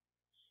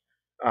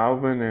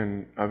 Alvin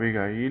and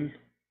Abigail.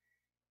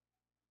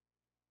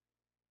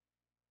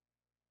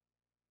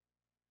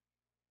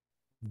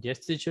 Yes,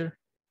 teacher.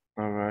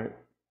 All right,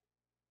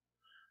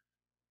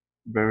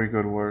 very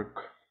good work.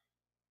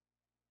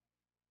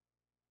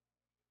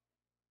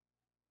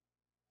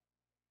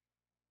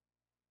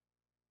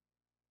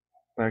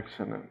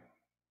 Excellent.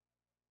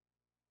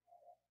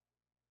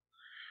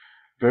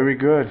 Very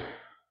good.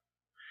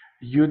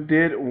 You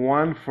did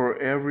one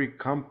for every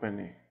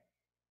company.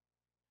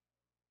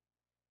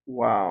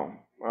 Wow.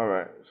 All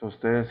right. So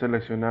ustedes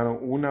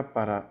seleccionaron una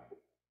para,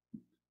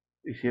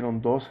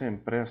 hicieron 12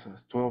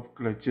 empresas, 12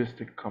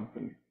 logistic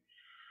companies.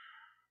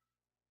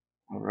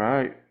 All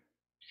right.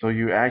 So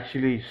you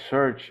actually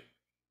search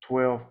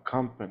 12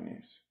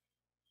 companies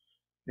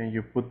and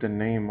you put the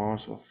name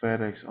also,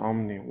 FedEx,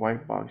 Omni,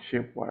 Whitebox,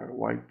 Shipwire,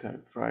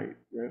 Whitetail, Freight,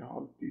 Red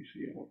Hawk,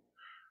 DCL,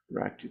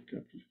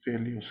 Rakuten,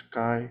 Filio,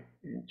 Sky,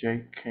 and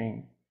J.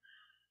 King.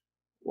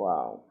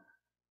 Wow.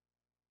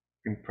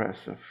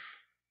 Impressive.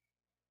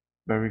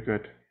 Very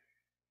good.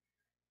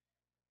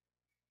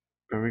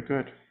 Very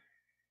good.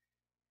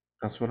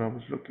 That's what I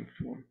was looking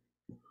for.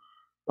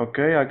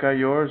 Okay, I got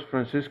yours,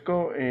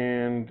 Francisco,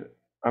 and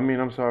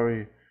I'm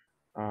sorry,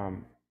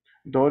 um,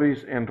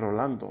 Doris and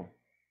Rolando.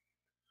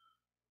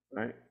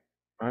 Right?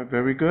 All right,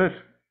 very good.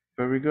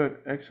 Very good.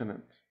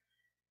 Excellent.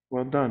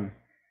 Well done.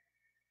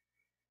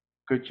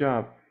 Good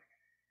job.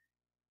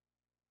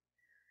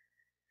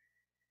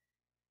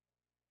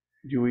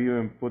 You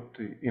even put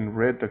in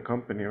red the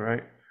company,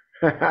 right?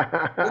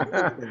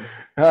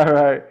 All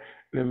right.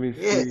 Let me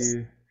Yes.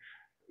 see.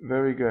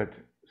 Very good.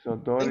 So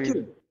Thank Doris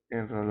you.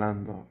 and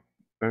Rolando.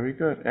 Very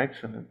good.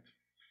 Excellent.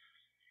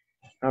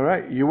 All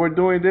right. You were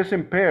doing this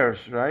in pairs,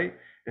 right?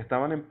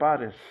 Estaban en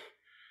pares.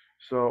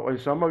 So and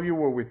some of you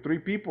were with 3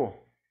 people,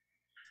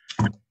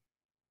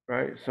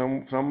 right?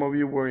 Some of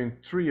you were in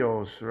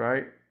trios,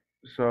 right?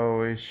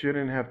 So it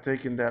shouldn't have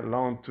taken that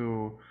long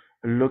to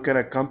look at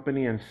a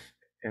company and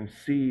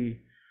see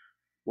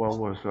what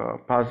was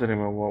positive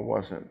and what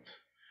wasn't.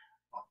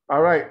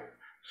 All right.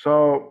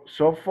 So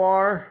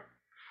far,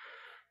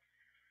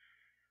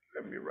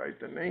 let me write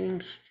the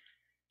names.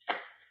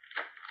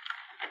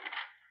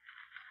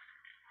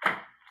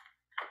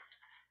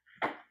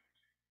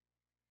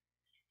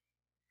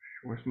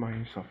 Where's my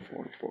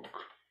INSAFORP book?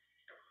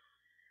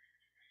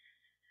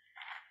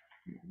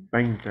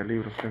 20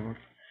 libros tengo.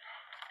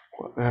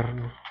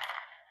 Cuaderno.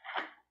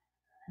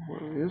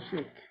 Where is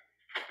it?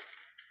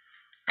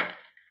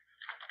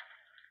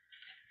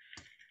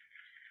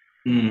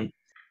 See.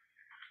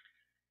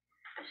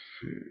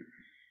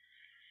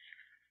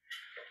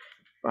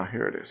 Ah,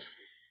 here it is.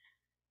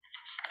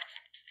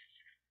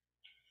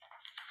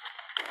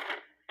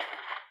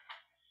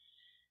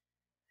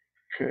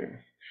 Okay.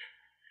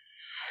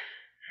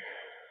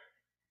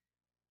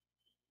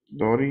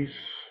 Doris,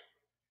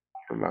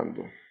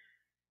 Rolando.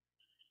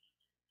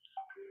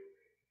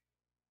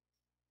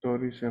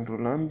 Doris and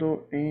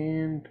Rolando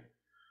and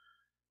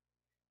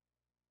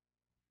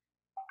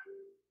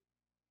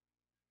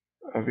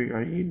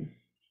Abigail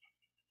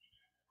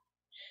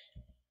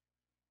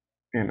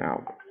and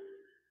Albert.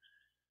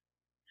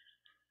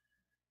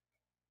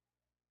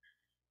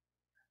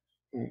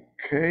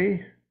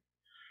 Okay.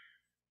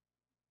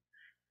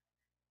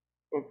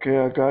 Okay,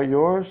 I got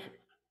yours.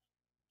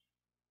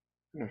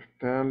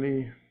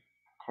 Neftali,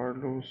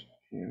 Carlos,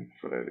 and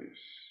Freddy's.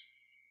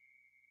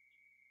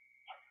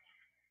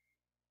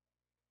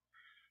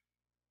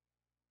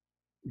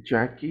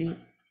 Jackie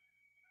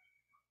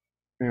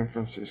and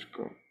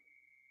Francisco.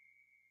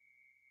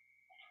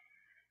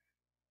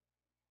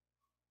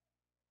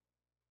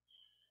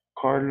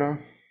 Carla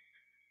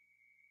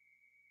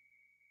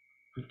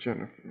and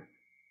Jennifer.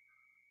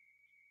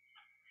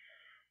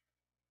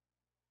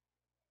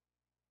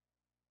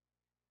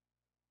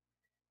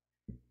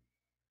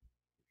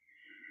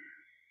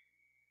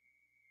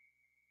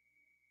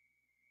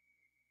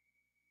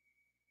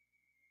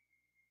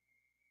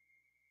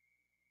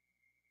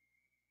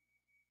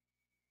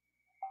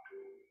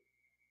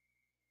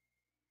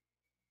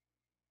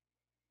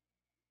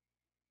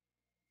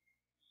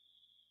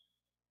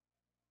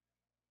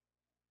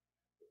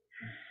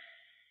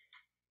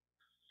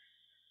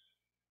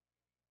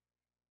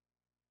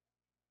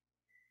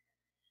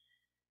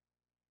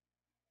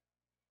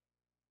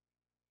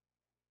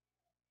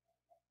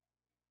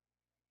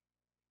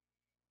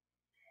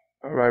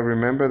 All right,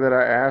 remember that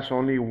I asked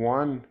only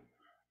one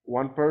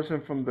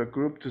person from the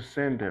group to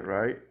send it,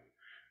 right?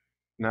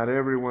 Not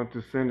everyone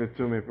to send it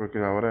to me, porque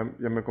ahora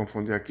ya me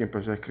confundí aquí,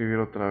 empecé a escribir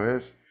otra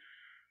vez.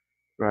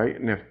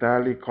 Right?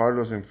 Neftali,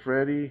 Carlos, and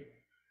Freddy.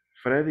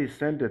 Freddy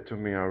sent it to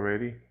me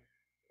already,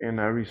 and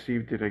I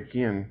received it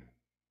again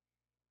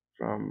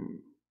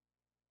from,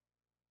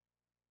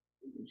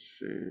 let's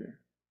see.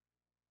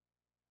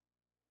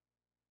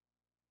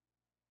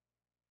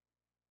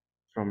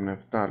 from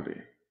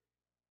Neftali.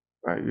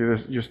 Right,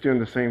 you're still in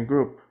the same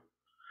group.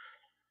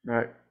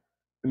 Right,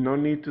 no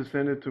need to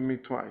send it to me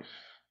twice.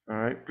 All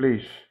right,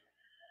 please.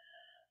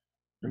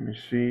 Let me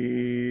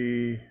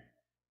see.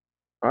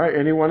 All right,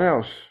 anyone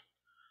else?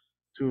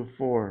 2,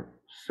 4,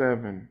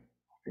 7,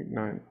 8,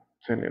 9,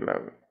 10,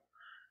 11.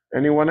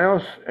 Anyone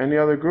else? Any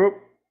other group?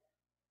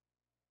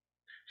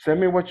 Send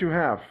me what you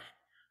have.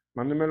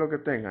 Mándenme lo que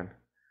tengan.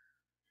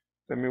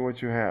 Send me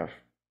what you have.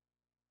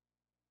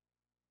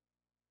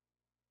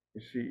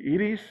 You see,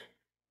 Iris,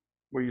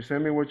 will you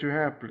send me what you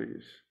have,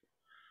 please?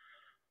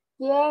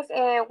 Yes,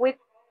 with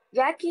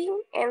Jackie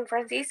and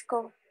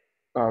Francisco.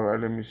 All right,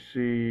 let me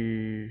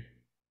see.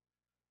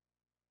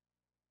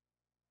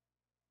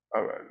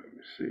 All right, let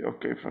me see.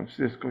 Okay,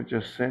 Francisco,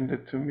 just send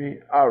it to me.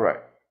 All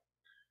right.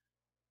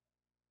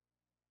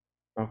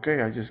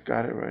 Okay, I just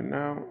got it right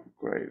now.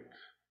 Great.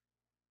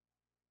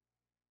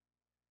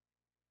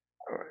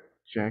 All right,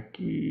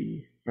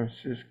 Jackie,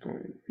 Francisco,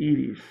 and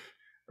Iris.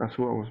 That's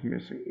who I was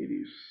missing,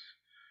 Iris.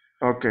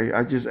 Okay,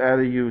 I just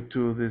added you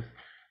to this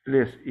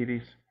list,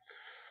 Iris.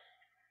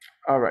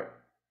 All right.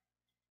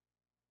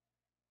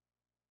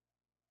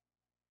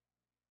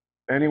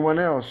 Anyone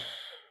else?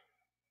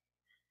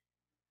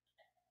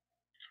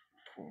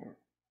 4.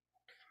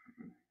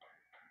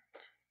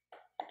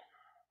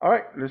 All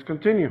right, let's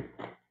continue.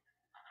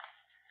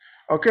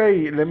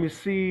 Okay, let me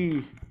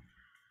see.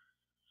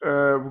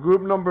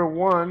 Group number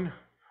 1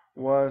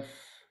 was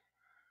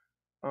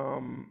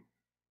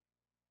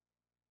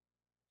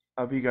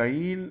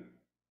Abigail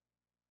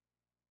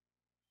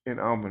and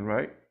Alman,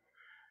 right?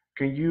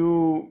 Can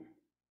you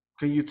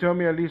tell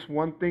me at least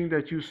one thing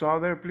that you saw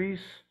there,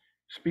 please?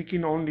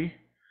 Speaking only.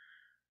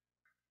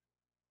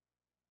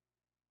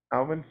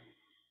 Alvin?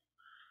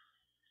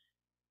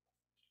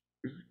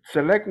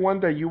 Select one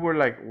that you were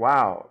like,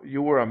 wow,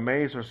 you were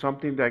amazed, or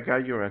something that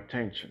got your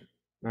attention.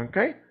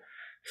 Okay?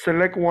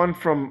 Select one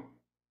from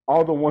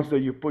all the ones that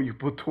you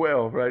put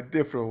 12, right?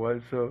 Different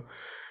ones. So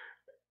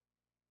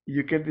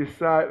you can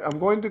decide. I'm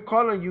going to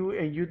call on you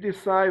and you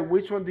decide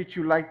which one did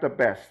you like the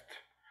best.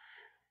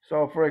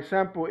 So for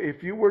example,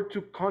 if you were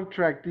to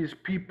contract these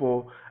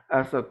people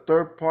as a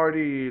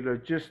third-party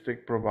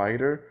logistic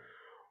provider,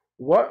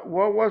 what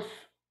was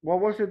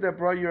it that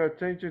brought your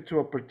attention to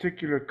a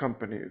particular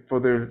company for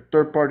their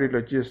third-party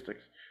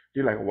logistics?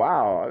 You're like,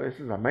 wow, this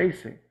is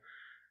amazing.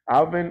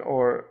 Alvin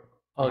or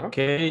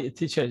okay,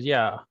 teacher,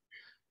 yeah.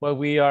 While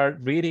we are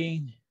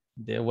reading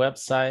the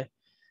website,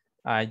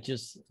 I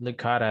just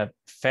look at a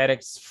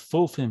FedEx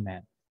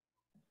fulfillment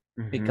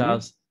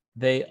because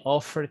they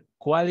offer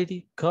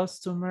quality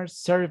customer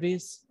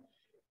service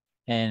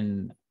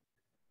and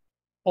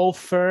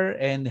offer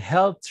and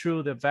help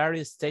through the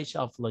various stage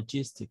of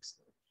logistics.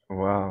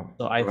 Wow.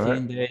 So I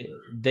think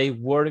they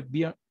work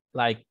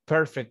like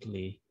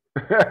perfectly.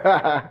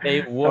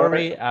 They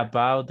worry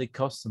about the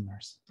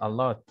customers a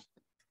lot.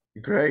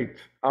 Great.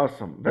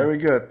 Awesome. Very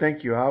good.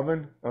 Thank you,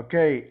 Alvin.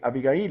 Okay,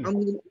 Abigail.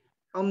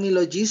 Omni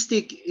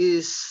Logistic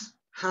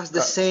has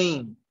the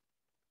same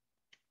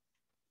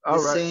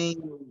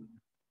same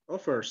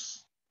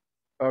offers.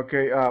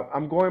 Okay,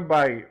 I'm going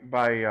by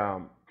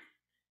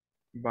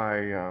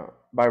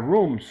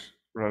rooms,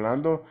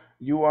 Rolando.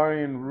 You are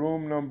in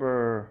room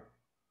number.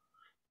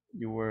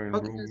 You were in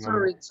room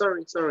number.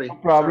 Sorry.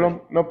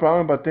 No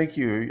problem, but thank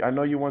you. I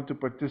know you want to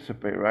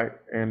participate, right?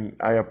 And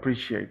I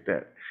appreciate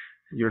that.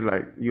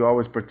 You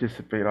always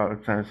participate all the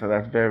time, so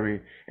that's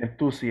very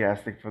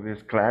enthusiastic for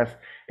this class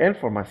and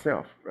for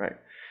myself, right?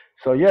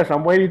 So yes,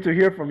 I'm waiting to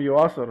hear from you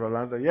also,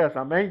 Rolando. Yes,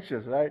 I'm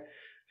anxious, right?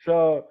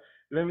 So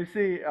let me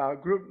see.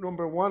 Group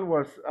number 1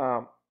 was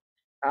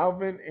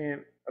Alvin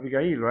and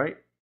Abigail, right?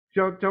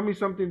 Tell me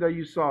something that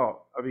you saw,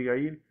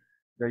 Abigail,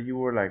 that you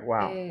were like,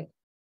 wow.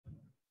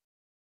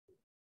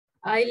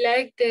 I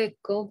like the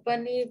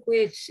company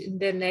which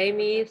the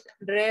name is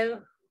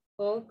Red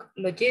Hawk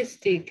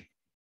Logistic.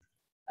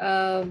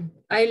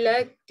 I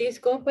like this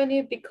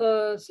company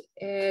because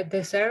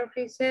the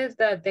services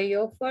that they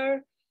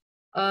offer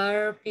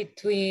are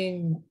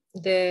between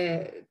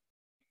the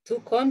 2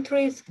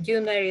 countries,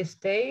 United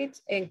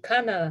States and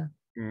Canada.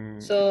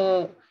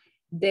 So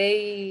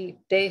they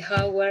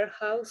have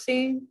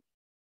warehousing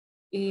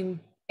and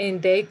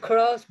they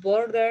cross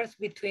borders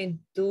between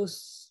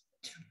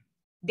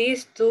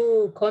these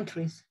 2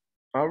 countries.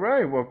 All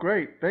right, well,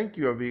 great. Thank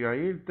you,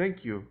 Abigail.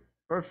 Thank you.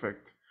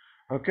 Perfect.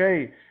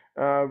 Okay,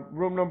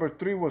 room number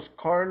 3 was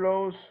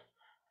Carlos,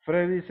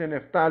 Fredis, and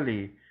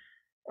Neftali.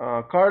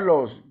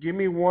 Carlos, give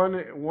me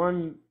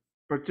one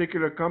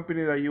particular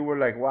company that you were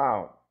like,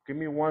 wow. Give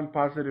me one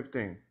positive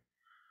thing.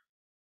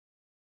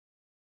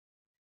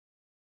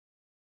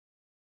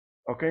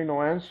 Okay,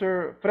 no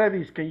answer.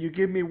 Fredis, can you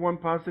give me one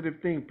positive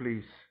thing,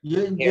 please?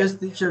 Yes,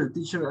 teacher.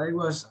 I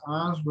was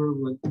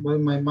answered, but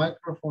my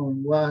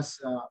microphone was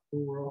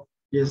off.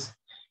 Yes.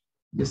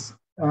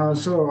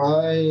 So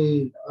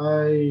I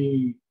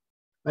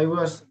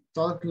was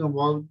talking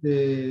about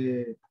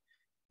the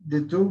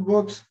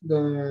toolbox,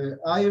 the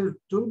Air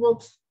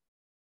toolbox.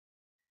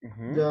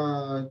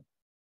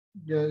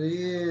 Yeah,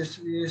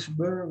 is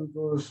better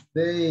because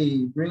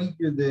they bring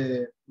you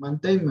the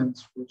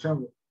maintenance, for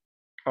example.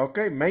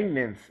 Okay,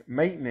 maintenance.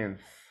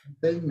 Maintenance,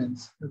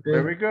 okay.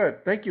 Very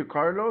good. Thank you,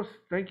 Carlos.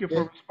 Thank you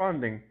for Okay.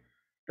 responding.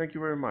 Thank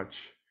you very much.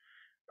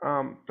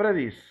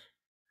 Freddy's.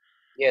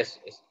 Yes,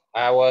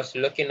 I was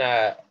looking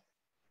at,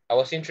 I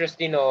was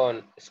interested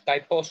on Sky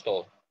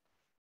Postal.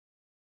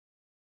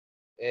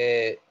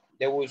 They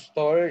will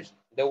store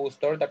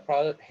the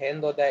product,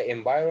 handle the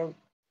environment,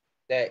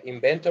 the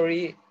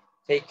inventory,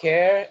 take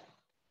care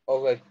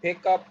of a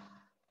pickup,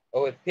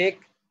 of a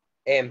pick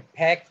and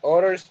pack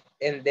orders,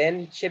 and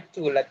then ship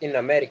to Latin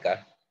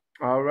America.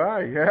 All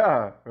right,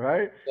 yeah,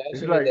 right. So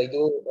It's actually, like, they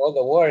do all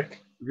the work.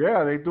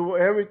 yeah, they do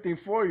everything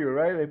for you,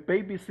 right? They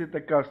babysit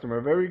the customer.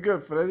 Very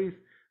good, Freddy.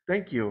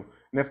 Thank you.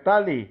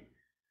 Neftali.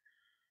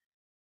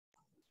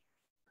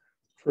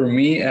 For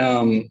me,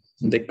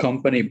 the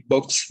company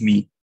Box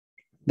Me.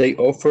 They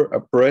offer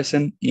a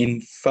presence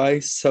in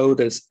 5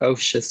 Southeast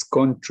Asian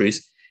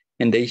countries,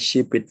 and they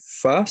ship it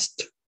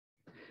fast,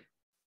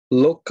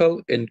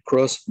 local, and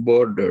cross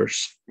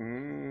borders.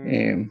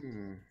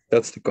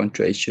 That's the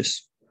country I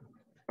choose.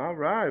 All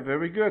right,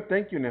 very good.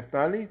 Thank you,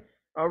 Neftali.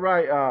 All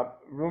right,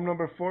 room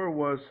number 4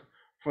 was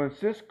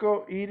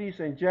Francisco, Edis,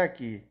 and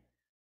Jackie.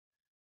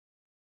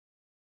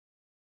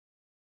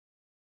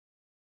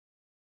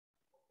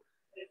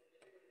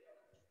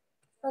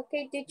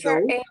 Okay,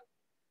 teacher. No.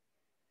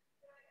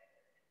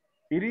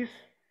 Edis?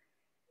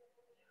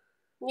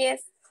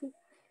 Yes.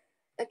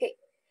 Okay.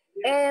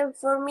 And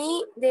for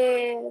me,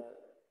 the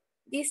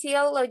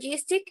DCL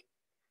Logistic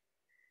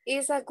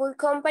is a good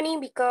company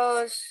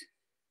because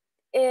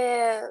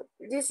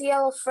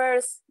DCL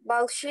offers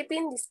bulk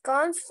shipping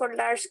discounts for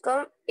large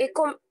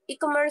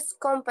e-commerce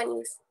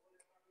companies.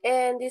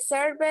 And the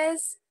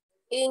service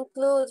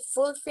include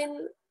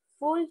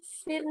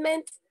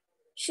fulfillment,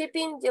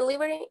 shipping,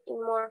 delivery,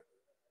 and more.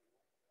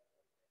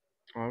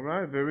 All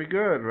right, very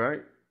good,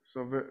 right?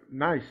 So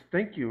nice.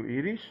 Thank you,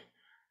 Edis.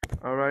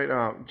 All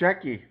right,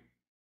 Jackie.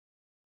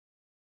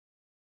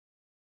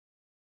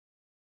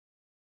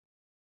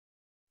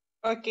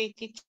 Okay,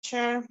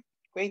 teacher,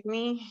 wait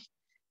me.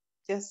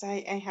 Just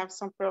I have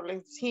some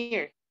problems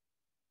here.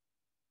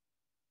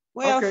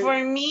 Well, Okay.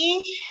 for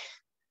me,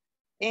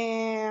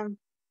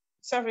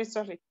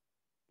 sorry,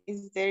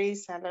 there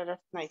is a lot of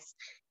noise.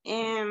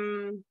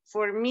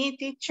 For me,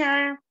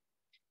 teacher,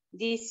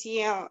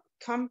 DCL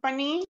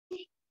company,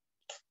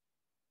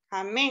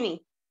 how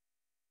many?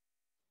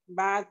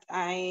 But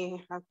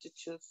I have to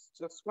choose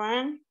just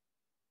one.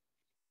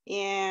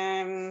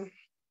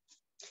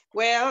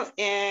 Well,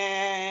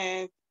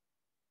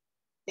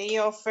 they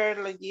offer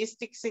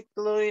logistics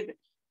include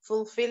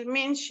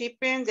fulfillment,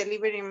 shipping,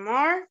 delivery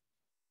more,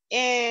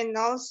 and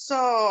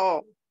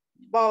also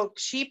bulk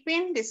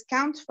shipping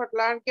discounts for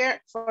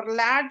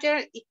larger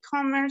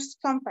e-commerce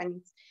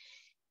companies.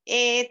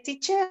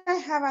 Teacher, I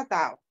have a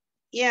doubt.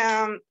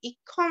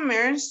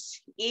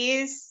 E-commerce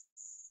is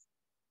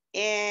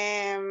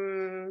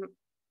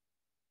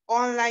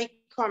online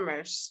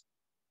commerce.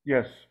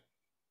 Yes.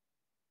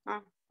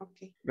 Ah,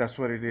 okay. That's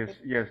what it is.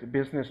 Yes,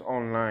 business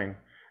online.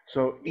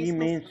 So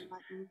Business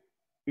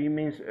E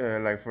means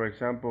like, for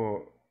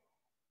example,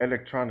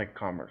 electronic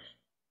commerce.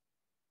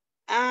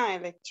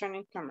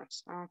 Electronic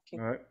commerce. Okay.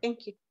 All right.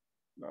 Thank you.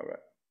 All right.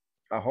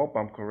 I hope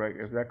I'm correct.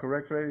 Is that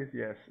correct, ladies?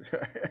 Yes.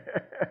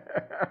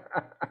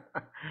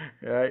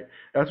 Right.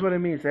 That's what it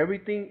means.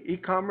 Everything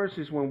e-commerce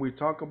is when we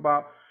talk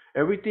about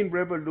everything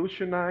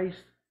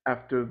revolutionized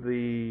after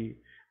the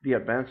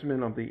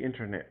advancement of the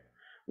internet.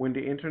 When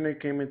the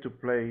internet came into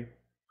play,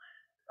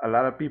 a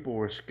lot of people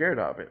were scared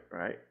of it,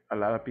 right? A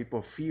lot of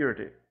people feared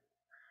it.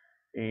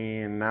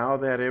 And now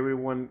that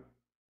everyone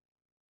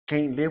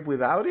can't live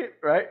without it,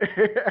 right?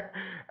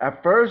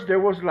 At first, there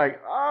was like,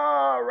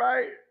 all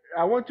right.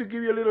 I want to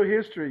give you a little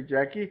history,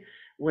 Jackie.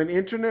 When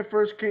internet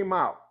first came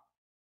out,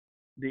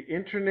 the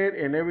internet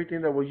and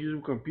everything that was used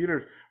with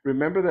computers,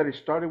 remember that it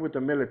started with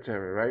the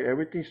military, right?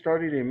 Everything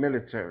started in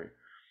military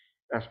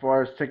as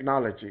far as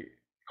technology,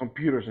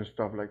 computers and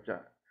stuff like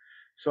that.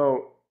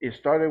 So it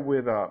started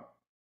with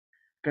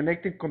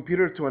connecting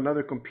computer to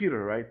another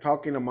computer, right?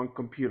 Talking among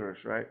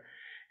computers, right?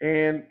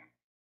 And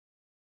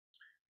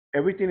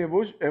everything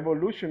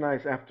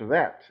evolutionized after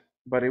that,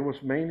 but it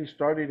was mainly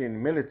started in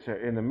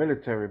the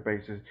military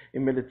bases,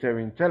 in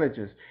military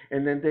intelligence,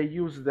 and then they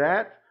used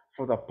that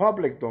for the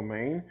public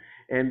domain,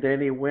 and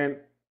then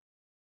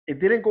it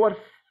didn't go as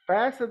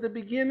fast at the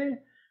beginning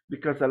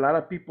because a lot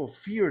of people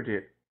feared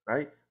it,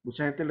 right?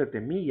 Mucha gente le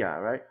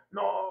temía, right?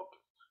 No,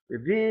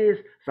 this.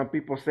 Some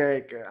people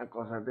say que eran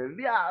cosas del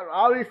diablo.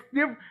 All this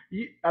different.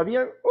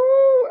 Había,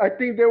 I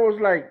think there was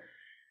like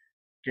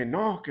que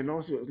no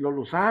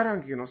lo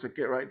usaran, que no sé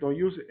qué, right? Don't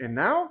use it. And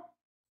now,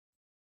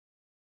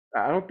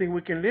 I don't think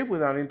we can live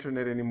without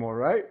internet anymore,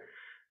 right?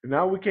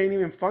 Now we can't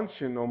even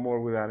function no more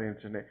without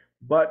internet.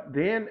 But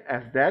then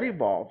as that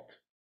evolved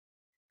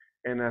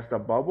and as the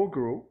bubble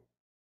grew,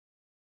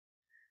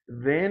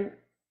 then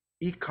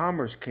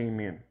e-commerce came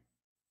in.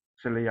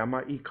 Se le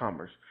llama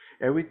e-commerce.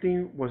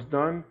 Everything was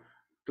done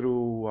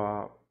through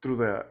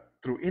the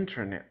through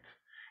intranet.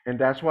 And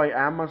that's why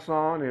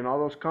Amazon and all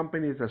those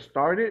companies that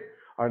started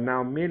are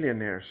now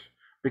millionaires,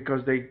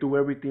 because they do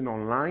everything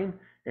online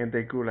and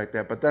they grew like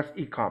that. But that's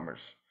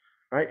e-commerce,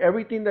 right?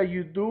 Everything that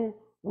you do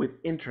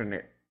with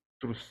intranet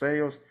through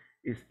sales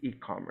is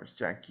e-commerce,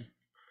 Jackie.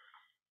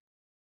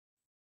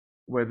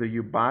 Whether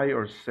you buy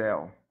or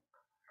sell.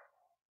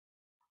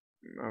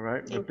 All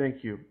right, but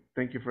thank you.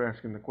 Thank you for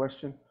asking the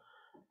question.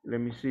 Let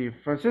me see.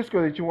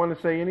 Francisco, did you want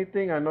to say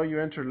anything? I know you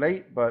entered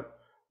late, but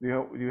do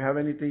you have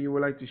anything you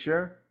would like to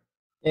share?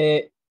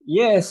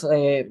 Yes,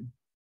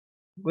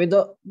 we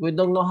don't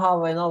know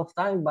have enough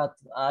time, but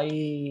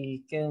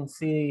we can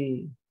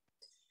see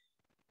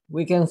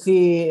the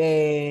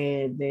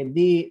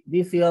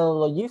DCL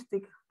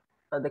logistic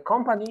at the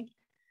company.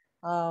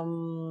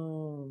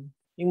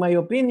 In my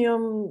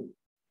opinion,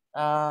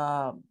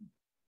 how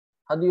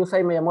do you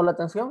say me llamó la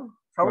atención?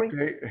 Sorry.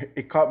 Okay,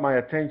 it caught my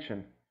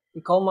attention.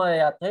 It caught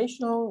my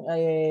attention.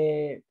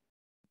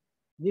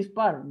 This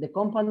part, the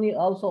company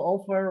also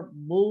offer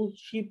bulk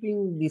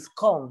shipping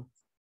discount.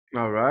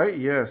 All right,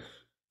 yes.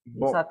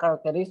 It's a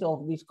characteristic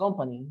of this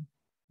company.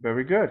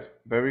 Very good,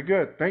 very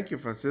good. Thank you,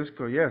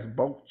 Francisco. Yes,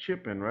 bulk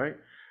shipping, right?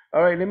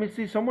 All right, let me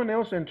see. Someone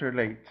else entered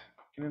late.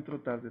 ¿Quién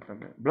entró tarde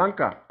también?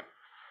 Blanca,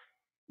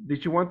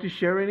 did you want to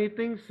share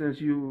anything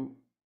since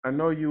I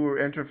know you were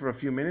entered for a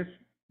few minutes,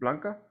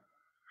 Blanca?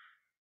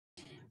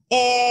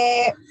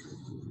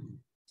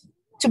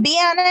 To be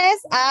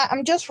honest,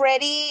 I'm just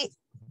ready.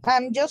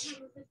 I'm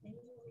just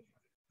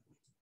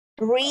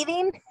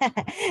reading.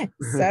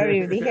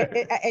 Sorry,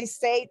 I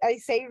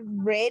say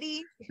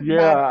ready.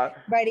 Yeah.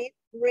 But it's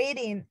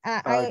reading.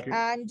 Okay.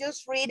 I'm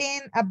just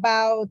reading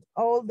about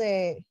all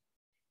the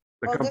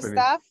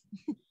stuff.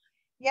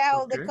 Yeah,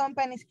 all the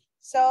companies.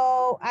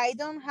 So I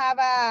don't have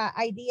a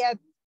idea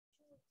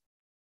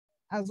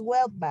as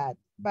well, but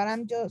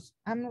I'm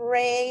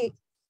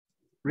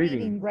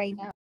reading right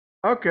now.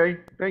 Okay,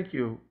 thank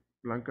you,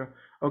 Blanca.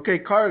 Okay,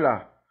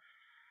 Carla.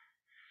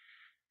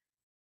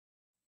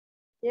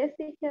 Yes,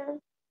 teacher.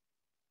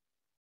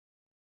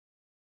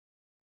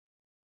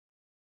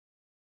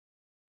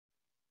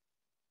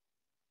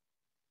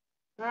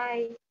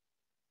 Hi.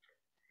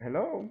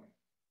 Hello.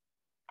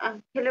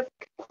 Hello.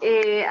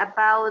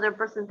 About the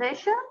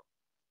presentation?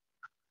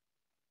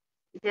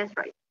 Yes,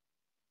 right.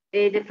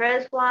 The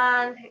first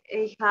one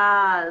is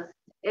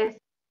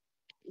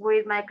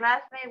with my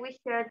classmate, we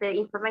share the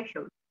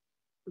information.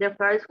 The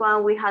first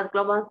one, we had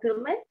global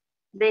fulfillment.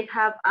 They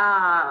have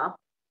a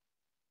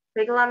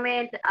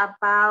reglement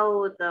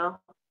about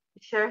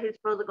share his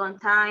product on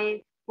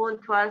time,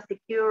 punctual,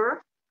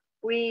 secure.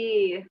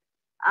 We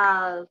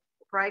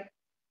right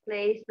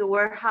place to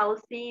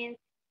warehousing,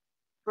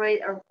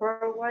 freight or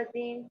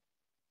forwarding.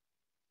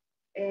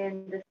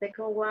 And the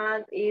second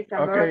one is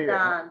a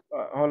marathon.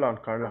 Hold on,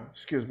 Carla.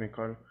 Excuse me,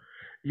 Carla.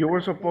 You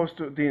were supposed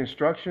to, the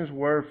instructions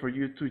were for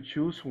you to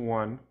choose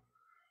one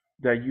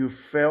that you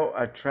felt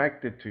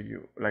attracted to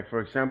you. Like, for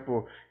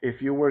example,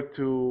 if you were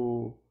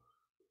to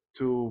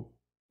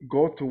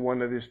go to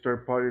one of these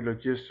third-party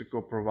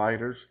logistical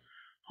providers,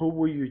 who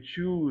will you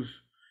choose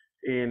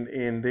and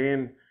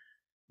then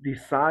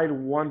decide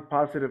one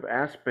positive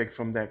aspect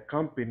from that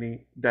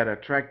company that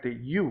attracted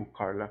you,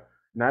 Carla,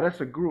 not as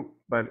a group,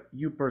 but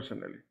you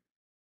personally.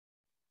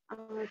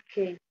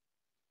 Okay.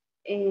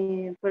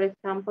 For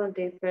example,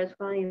 the first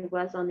one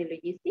was on the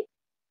logistics.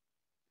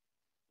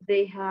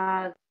 They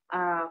had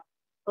a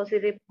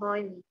positive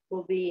point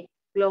will be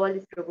global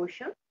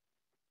distribution.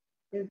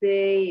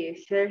 They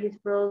share his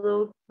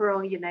product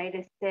from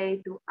United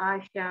States to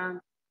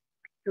Asia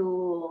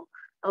to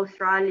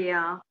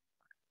Australia,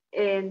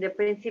 and the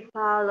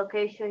principal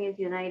location is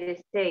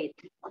United States.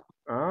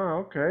 Ah,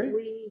 okay.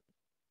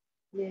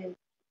 Yes.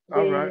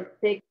 All right.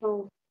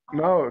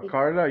 No,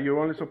 Carla, you're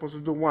only supposed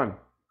to do one.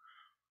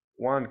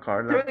 One,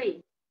 Carla.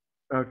 3.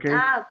 Okay.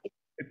 Okay.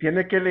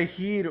 Tiene que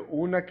elegir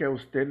una que a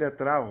usted le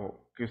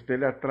atrajo, que usted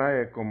le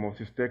atrae como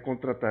si usted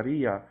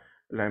contrataría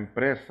la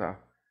empresa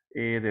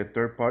de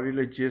Third Party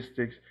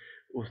Logistics.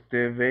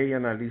 Usted ve y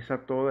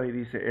analiza todas y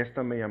dice,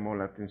 esta me llamó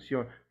la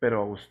atención,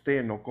 pero a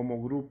usted, no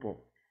como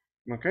grupo.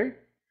 Okay?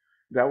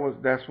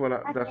 That's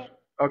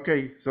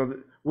okay. So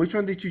which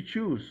one did you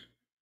choose?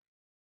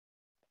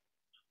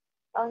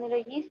 On the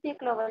logistic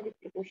global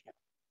distribution.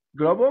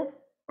 Global?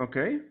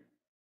 Okay.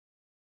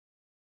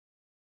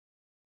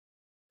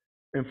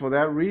 And for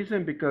that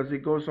reason, because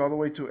it goes all the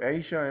way to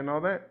Asia and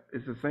all that,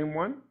 it's the same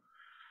one?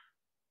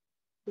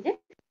 Yes.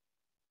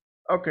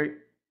 Okay.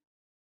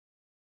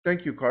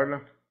 Thank you,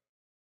 Carla.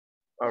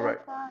 All right.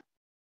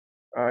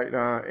 All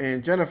right,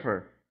 and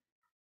Jennifer.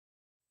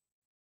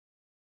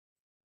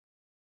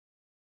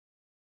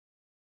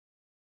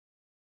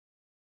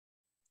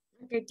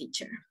 Okay,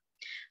 teacher.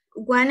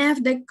 One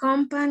of the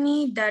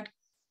company that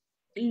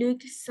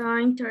looked so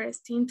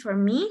interesting for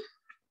me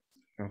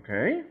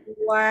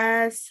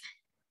was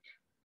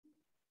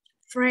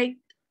Freight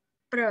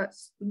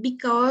Pros,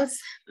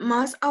 because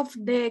most of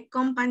the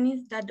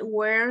companies that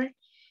were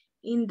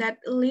in that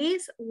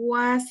list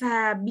was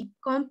a big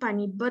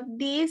company, but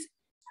this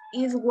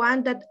is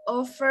one that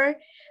offers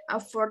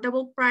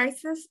affordable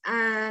prices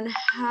and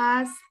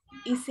has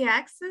easy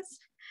access.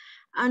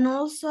 And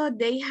also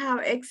they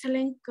have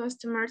excellent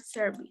customer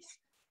service.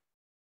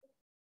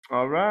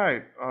 All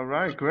right,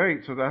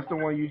 great. So that's the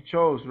one you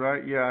chose,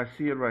 right? Yeah, I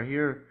see it right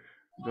here,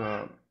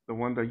 the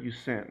one that you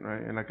sent,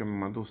 right? En la que me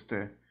mandó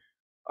usted.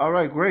 All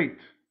right, great.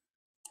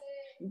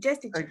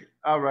 Just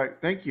all right,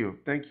 thank you.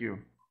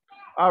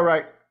 All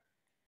right,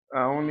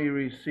 I only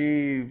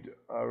received,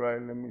 all right,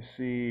 let me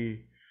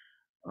see,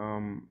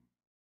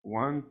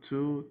 1,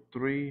 2,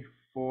 3,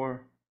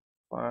 4,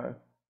 5,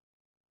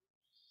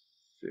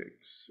 6.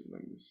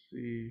 Let me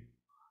see.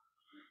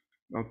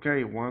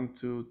 Okay, 1,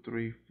 2,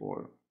 3,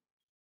 4,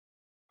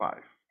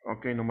 5.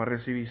 Okay, nomás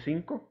recibí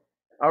 5.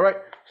 All right,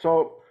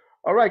 so,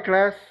 all right,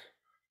 class.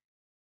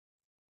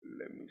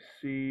 Let me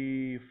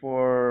see,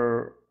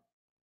 for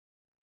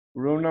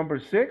room number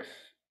 6,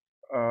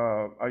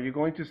 are you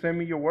going to send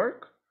me your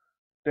work,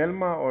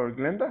 Thelma or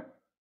Glenda?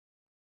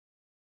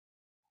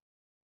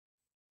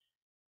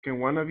 Can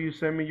one of you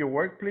send me your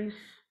work, please?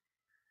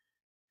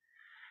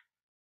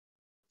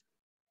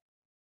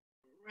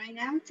 Right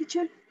now,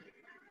 teacher?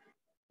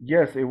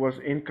 Yes, it was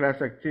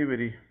in-class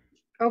activity.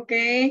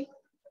 Okay.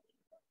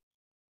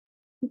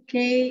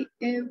 Okay,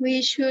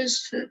 we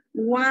choose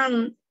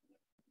one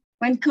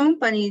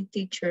company,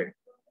 teacher.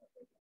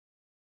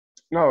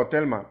 No,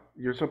 Thelma,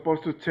 you're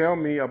supposed to tell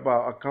me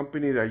about a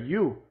company that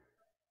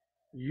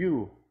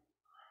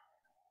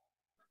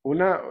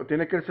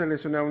tiene que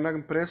seleccionar una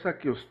empresa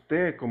que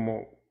usted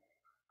como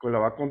la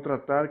va a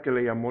contratar, que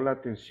le llamó la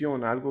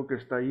atención, algo que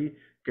está ahí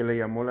que le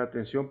llamó la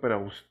atención, pero a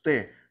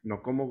usted,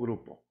 no como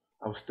grupo,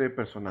 a usted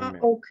personalmente.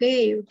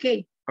 Okay.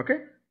 Okay.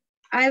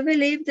 I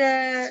believe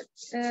that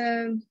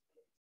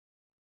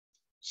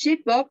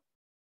Shipbox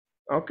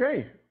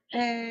Okay.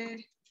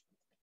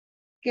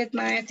 Get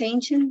my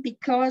attention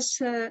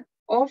because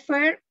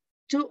offer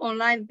to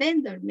online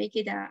vendor, make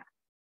it a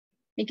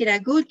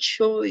good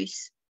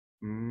choice.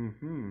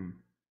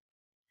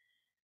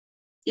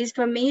 Is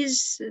for me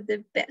is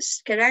the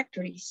best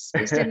characteristics.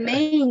 It's the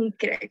main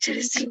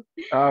characteristic.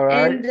 All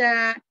right.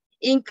 And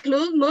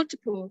include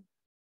multiple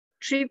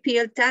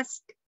 3PL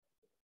tasks.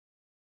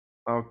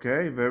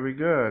 Okay, very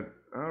good.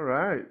 All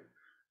right.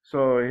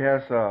 So it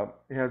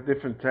has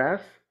different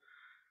tasks.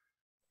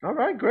 All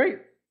right, great.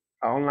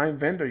 Online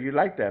vendor, you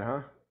like that,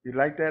 huh? You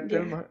like that, Yeah.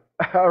 Thelma?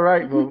 All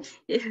right, well,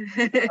 Yeah.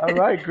 all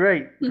right,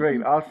 great,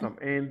 awesome.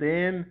 And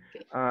then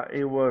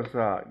it was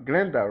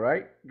Glenda,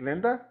 right?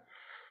 Glenda?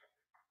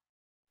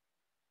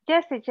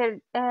 Yes, teacher,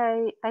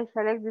 I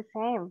select the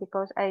same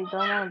because I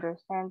don't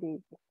understand the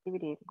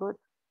activity good.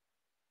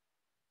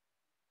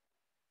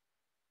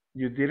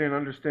 You didn't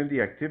understand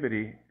the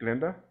activity,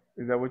 Glenda?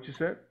 Is that what you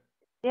said?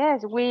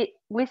 Yes, we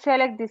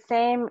select the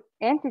same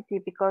entity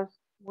because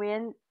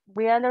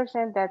we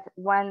understand that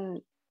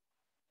one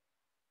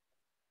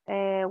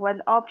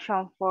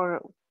option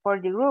for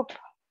the group.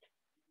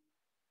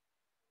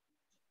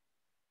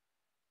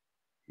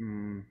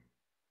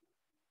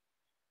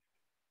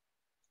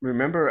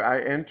 Remember,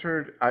 I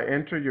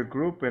entered your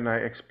group and I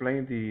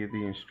explained the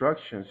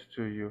instructions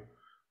to you,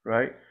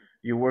 right?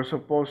 You were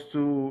supposed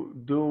to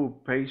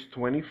do page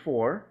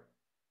 24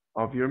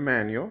 of your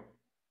manual,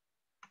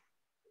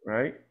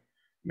 right?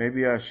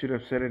 Maybe I should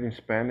have said it in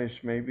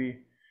Spanish,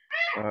 maybe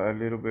a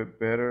little bit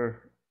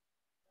better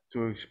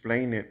to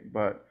explain it,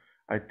 but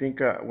I think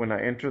when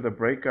I enter the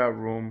breakout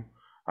room,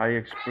 I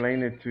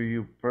explained it to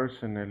you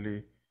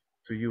personally,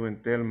 to you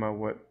and Thelma,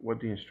 what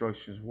the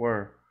instructions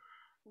were.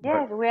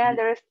 Yes, we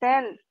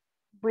understand.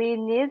 We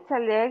need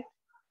select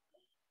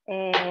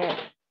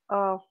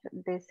of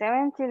the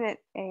 17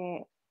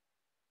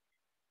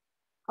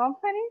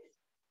 companies,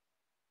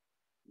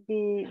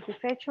 the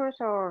features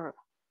or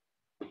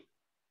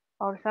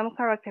some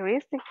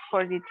characteristics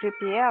for the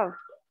 3PL.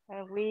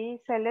 And we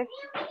select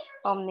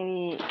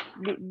only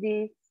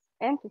this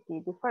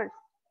entity, the first.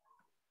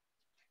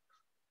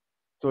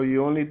 So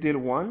you only did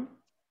one?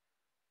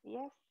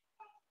 Yes.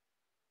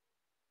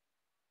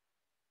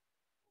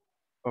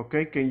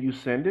 Okay, can you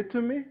send it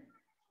to me?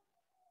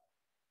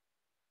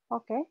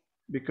 Okay.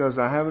 Because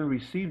I haven't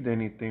received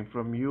anything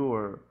from you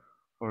or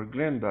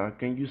Glenda.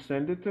 Can you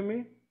send it to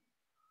me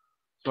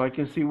so I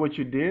can see what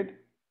you did?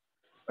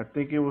 I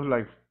think it was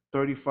like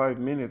 35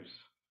 minutes,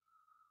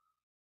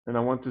 and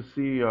I want to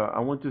see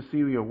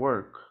your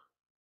work.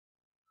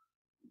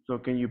 So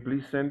can you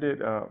please send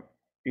it,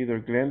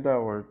 either Glenda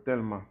or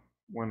Thelma,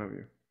 one of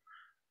you?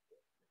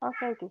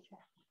 Okay, teacher.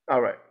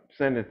 All right,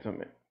 send it to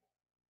me,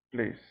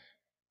 please.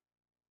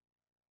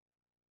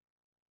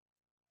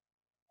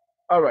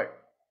 All right.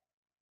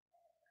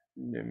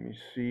 Let me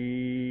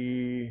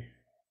see.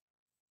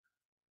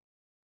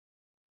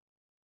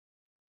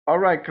 All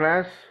right,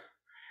 class.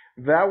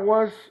 That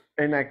was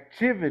an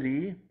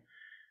activity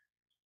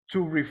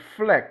to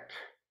reflect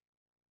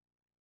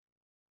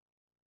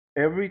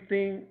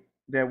everything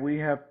that we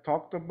have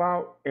talked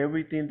about,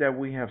 everything that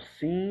we have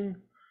seen,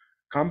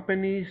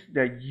 companies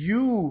that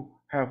you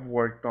have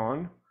worked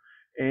on.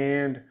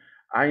 And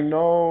I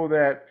know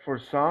that for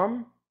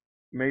some,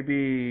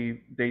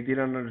 Maybe they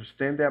didn't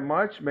understand that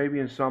much, maybe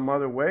in some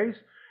other ways,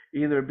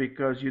 either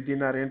because you did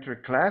not enter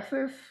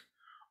classes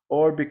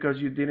or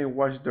because you didn't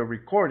watch the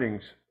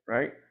recordings,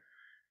 right?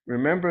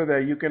 Remember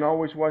that you can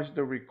always watch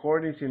the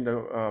recordings in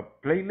the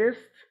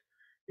playlist,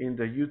 in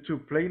the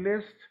YouTube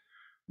playlist,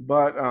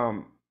 but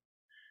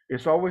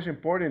it's always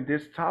important.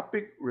 This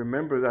topic,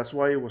 remember, that's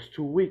why it was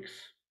 2 weeks.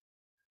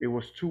 It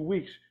was 2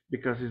 weeks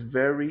because it's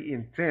very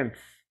intense.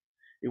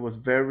 It was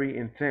very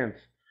intense.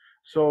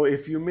 So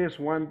if you miss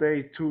one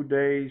day, 2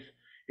 days,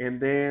 and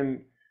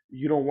then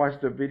you don't watch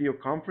the video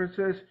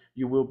conferences,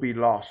 you will be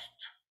lost,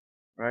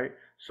 right?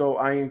 So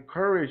I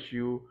encourage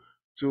you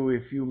to,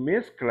 if you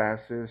miss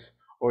classes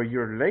or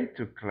you're late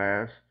to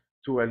class,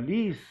 to at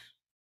least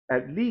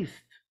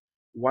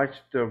watch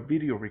the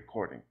video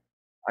recording.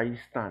 Ahí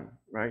están,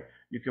 right?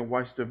 You can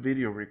watch the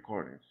video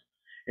recordings.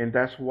 And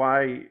that's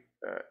why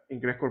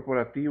Inglés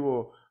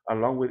Corporativo,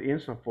 along with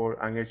INSAFORP,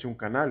 han hecho un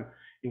canal.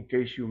 In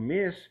case you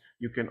miss,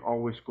 you can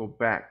always go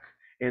back.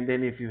 And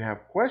then if you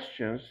have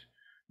questions,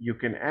 you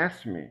can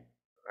ask me,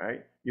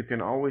 right? You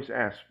can always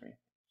ask me.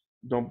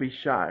 Don't be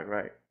shy,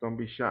 right? Don't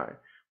be shy.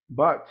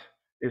 But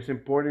it's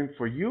important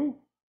for you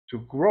to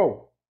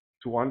grow,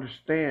 to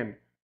understand,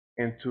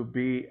 and to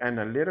be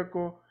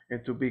analytical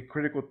and to be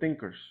critical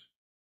thinkers.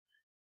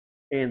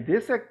 And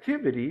this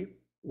activity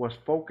was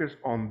focused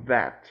on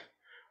that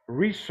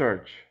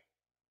research.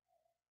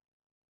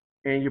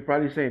 And you're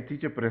probably saying,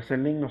 teacher, pero ese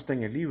link no está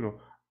en el libro.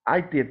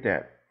 I did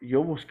that.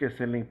 Yo busqué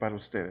ese link para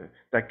ustedes.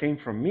 That came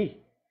from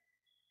me.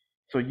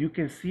 So you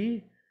can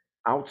see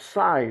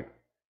outside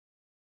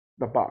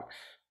the box,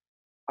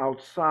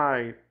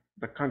 outside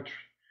the country.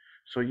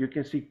 So you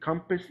can see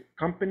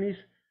companies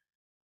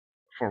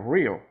for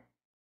real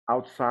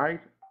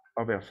outside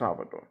of El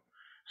Salvador.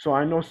 So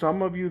I know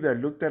some of you that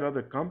looked at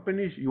other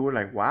companies, you were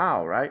like,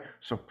 wow, right?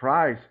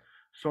 Surprised.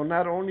 So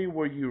not only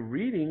were you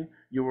reading,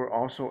 you were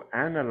also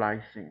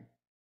analyzing.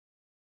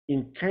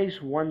 In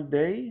case one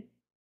day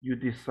you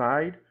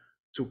decide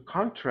to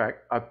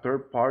contract a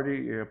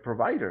third-party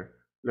provider,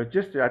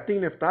 logistics. I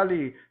think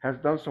Neftali has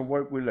done some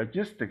work with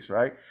logistics,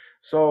 right?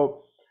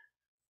 So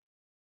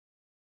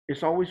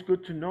it's always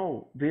good to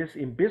know this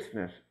in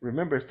business.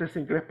 Remember, este es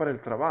inglés para el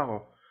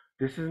trabajo.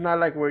 This is not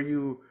like where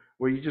you're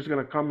just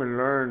gonna come and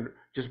learn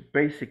just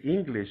basic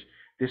English.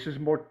 This is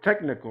more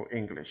technical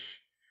English.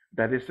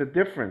 That is the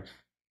difference,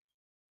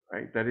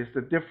 right? That is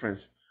the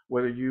difference.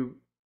 Whether you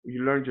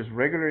learn just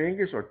regular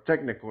English or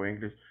technical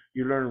English.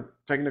 You learn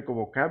technical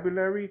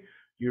vocabulary,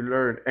 you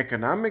learn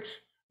economics,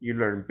 you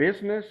learn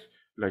business,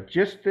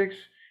 logistics,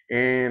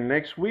 and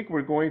next week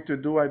we're going to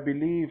do, I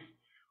believe,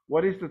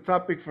 what is the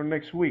topic for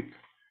next week?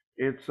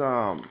 It's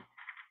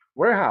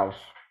warehouse,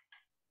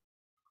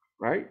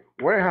 right?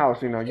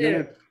 Warehouse,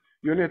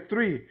 unit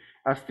 3.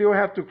 I still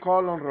have to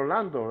call on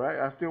Rolando, right?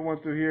 I still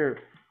want to hear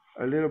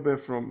a little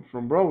bit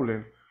from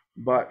Roland,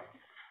 but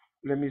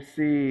let me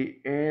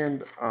see.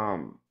 And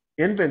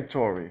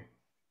inventory,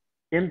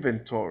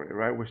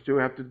 right? We still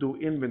have to do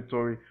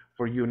inventory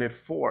for unit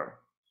 4.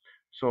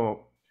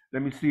 So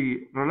let me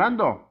see,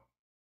 Rolando.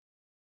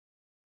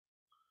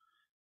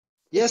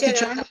 Yes,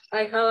 teacher.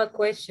 I have a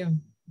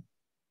question.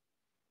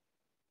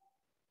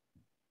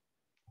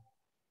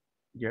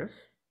 Yes.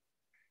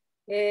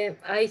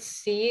 I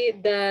see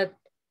that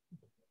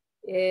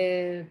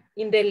in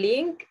the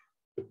link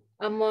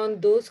among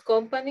those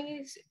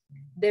companies,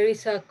 there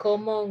is a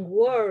common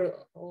word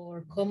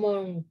or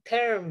common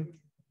term,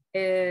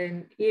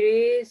 and it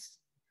is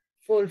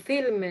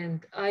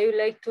fulfillment. I would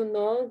like to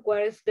know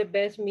what is the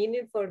best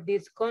meaning for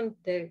this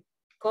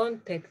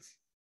context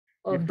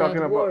of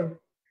that word.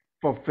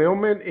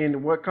 Fulfillment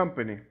in what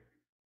company?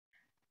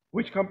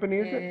 Which company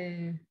is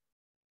it?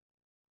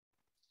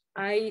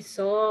 I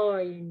saw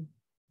in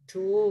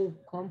 2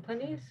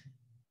 companies,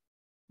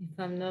 if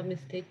I'm not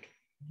mistaken.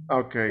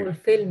 Okay.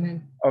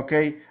 Fulfillment.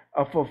 Okay.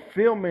 A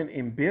fulfillment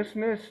in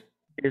business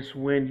is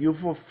when you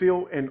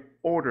fulfill an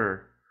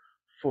order,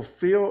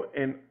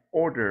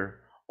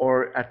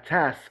 or a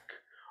task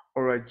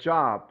or a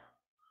job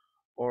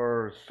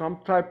or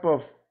some type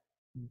of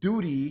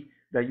duty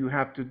that you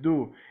have to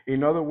do.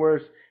 In other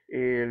words,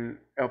 el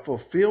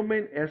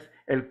fulfillment es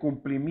el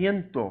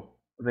cumplimiento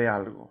de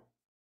algo.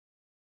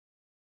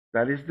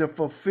 That is the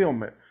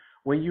fulfillment.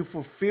 When you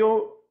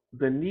fulfill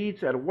the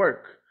needs at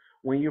work,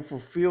 when you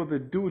fulfill the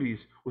duties,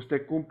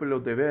 usted cumple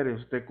los deberes,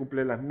 usted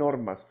cumple las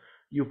normas,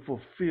 you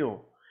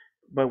fulfill.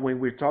 But when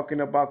we're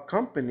talking about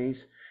companies,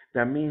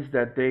 that means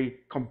that they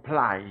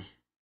comply.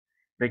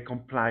 They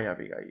comply,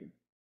 Abigail.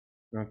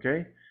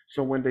 Okay?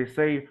 So when they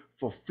say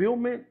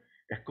fulfillment,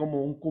 es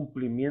como un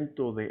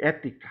cumplimiento de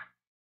ética.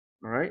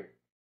 All right?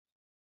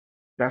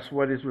 That's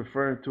what is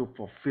referring to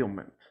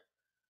fulfillment.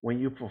 When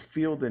you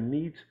fulfill the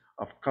needs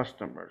of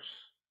customers.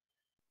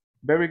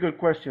 Very good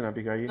question,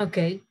 Abigail.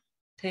 Okay,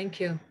 thank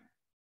you.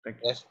 Thank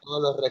you. Es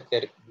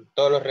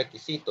todos los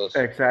requisitos.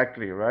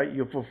 Exactly, right?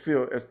 You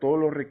fulfill todos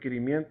los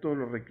requerimientos,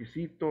 los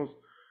requisitos,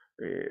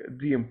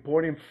 the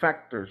important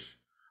factors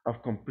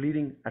of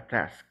completing a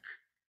task.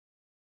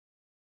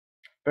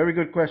 Very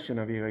good question,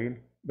 Abigail.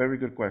 Very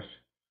good question.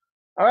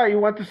 All right, you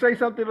want to say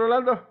something,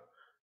 Rolando?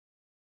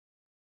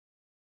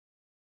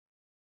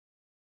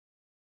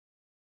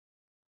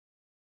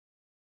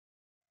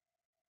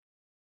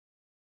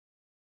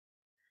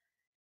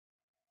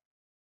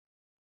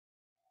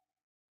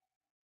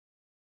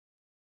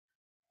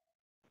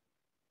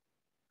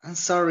 I'm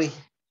sorry.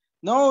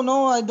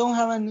 No, I don't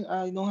have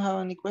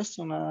any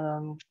question.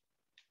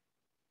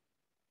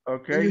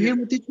 Okay. Can you hear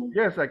me, teacher?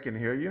 Yes, I can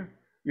hear you.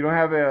 You don't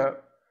have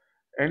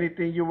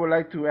anything you would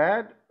like to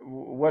add?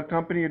 What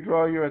company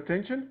draw your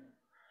attention?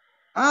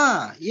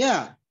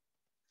 Yeah.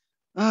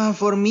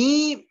 For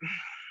me,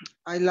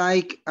 I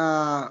like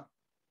Omni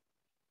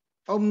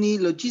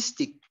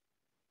Logistic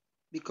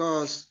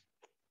because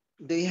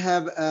they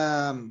have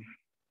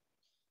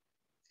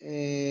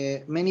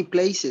many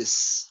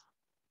places.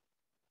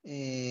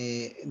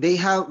 They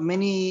have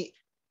many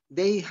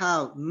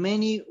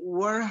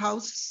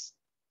warehouses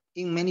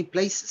in many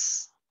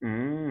places.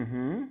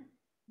 Mm-hmm.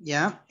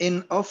 Yeah,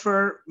 and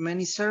offer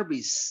many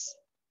service.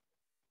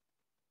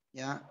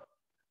 Yeah,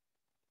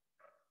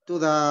 to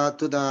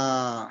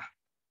the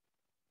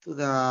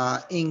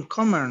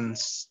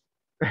incomers.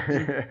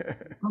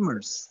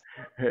 Incomers.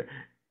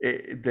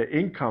 The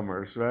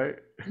incomers, right?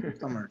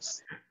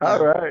 Incomers. All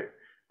Yeah. right.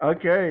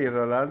 Okay,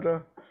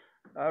 Rolando.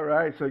 All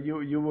right. So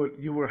you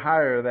would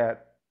hire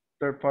that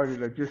third party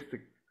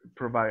logistic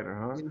provider,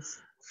 huh?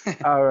 Yes.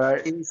 All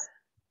right. Yes.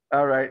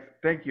 All right.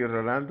 Thank you,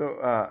 Rolando.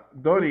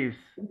 Doris.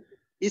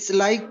 It's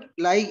like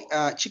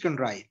chicken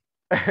ride.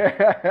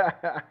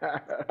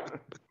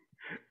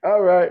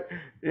 All right.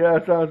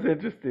 Yeah, sounds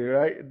interesting,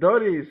 right?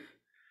 Doris.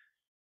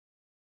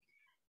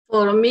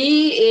 For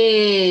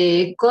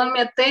me, call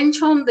me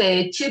attention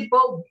the cheap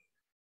boat.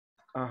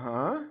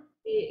 Uh-huh.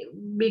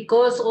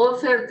 Because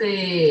offer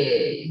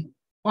the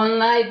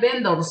online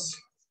vendors.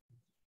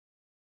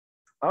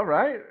 All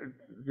right.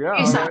 Yeah,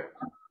 all right.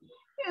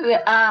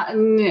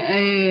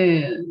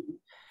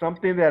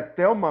 Something that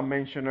Thelma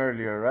mentioned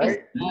earlier,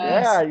 right?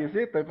 Yeah, you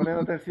see, estoy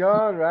poniendo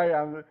atención, right?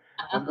 I'm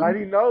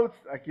writing notes.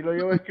 Aquí lo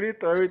llevo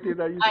escrito, everything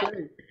that you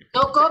say.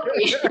 No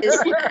copy.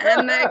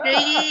 I'm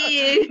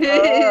agree,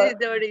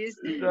 Doris.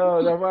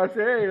 So that's what I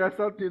say. That's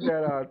something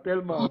that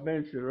Thelma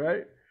mentioned,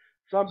 right?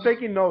 So I'm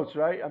taking notes,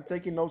 right? I'm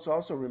taking notes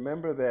also.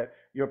 Remember that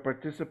your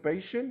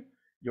participation,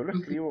 yo lo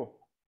escribo.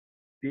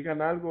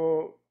 Digan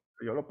algo,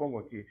 yo lo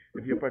pongo aquí.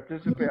 If you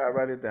participate, I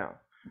write it down.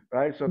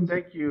 Right? So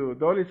thank you.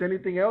 Doris,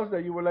 anything else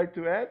that you would like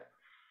to add?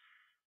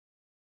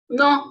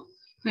 No,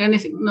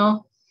 anything,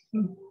 no.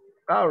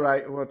 All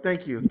right. Well,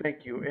 thank you.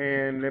 Thank you.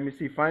 And let me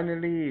see.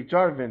 Finally,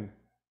 Jarvin.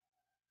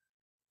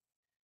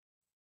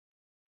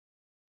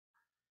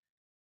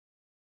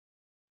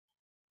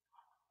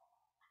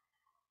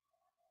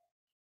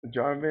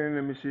 Jarvin,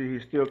 let me see.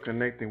 He's still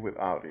connecting with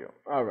audio.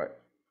 All right.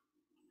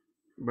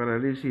 But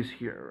at least he's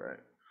here,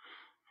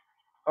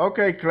 right?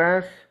 Okay,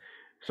 class.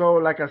 So,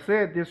 like I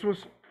said, this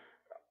was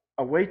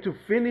a way to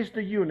finish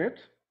the unit.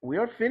 We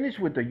are finished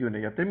with the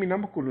unit. Ya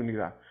terminamos con la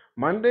unidad.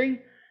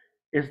 Monday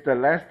is the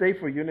last day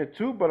for unit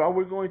 2, but all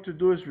we're going to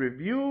do is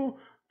review,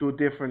 do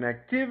different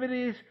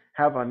activities,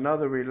 have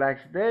another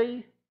relaxed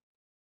day.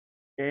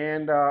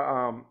 And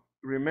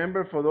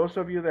remember, for those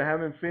of you that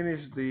haven't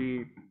finished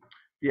the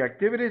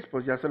activities,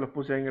 pues ya se los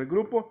puse en el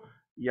grupo.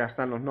 Ya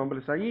están los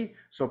nombres allí.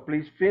 So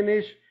please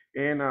finish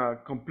and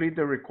complete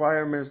the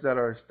requirements that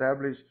are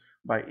established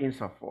by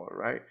INSAFORP,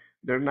 right?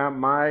 They're not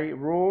my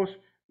rules.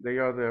 They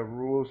are the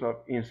rules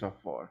of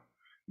INSAFORP.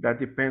 That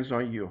depends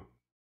on you.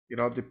 It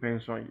all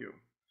depends on you.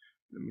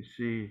 Let me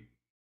see.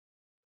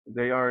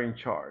 They are in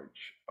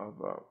charge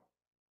of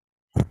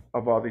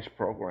all these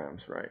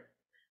programs, right?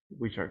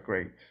 Which are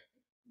great.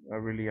 I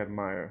really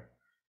admire.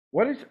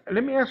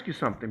 Let me ask you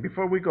something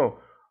before we go.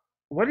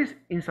 What is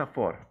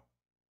INSAFORP?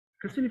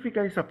 ¿Qué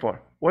significa INSAFORP?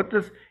 What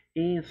does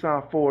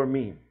INSAFORP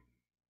mean?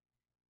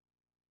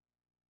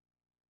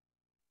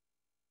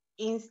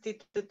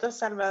 Instituto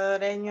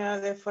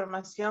Salvadoreño de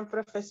Formación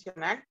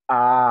Profesional.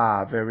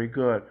 Ah, very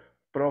good.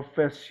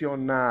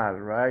 Profesional,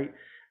 right?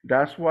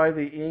 That's why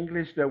the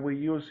English that we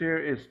use here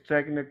is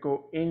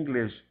technical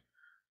English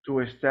to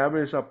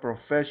establish a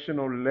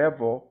professional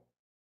level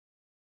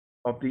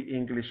of the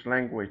English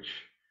language,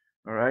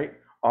 all right?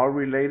 All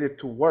related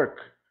to work.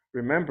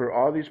 Remember,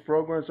 all these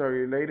programs are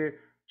related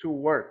to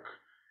work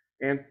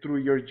and through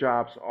your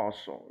jobs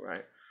also,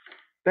 right?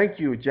 Thank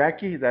you,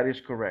 Jackie. That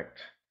is correct,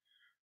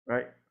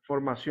 right?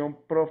 Formación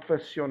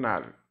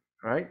profesional,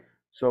 right?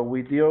 So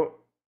we deal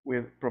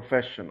with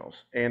professionals,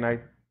 and I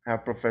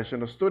have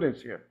professional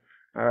students here,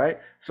 all right?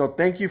 So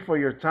thank you for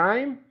your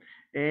time,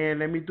 and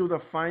let me do the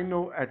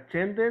final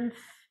attendance.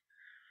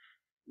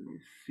 Let me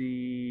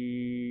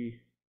see.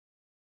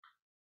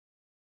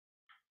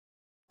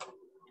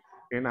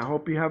 And I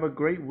hope you have a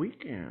great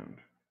weekend.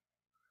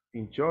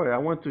 Enjoy. I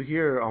want to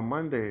hear on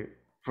Monday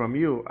from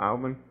you,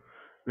 Alvin.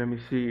 Let me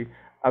see.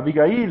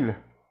 Abigail.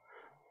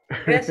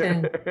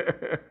 Present.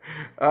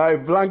 All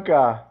right,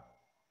 Blanca.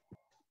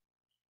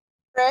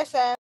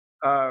 Present.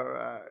 All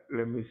right.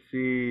 Let me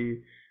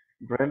see.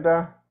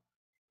 Brenda.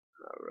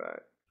 All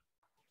right.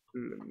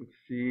 Let me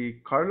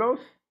see. Carlos.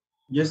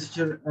 Yes,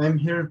 teacher, I'm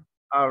here.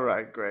 All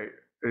right, great.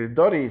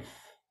 Doris.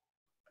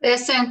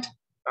 Present.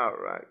 All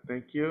right,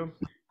 thank you.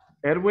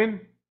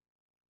 Edwin.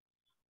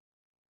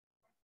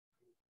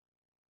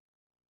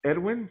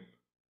 Edwin.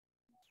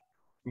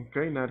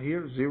 Okay, not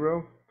here.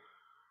 0.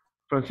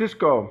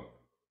 Francisco.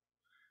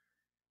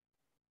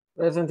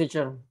 Present,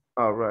 teacher.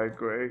 All right,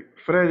 great.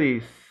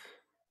 Freddy's.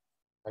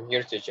 I'm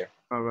here, teacher.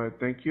 All right,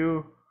 thank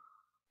you.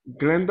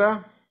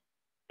 Glenda.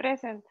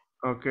 Present.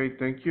 Okay,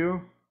 thank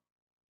you.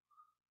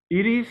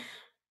 Iris.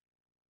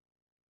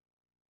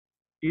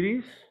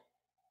 Iris.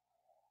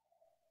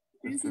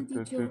 Present,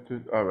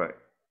 teacher. All right.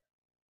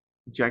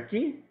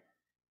 Jackie.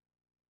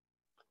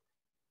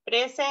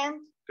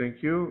 Present.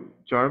 Thank you.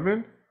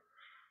 Jarvin.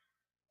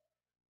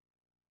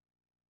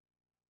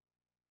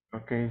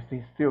 Okay,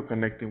 he's still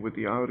connecting with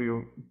the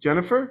audio.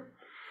 Jennifer.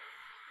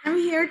 I'm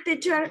here,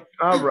 teacher.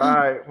 All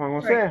right.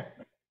 Juan Jose.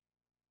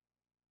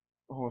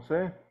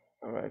 Jose.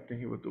 All right, I think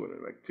he will do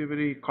an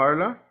activity.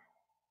 Carla.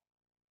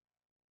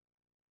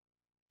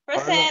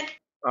 Present.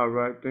 All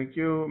right, thank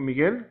you.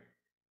 Miguel.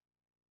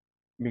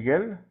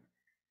 Miguel.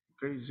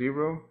 Okay,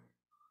 0.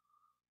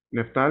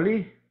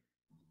 Neftali.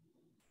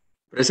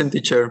 Present,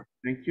 teacher.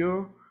 Thank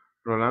you.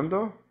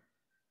 Rolando.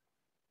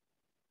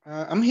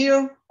 I'm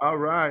here. All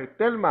right.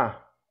 Telma.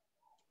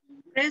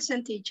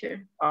 Present,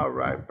 teacher. All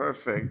right,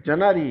 perfect.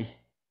 Janari.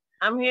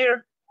 I'm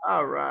here.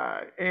 All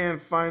right. And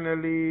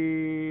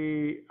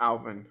finally,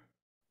 Alvin.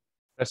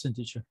 Present,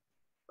 teacher.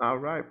 All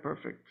right,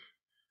 perfect.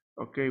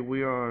 Okay,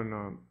 we are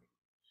on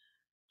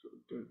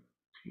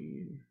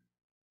 13.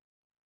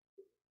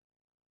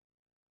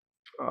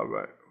 All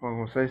right.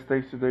 Juan Jose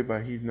stays today,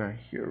 but he's not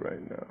here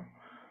right now.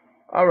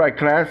 All right,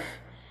 class.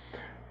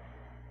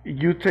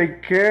 You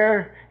take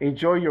care.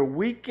 Enjoy your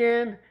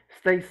weekend.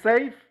 Stay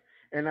safe.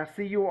 And I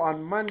see you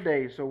on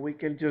Monday so we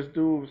can just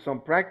do some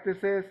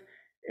practices.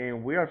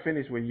 And we are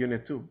finished with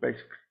Unit 2.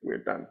 Basically, we're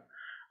done.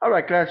 All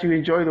right, class. You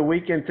enjoy the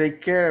weekend.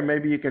 Take care.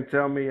 Maybe you can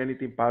tell me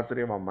anything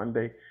positive on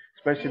Monday,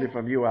 especially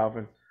from you,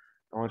 Alvin.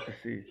 I want to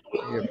hear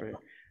from you.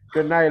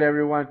 Good night,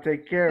 everyone.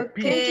 Take care.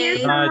 Peace. Thank you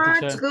Good so night,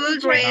 much. teacher.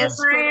 Good Bye,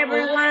 rest.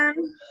 everyone.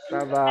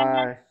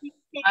 Bye-bye.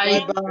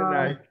 Bye. Good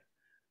night.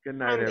 Good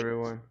night, Monday.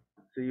 everyone.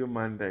 See you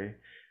Monday.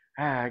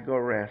 Go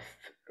rest.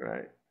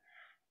 Right.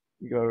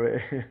 Go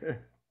rest.